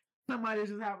 It's just somebody's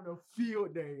just having a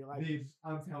field day. Like, Dude,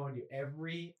 I'm telling you,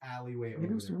 every alleyway over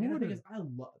was there. And the thing water. is, I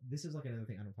love. This is like another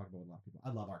thing I don't talk about with a lot of people.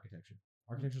 I love architecture.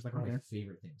 Architecture is like one of my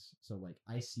favorite things. So like,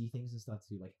 I see things and stuff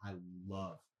too. Like, I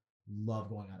love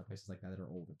going out of places like that are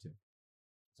older too.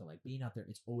 So like being out there,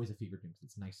 it's always a fever dream because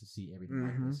it's nice to see everything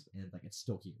like this, and like it's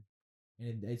still here,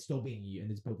 and it's still being used, and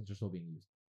its buildings are still being used.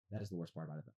 That is the worst part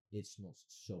about it. Though. It smells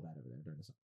so bad over there during the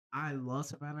summer. I love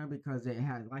Savannah because it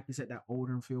had, like you said, that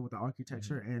older feel with the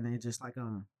architecture, and it just like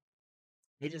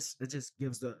it just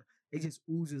gives it just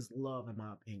oozes love in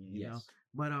my opinion. You know,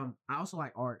 but I also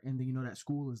like art, and then you know that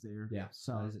school is there. Yeah.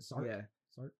 So is it Sark? yeah,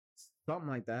 Sark? something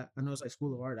like that. I know it's like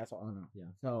School of Art. That's all I know.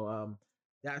 Yeah. So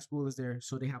that school is there,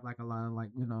 so they have like a lot of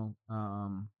like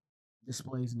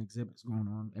displays and exhibits going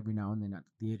on every now and then at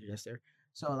the theater that's there.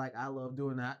 So like I love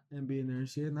doing that and being there and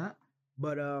seeing that.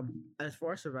 But as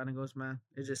far as Savannah goes, man,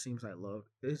 it just seems like love.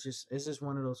 It's just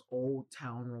one of those old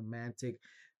town romantic,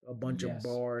 a bunch of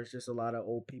bars, just a lot of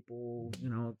old people, you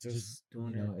know, just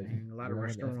doing their thing. A lot of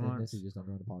restaurants. You just don't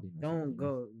go to the party. Don't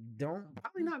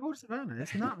probably not go to Savannah.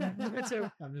 It's not much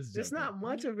of, it's not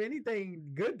much of anything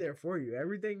good there for you.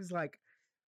 Everything's like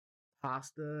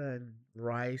pasta and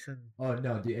rice and oh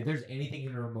no, dude! If there's anything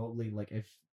even remotely like if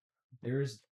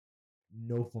there's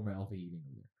no form of healthy eating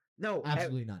over there, no,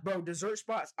 absolutely not, bro. Dessert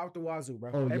spots out the wazoo,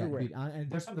 bro. Oh everywhere. Yeah, dude, and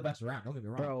there's some of the best around. Don't get me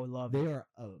wrong, bro. Love they are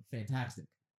fantastic.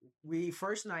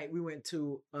 First night we went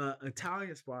to an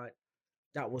Italian spot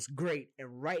that was great,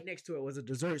 and right next to it was a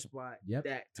dessert spot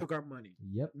that took our money.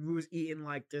 We was eating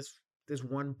like this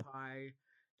one pie.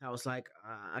 that was like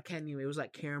I can't even. It was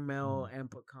like caramel and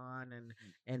pecan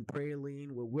and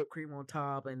praline with whipped cream on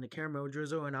top and the caramel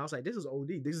drizzle. And I was like, this is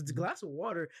OD. This glass of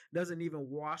water doesn't even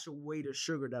wash away the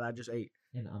sugar that I just ate.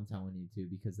 And I'm telling you too,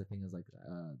 because the thing is like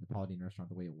the Paladin restaurant,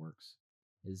 the way it works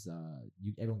is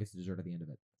everyone gets dessert at the end of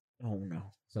it. Oh no!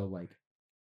 So like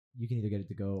you can either get it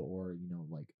to go or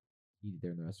like eat it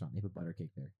there in the restaurant. They put butter cake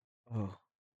there. Oh,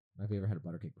 have you ever had a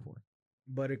butter cake before?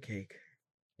 Butter cake.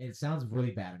 It sounds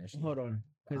really bad initially. Hold on.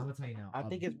 I'm gonna tell you now. I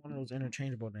think it's one of those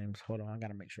interchangeable names. Hold on, I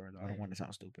gotta make sure. I don't want to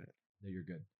sound stupid. No, you're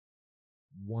good.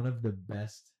 One of the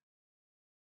best.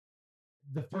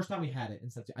 The first time we had it, and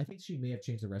stuff, I think she may have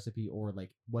changed the recipe or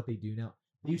like what they do now.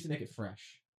 They used to make it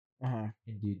fresh. And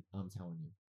dude, I'm telling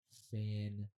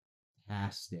you,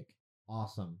 fantastic,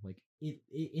 awesome. Like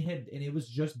it had, and it was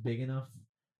just big enough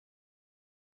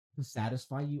to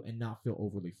satisfy you and not feel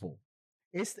overly full.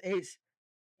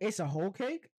 It's a whole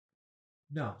cake?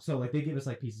 No. So like they give us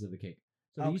like pieces of the cake.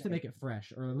 So they used to make it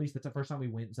fresh, or at least that's the first time we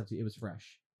went and stuff too, it was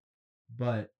fresh.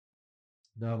 But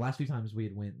the last few times we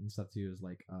had went and stuff too, it was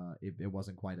like it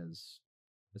wasn't quite as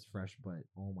fresh, but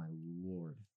oh my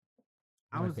lord.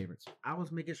 My favorites. I was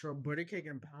making sure butter cake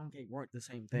and pound cake weren't the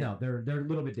same thing. No, they're a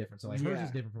little bit different. So like hers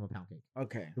is different from a pound cake.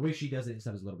 Okay. The way she does it and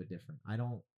stuff is a little bit different.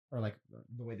 Or like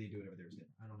the way they do it over there is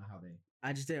different. I don't know how they.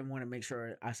 I just didn't want to make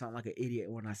sure I sound like an idiot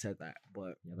when I said that,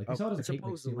 but yeah, like you saw it as a cake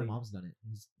mix. My mom's done it.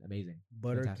 It's amazing.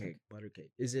 Butter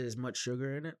cake. Is it as much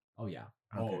sugar in it? Oh yeah.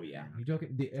 Okay. Oh yeah. You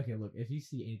joking? Okay, look. If you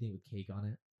see anything with cake on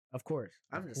it, of course.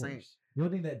 I'm just saying. The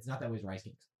only thing that's not that way is rice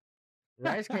cakes.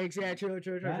 Rice cakes, yeah, true.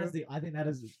 I think that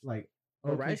is like.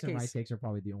 Rice cakes are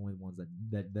probably the only ones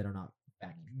that are not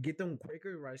fattening. Get them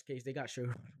Quaker rice cakes. They got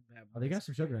sugar. Oh, they got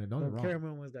some sugar in it. Don't get wrong.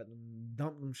 Caramel ones got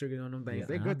dump them sugar on them things. Yeah,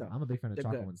 they're good though. I'm a big fan of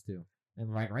chocolate ones too.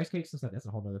 And like rice cakes and stuff, that's a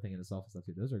whole other thing in itself and stuff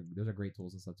too. Those are great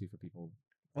tools and stuff too for people.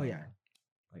 Oh yeah.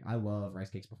 Like I love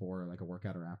rice cakes before like a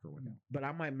workout or after a workout. But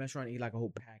I might mess around and eat like a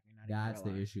whole pack. That's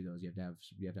the issue though. Is you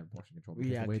have to have portion control.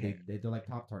 Because the way they're like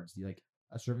Pop-Tarts. Like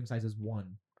a serving size is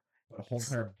one, but a whole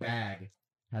entire bag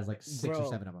has like 6 or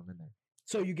 7 of them in there.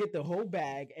 So you get the whole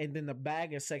bag, and then the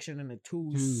bag is sectioned into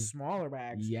two smaller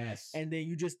bags. Yes. And then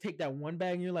you just take that one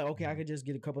bag, and you're like, okay, I could just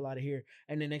get a couple out of here.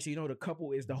 And then next thing you know, the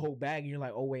couple is the whole bag, and you're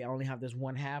like, oh wait, I only have this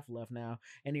one half left now.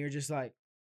 And you're just like,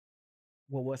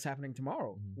 well, what's happening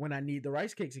tomorrow when I need the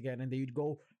rice cakes again? And then you'd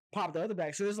go pop the other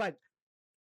bag. So it's like,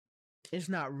 it's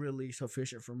not really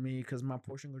sufficient for me because my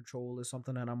portion control is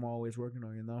something that I'm always working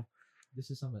on. You know. This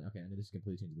is something. Okay, I know this is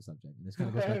completely changing the subject. And this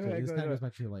kind of goes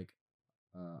back to like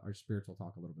our spiritual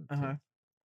talk a little bit. Uh-huh. Too.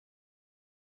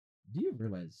 Do you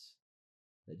realize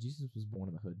that Jesus was born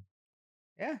in the hood?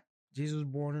 Yeah. Jesus was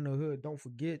born in the hood. Don't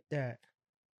forget that.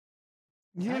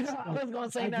 Yeah, I was gonna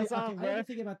sing that song, I've bro. been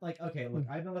thinking about like, okay, look,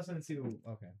 I've been listening to.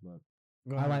 Okay, look,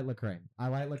 Go I ahead. like Lecrae. I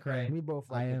like Lecrae. We both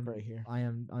like Lecrae here. I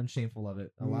am unshameful of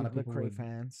it. A lot of people Lecrae would,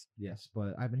 fans. yes,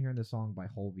 but I've been hearing this song by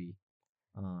Holvey,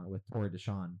 with Tori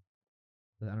Deshawn.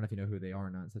 I don't know if you know who they are or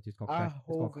not. It's called Crack. It's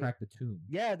called Holvey. Crack the Tomb.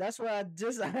 Yeah, that's what I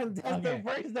just. That's the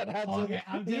phrase that I just. Okay,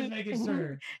 I'm just making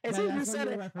sure. As soon as you That's what said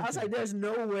you're it, I was referencing. like, "There's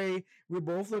no way we're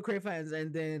both Lecrae fans."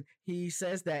 And then he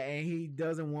says that, and he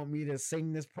doesn't want me to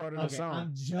sing this part of the Okay, song.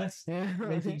 I'm just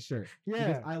making sure. Yeah.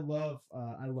 Because I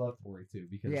love Tori too.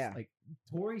 Because like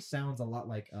Tori sounds a lot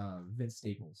like Vince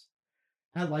Staples.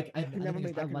 I never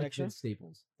made that like connection. Vince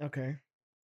Staples. Okay.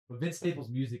 But Vince Staples'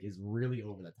 music is really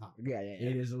over the top. Yeah.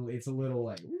 It is. It's a little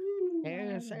like.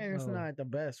 And it's not the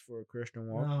best for a Christian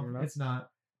walk. No, you know? it's not.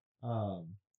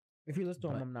 If you listen to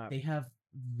but him, I'm not. They have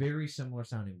very similar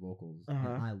sounding vocals, and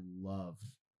Uh-huh. I love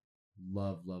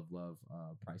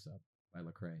 "Price Up" by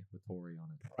Lecrae with Tori on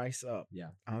it. Price Up.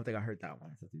 Yeah, I don't think I heard that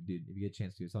one. dude. If you get a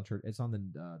chance to, it's on church. It's on the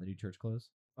new Church Close.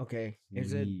 Okay.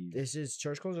 Please. Is this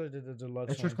Church Close or the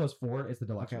deluxe? It's Church Close 4. It's the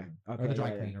deluxe Okay. one, Okay. or the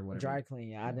dry clean or whatever. Dry clean.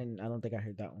 Yeah, Yeah. I don't think I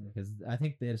heard that one. Because I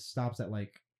think that it stops at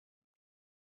like.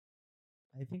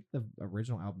 I think the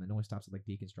original album, it only stops at like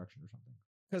Deconstruction or something.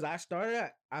 Because I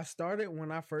started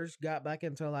when I first got back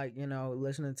into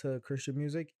listening to Christian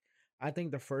music. I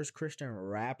think the first Christian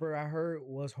rapper I heard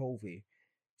was Hovey.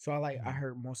 So I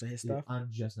heard most of his stuff. I'm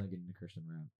just not getting into Christian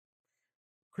rap.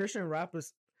 Christian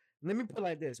rappers. Let me put it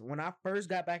like this: when I first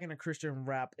got back into Christian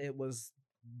rap, it was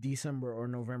December or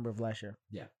November of last year.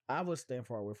 Yeah, I was staying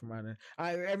far away from that.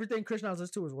 Everything Christian I was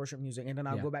listening to was worship music, and then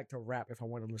I'll go back to rap if I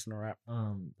want to listen to rap.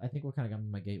 I think what kind of got me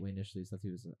my gateway initially stuff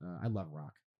too is I love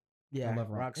rock. Yeah, I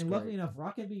love rock. rock's And great. luckily enough,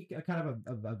 rock can be a kind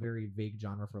of a very vague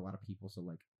genre for a lot of people. So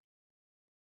like,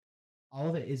 all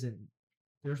of it isn't.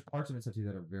 There's parts of it stuff too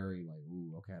that are very like,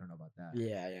 ooh, okay, I don't know about that.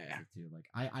 Yeah. Too. Like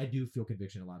I do feel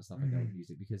conviction in a lot of stuff like that with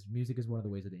music, because music is one of the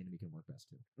ways that the enemy can work best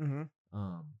too.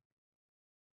 Mm-hmm.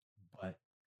 But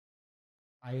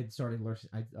I had started learning.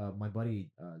 My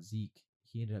buddy Zeke,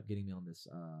 he ended up getting me on this.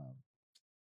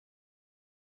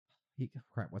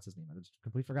 What's his name? I just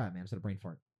completely forgot, man. I said a brain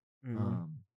fart.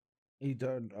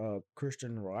 Either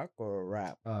Christian rock or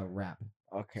rap. Rap.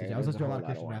 Okay. So I was listening to a lot of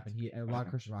Christian rap, and a lot of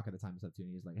Christian rock at the time and stuff too.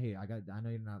 And he's like, "Hey, I know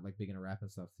you're not like big into rap and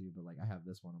stuff too, but like I have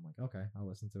this one." I'm like, "Okay, I'll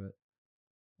listen to it."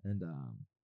 And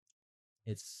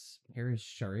it's Paris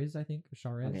Charez, I think.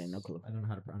 Charez. Okay, no clue. I don't know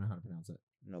how to pronounce it.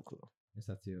 No clue. It's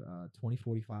stuff too.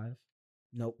 2045.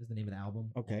 Nope. Is the name of the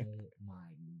album. Okay. Oh my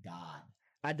god.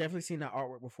 I definitely seen that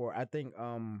artwork before. I think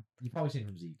You've probably seen it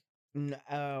from Zeke.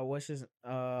 what's his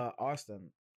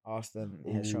Austin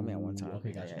had shown me at one time.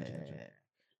 Okay, gotcha.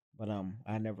 But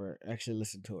I never actually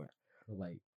listened to it. But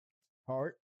like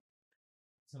Hard.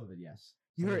 some of it, yes.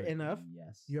 You Some heard of it, Enough?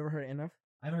 Yes. You ever heard Enough?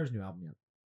 I haven't heard his new album yet.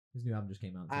 His new album just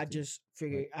came out. I just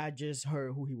figured. I just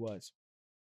heard who he was.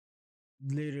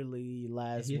 Literally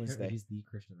last Wednesday. He's the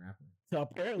Christian rapper. So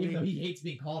apparently, Even though he hates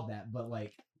being called that, but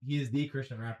like he is the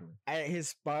Christian rapper. at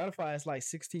his Spotify is like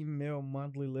 16 mil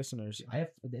monthly listeners.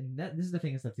 This is the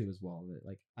thing and stuff too as well. That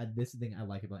like this is the thing I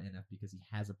like about NF, because he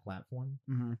has a platform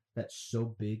that's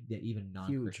so big that even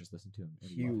non-Christians listen to him.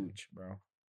 And love him. Huge, bro.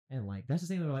 And like that's the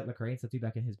thing that like Lecrae and stuff too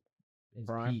back in his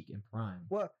Prime. peak and prime.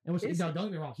 Well, and don't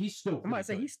get me wrong, he's still. I might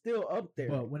say he's still up there.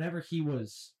 But whenever he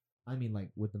was, I mean,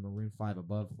 like with the Maroon 5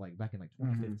 above, like back in like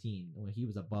 2015, when he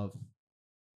was above,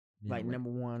 like number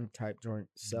one type joint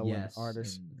selling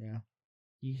artist. Yeah,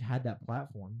 he had that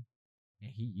platform, and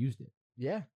he used it.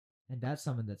 Yeah, and that's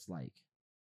something that's like,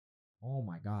 oh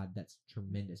my god, that's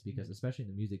tremendous, because especially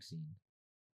in the music scene,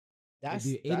 let's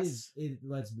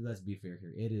be fair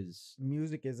here. It is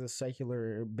music is a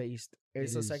secular based.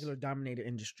 It's a secular dominated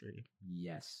industry.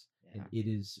 Yes, yeah. And it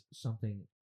is something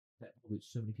that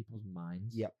pollutes so many people's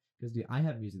minds. Yep. Because dude, I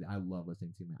have music that I love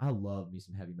listening to. Man, I love me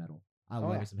some heavy metal. I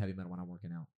love me some heavy metal when I'm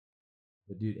working out.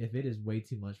 But dude, if it is way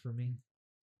too much for me,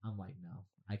 I'm like, no,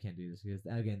 I can't do this. Because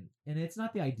again, and it's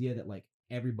not the idea that like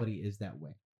everybody is that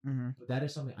way. But that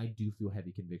is something I do feel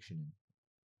heavy conviction in,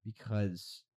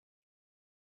 because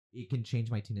it can change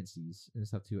my tendencies and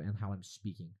stuff too, and how I'm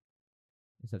speaking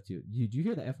and stuff too. Do you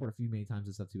hear the F word a few many times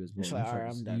and stuff too as well? It's like, all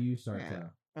right, I'm done. You start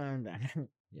to. I'm done.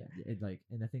 Yeah, it like,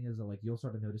 and the thing is that like you'll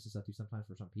start to notice this stuff too. Sometimes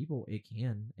for some people it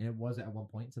can, and it was at one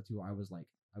point and stuff too. I was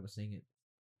saying it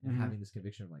and having this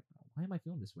conviction of like, why am I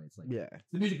feeling this way? It's like, it's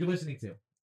the music you're listening to.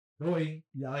 Boy,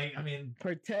 yeah, like, I mean,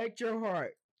 protect your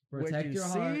heart. Protect what you your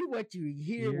see, heart. what you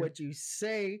hear, what you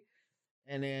say.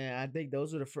 And then I think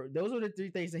those are the three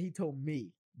things that he told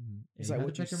me. And It's you like have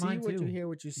what to you protect your see, mind what you too. hear,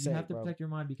 what you You say, have to bro. protect your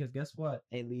mind because guess what?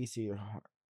 It leads to your heart.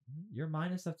 Your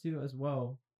mind and stuff too as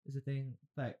well is a thing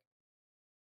that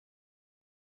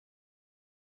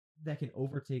can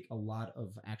overtake a lot of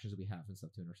actions that we have and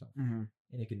stuff too in ourselves. Mm-hmm.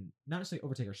 And it can not necessarily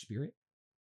overtake our spirit,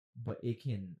 but it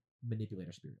can manipulate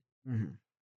our spirit. Mm-hmm.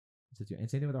 And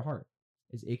same thing with our heart.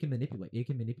 Is it can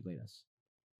manipulate us.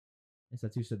 And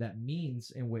stuff too. So that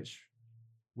means in which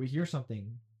we hear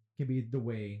something can be the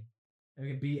way, and it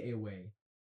can be a way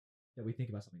that we think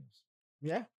about something else.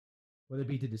 Yeah. Whether it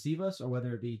be to deceive us or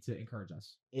whether it be to encourage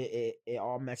us. It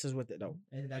all messes with it though.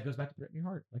 And that goes back to protecting your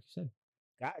heart, like you said.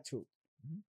 Got to.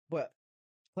 Mm-hmm. But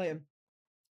Clayton,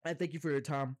 I thank you for your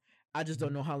time. I just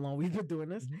don't know how long we've been doing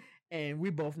this, and we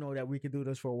both know that we could do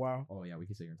this for a while. Oh yeah, we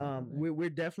can sit here. We're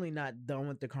definitely not done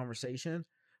with the conversation,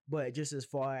 but just as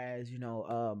far as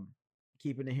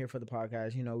keeping it here for the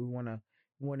podcast, we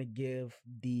want to give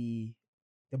the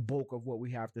bulk of what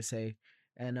we have to say,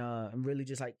 and really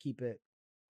just like keep it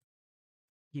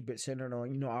centered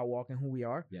on our walk and who we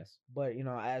are. Yes. But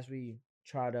as we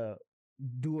try to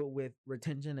do it with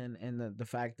retention and the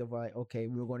fact of like, okay,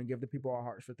 we're going to give the people our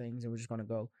hearts for things, and we're just going to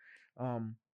go.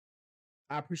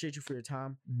 I appreciate you for your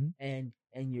time and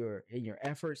your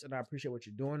efforts, and I appreciate what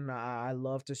you're doing. And I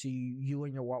love to see you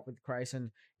in your walk with Christ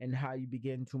and how you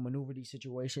begin to maneuver these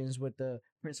situations with the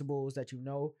principles that you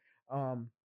know.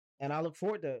 And I look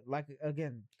forward to, like,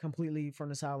 again, completely from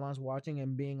the sidelines watching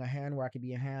and being a hand where I could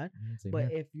be a hand.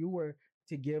 But if you were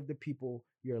to give the people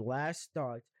your last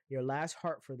thought, your last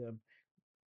heart for them,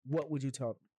 what would you tell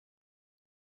them?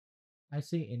 I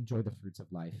say enjoy the fruits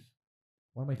of life.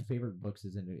 One of my favorite books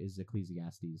is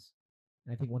Ecclesiastes.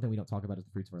 And I think one thing we don't talk about is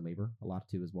the fruits of our labor a lot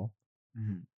too as well.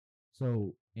 Mm-hmm.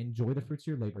 So enjoy the fruits of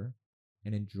your labor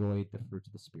and enjoy the fruits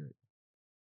of the Spirit.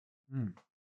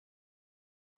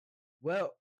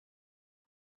 Well,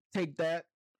 take that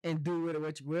and do with it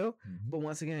what you will. But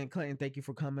once again, Clayton, thank you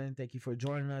for coming. Thank you for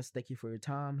joining us. Thank you for your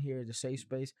time here at the Safe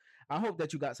Space. I hope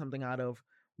that you got something out of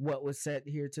what was said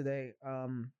here today.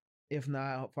 If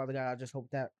not, Father God, I just hope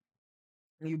that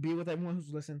you be with everyone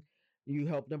who's listening. You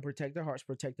help them protect their hearts,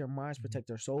 protect their minds, protect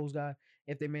their souls, God.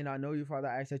 If they may not know you, Father,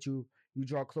 I ask that you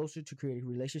draw closer to create a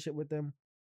relationship with them.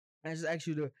 I just ask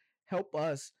you to help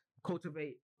us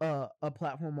cultivate a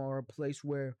platform or a place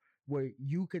where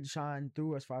you can shine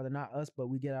through us, Father, not us, but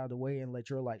we get out of the way and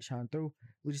let your light shine through.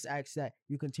 We just ask that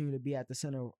you continue to be at the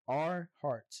center of our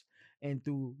hearts, and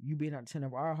through you being at the center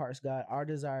of our hearts, God, our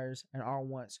desires and our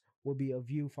wants will be of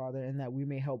you, Father, and that we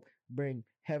may help bring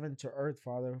heaven to earth,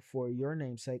 Father, for your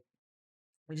name's sake.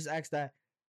 We just ask that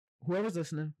whoever's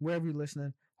listening, wherever you're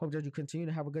listening, hope that you continue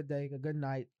to have a good day, a good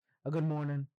night, a good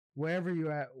morning, wherever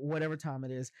you're at, whatever time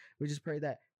it is. We just pray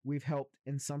that we've helped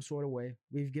in some sort of way.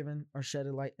 We've given or shed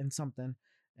a light in something.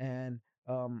 And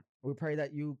we pray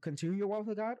that you continue your walk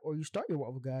with God or you start your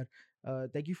walk with God.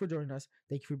 Thank you for joining us.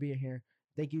 Thank you for being here.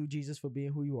 Thank you, Jesus, for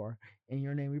being who you are. In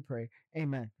your name we pray.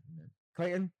 Amen.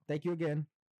 Clayton, thank you again.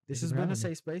 This has been a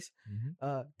Safe Space.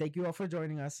 Thank you all for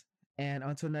joining us. And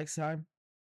until next time,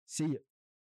 see you.